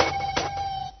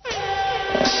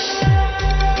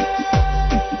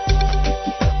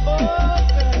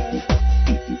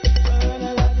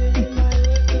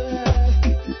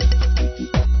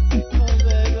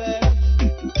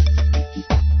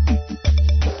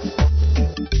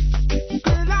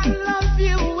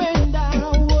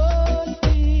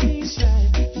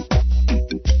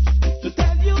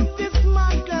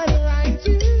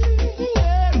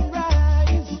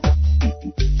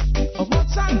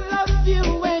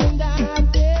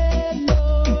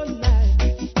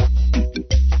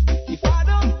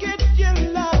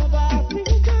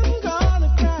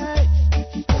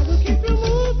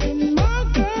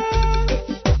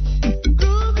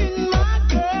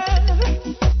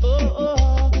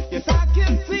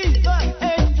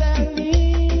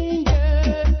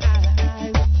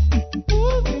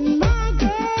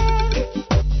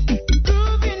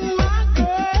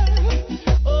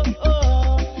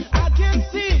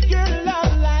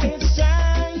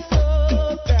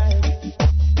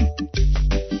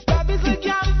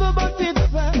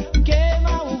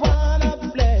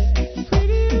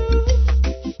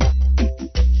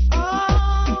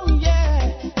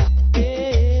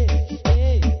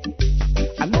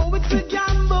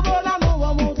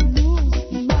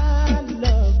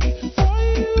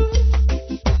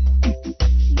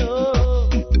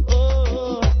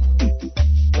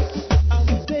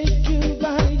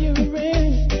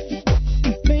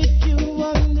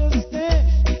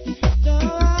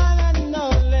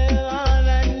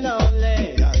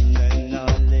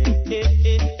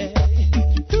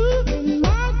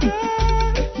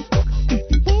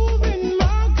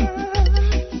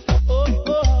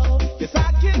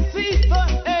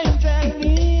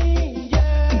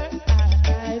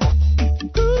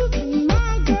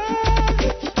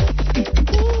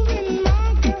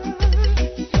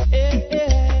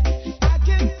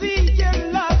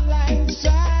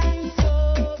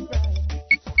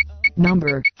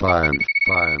 Number 5.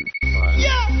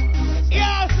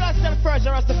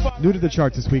 New to the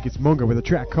charts this week, it's Munga with a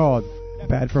track called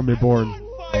Bad From Reborn.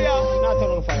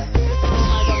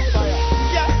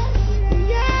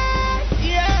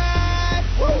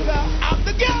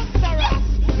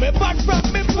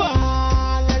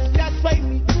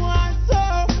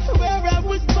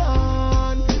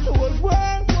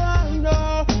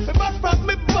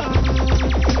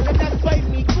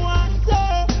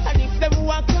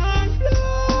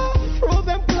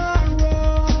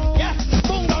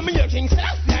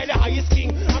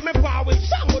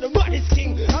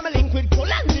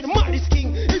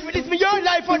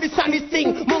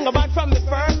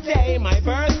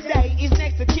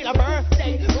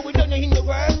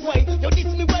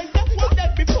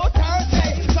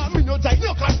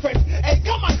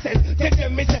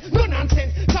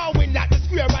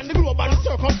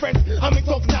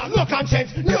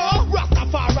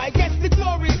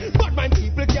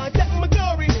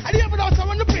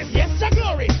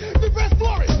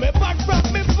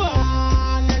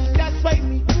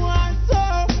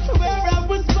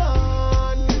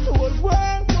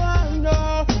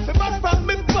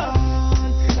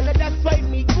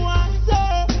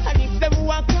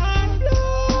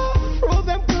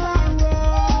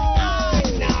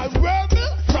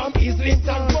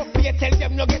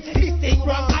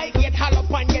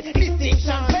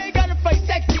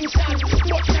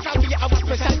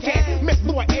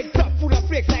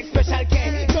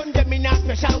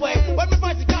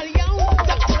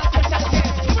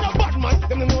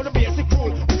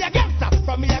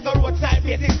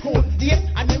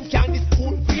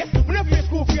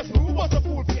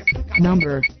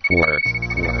 Number 4.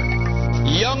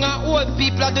 Young and old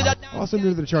people do that. Also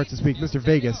new to the charts this week, Mr.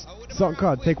 Vegas. Song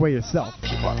called Take Away Yourself.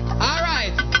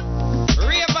 Alright.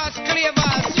 Ravers,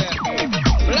 clavers, yeah.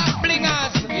 Black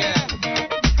blingers, yeah.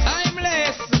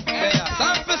 Timeless, yeah.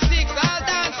 Sample sticks, all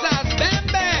dancers,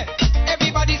 bembe.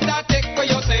 Everybody start take for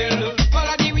yourself.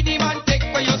 Follow the rhythm and take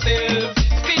for yourself.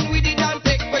 Spin with it and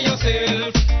take for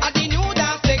yourself. And the new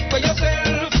dance, take for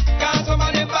yourself. Cause some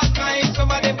of them bad mind,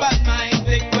 some of them bad mind.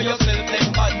 Take for yourself,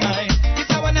 them bad mind. This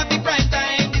a one of the prime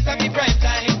time, this a the prime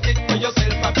time. Take for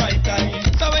yourself a prime time.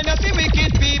 So when you see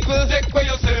wicked people, take for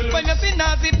yourself. When you see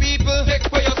not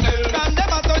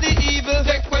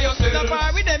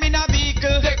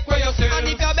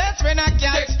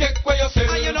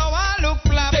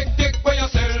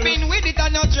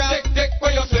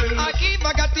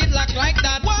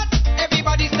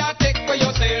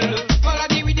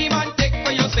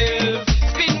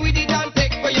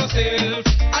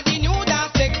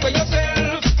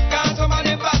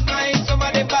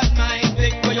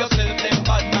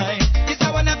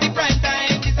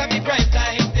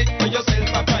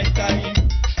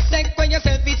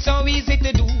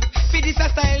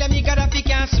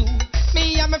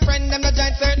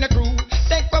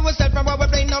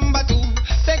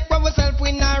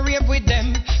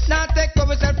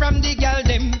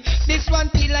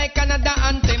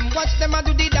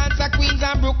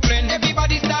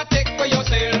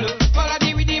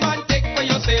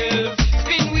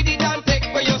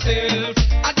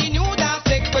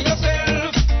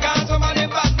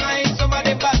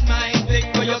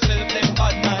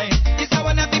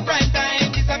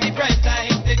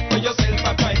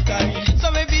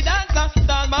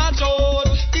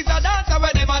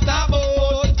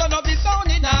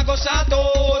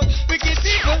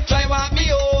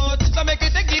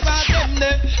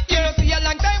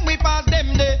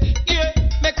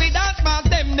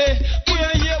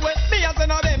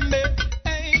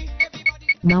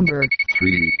Number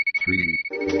 3.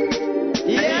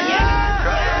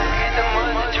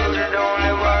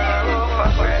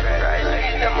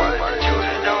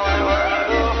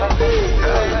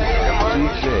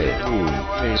 DJ Boom,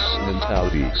 Bass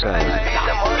Mentality Sound.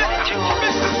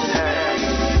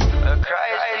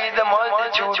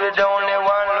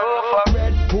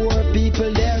 Poor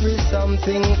people, there is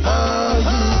something for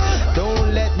you.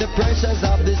 Don't let the pressures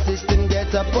of the system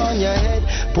get upon your head.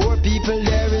 Poor people,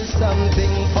 there is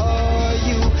something for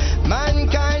you.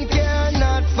 Mankind care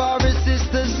not for his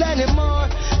sisters anymore.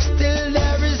 Still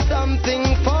there is something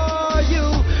for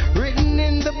you. Written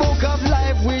in the book of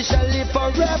life, we shall live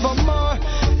forevermore.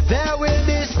 There will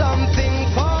be something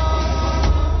for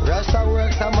Rasta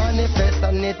works a manifest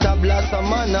and it a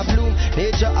blossom and a bloom.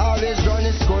 Nature always run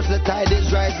its course, the tide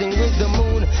is rising with the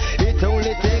moon. It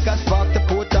only takes a spark to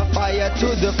put a fire to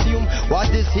the fume.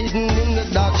 What is hidden in the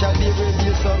dark shall be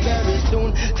revealed so very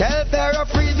soon. Tell Pharaoh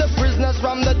free the prisoners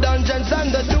from the dungeons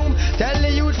and the doom. Tell the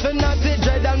youth to not to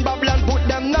dread and Babylon put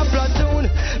them in a platoon.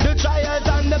 The trials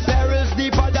and the perils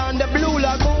deeper than the blue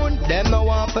lagoon. Them no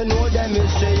want to know them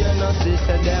history, you know,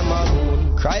 sister, them a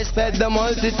goon. Christ fed the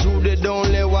multitude with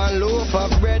only one loaf of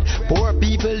bread. Poor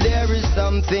people, there is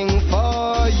something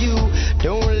for you.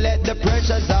 Don't let the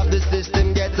pressures of the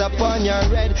system get upon your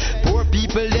head. Poor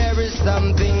people, there is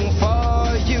something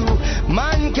for you.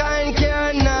 Mankind care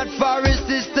not for his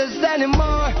sisters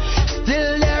anymore.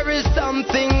 Still there is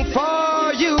something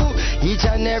for you. Each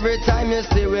and every time you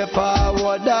see we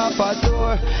forward up a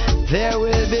door, there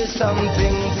will be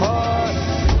something for.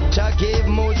 Jah gave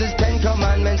Moses 10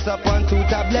 commandments upon 2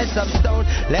 tablets of stone.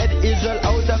 Led Israel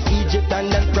out of Egypt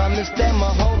and then promised them a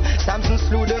home. Samson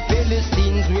slew the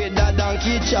Philistines with a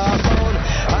donkey jawbone.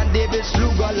 And David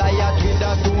slew Goliath with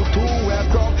a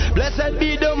 2-2-way crown. Blessed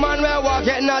be the man where walk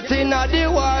not in a the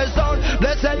war zone.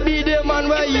 Blessed be the man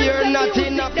where hear not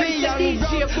in a piano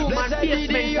ground. Blessed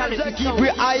be the ears that keep we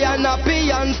iron a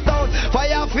piano stone.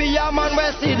 Fire for your man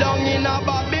where sit down in a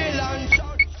Babylon.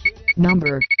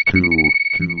 Number 2.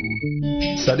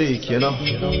 Sadiq, you know,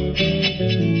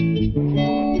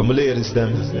 for my ladies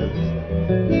them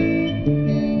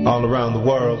all around the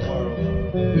world.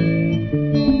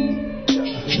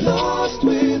 Lost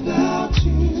without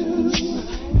you,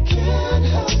 can't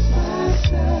help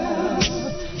myself.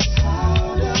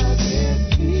 How does it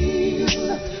feel?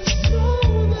 Know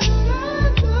that I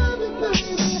love you,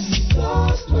 baby.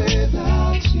 Lost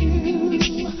without you,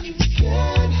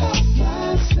 can't help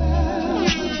myself.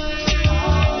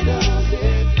 How does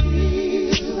it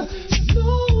feel?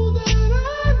 Know that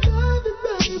I love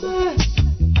you, baby.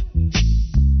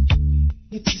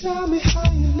 You tell me how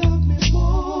you love me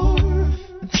more,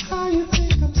 and how you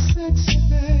think I'm sexy,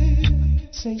 babe.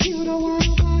 Say you don't want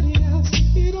nobody else,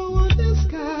 you don't want this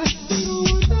guy, you don't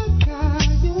want that guy.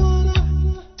 You wanna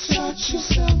touch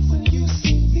yourself when you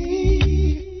see me.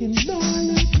 You know I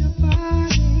love your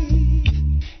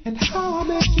body, and how I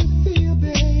make you feel,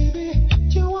 baby.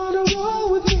 You wanna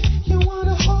roll with me, you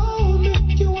wanna hold me,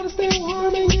 you wanna stay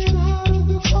warm and get out of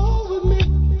the cold with me.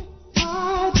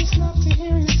 I just love to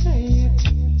hear you say it.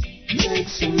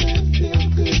 Makes you feel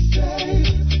good, babe.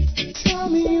 Tell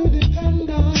me you depend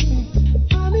on me.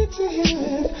 I need to hear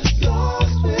it.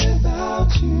 Lost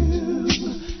without you,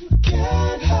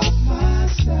 can't help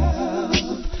myself.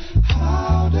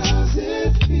 How does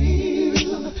it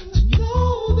feel to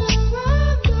know that I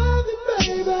love you,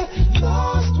 baby?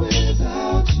 Lost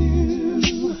without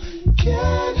you,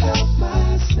 can't help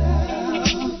myself.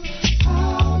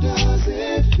 How does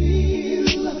it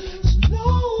feel to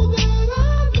know that I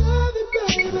love you,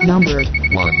 baby? Number 1.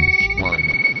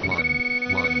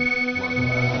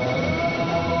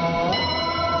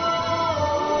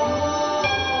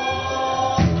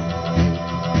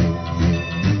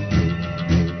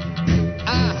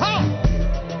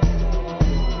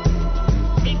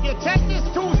 If you take this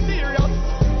too serious,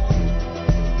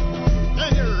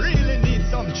 then you really need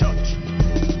some church.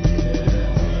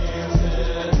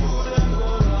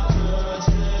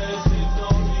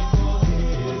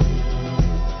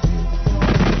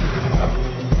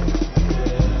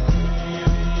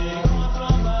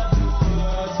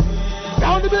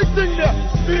 Down the big thing there,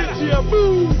 DJ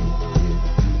Boom.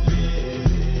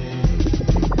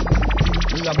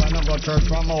 We a gonna go church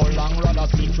from how long. Rather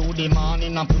sleep through the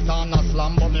morning and put on a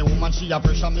slam. But me woman she a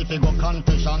pressure me fi go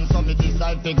confession. So me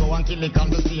decide fi go and kill the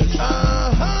conversation.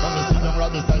 So me sit down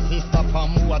rather say sister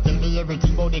Pam, who a tell me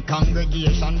everything about the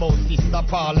congregation. About sister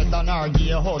Paulette and her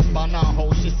gay husband, and how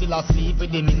she still asleep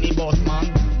with the minibus man.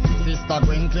 Sister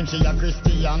Gwen claim she a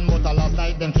Christian, but last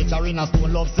night them catch her in a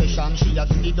stone love session. She a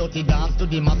do the dirty dance to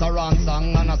the Mataran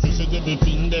song, and I say she get the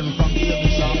thing them from the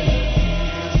shop.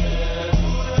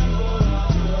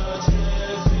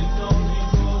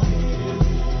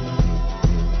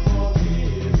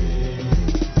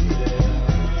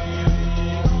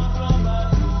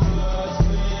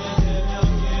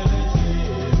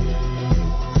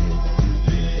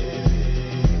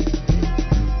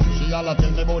 I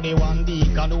tell me about the one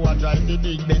deacon who a drive the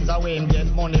big Benz away him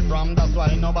get money from. That's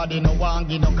why nobody no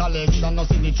want give no collection. No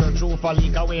see the church roof a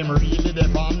leak away him really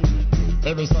depend.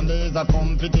 Every Sunday is a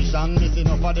competition.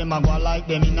 Missing up for them a go like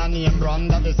them in a name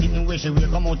brand. That they sitting where she will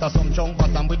come out of some chunk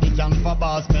pattern with the can for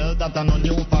bar smell that a no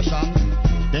new fashion.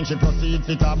 Then she proceeds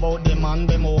to talk about the man.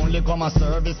 Them only come a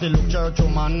service to look church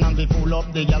woman. And they full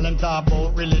up the gal and talk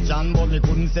about religion. But me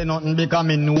couldn't say nothing because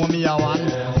me know me a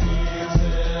one.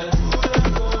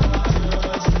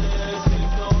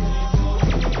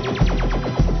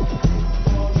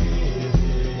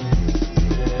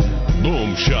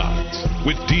 Boom Shots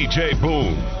with DJ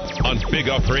Boom on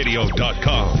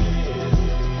BigUpRadio.com.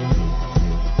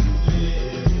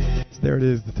 There it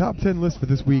is, the top 10 list for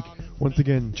this week. Once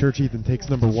again, Church Ethan takes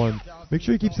number 1. Make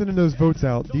sure you keep sending those votes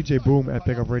out. DJ Boom at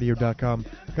BigUpRadio.com.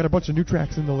 Got a bunch of new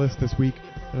tracks in the list this week,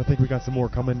 and I think we got some more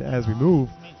coming as we move.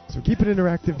 So keep it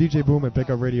interactive. DJ Boom at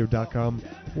BigUpRadio.com.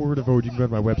 Or to vote, you can go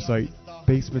to my website,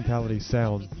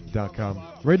 BassMentalitySound.com.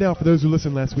 Right now, for those who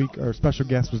listened last week, our special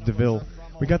guest was DeVille.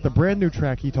 We got the brand new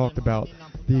track he talked about,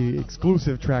 the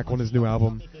exclusive track on his new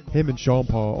album, him and Sean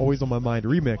Paul, Always on My Mind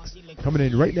remix, coming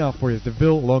in right now for you,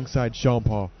 DeVille alongside Sean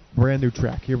Paul. Brand new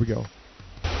track. Here we go.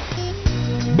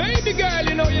 Baby girl,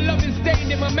 you know your love is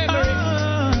staying in my memory.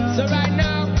 So right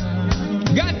now,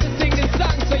 got to sing this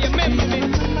song so you remember me.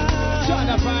 Sean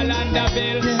Paul and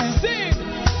DeVille. Sing!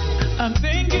 I'm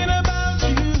thinking about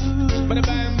you. Bang,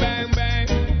 bang, bang.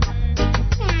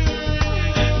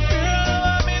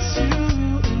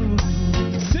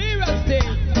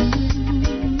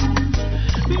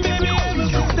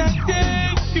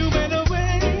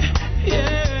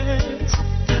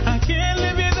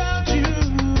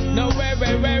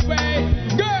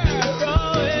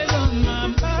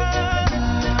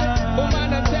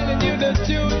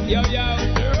 Yo, yo.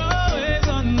 You're always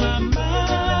on my mind.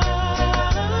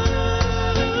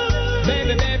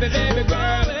 Baby, baby, baby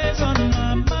girl. Always on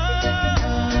my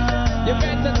mind. You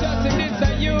better trust in this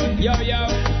and you. Yo, yo.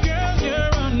 Girl,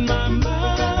 you're on my mind.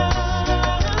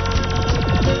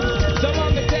 So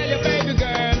I'm gonna tell you, baby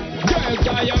girl. Girl,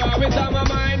 so you're always on my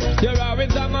mind. You're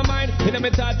always on my mind. In my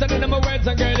thoughts and in my words.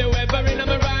 And girl, you ever in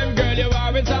my rhyme. Girl, you're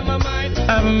always on my mind.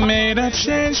 I made a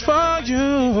change for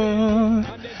you.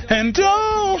 And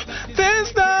oh,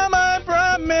 this time I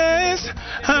promise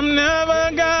I'm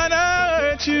never gonna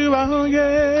hurt you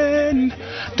again.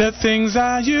 The things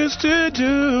I used to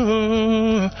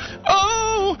do.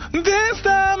 Oh, this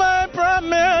time I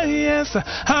promise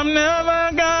I'm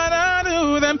never gonna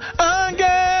do them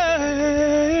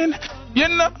again. You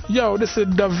know, yo, this is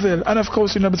DeVille. And of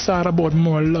course, you know, it's all about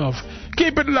more love.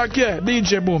 Keep it like, yeah,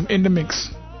 DJ Boom in the mix.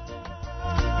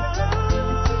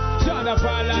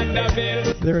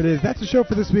 There it is. That's the show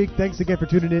for this week. Thanks again for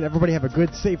tuning in. Everybody have a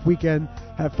good, safe weekend.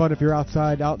 Have fun if you're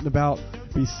outside, out and about.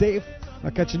 Be safe.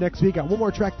 I'll catch you next week. Got one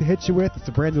more track to hit you with. It's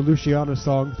a brand new Luciano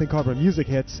song, thing called Music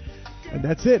Hits. And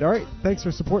that's it. All right. Thanks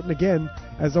for supporting again.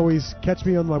 As always, catch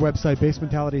me on my website,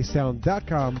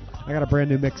 BassMentalitySound.com. I got a brand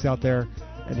new mix out there.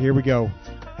 And here we go.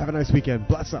 Have a nice weekend.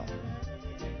 Bless up.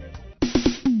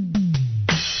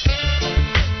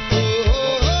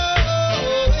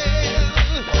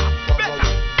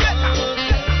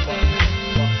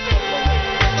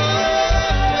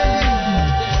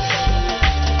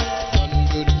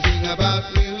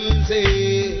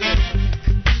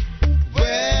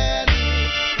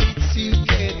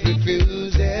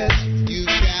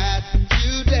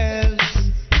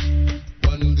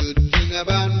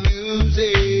 About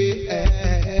music,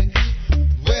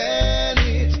 well,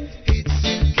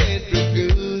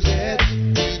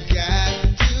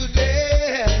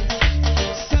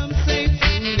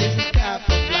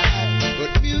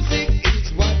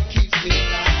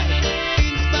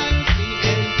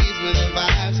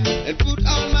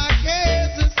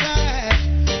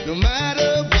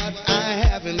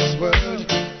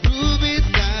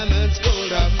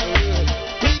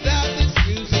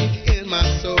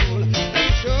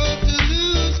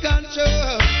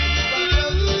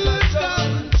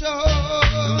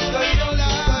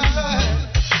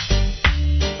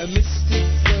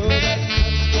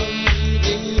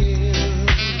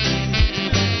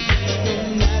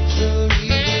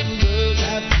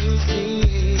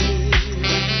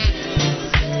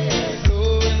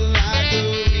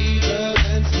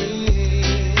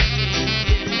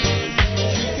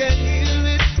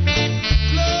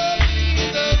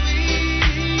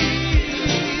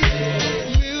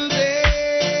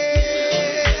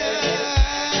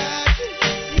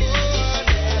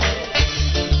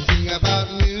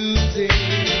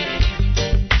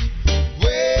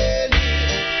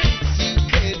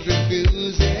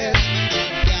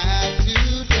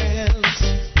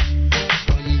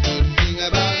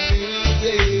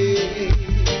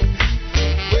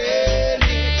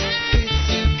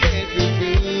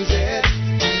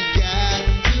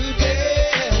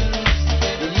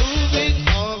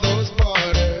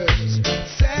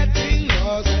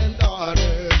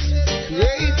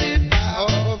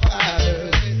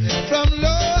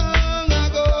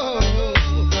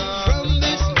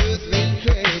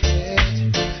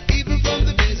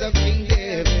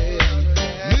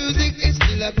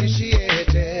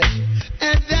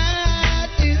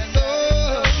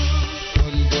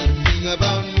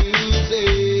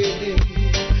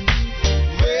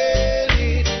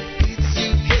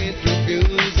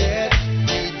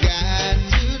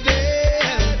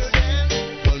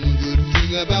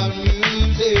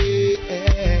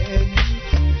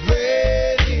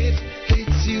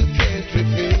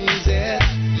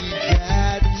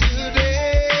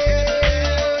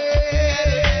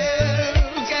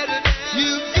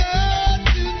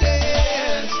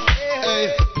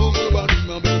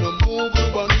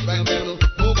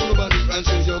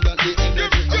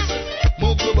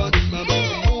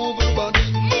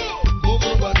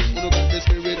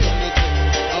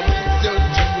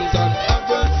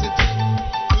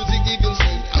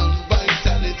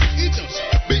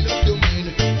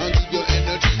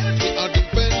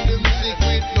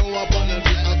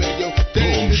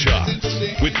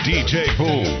 with DJ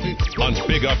Boom on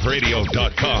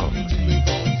BigUpRadio.com.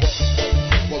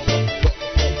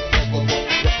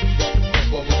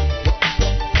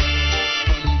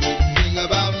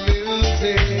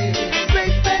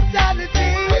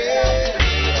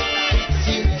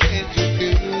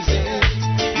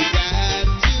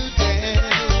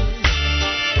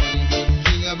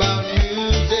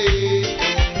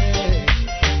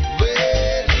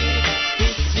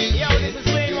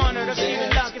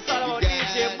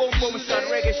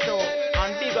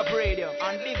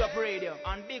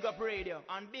 On Big Up Radio,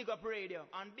 on Big Up Radio,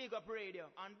 on Big Up Radio,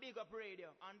 on Big Up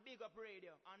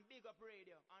Radio, on Big Up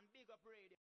Radio, on Big Up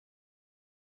Radio.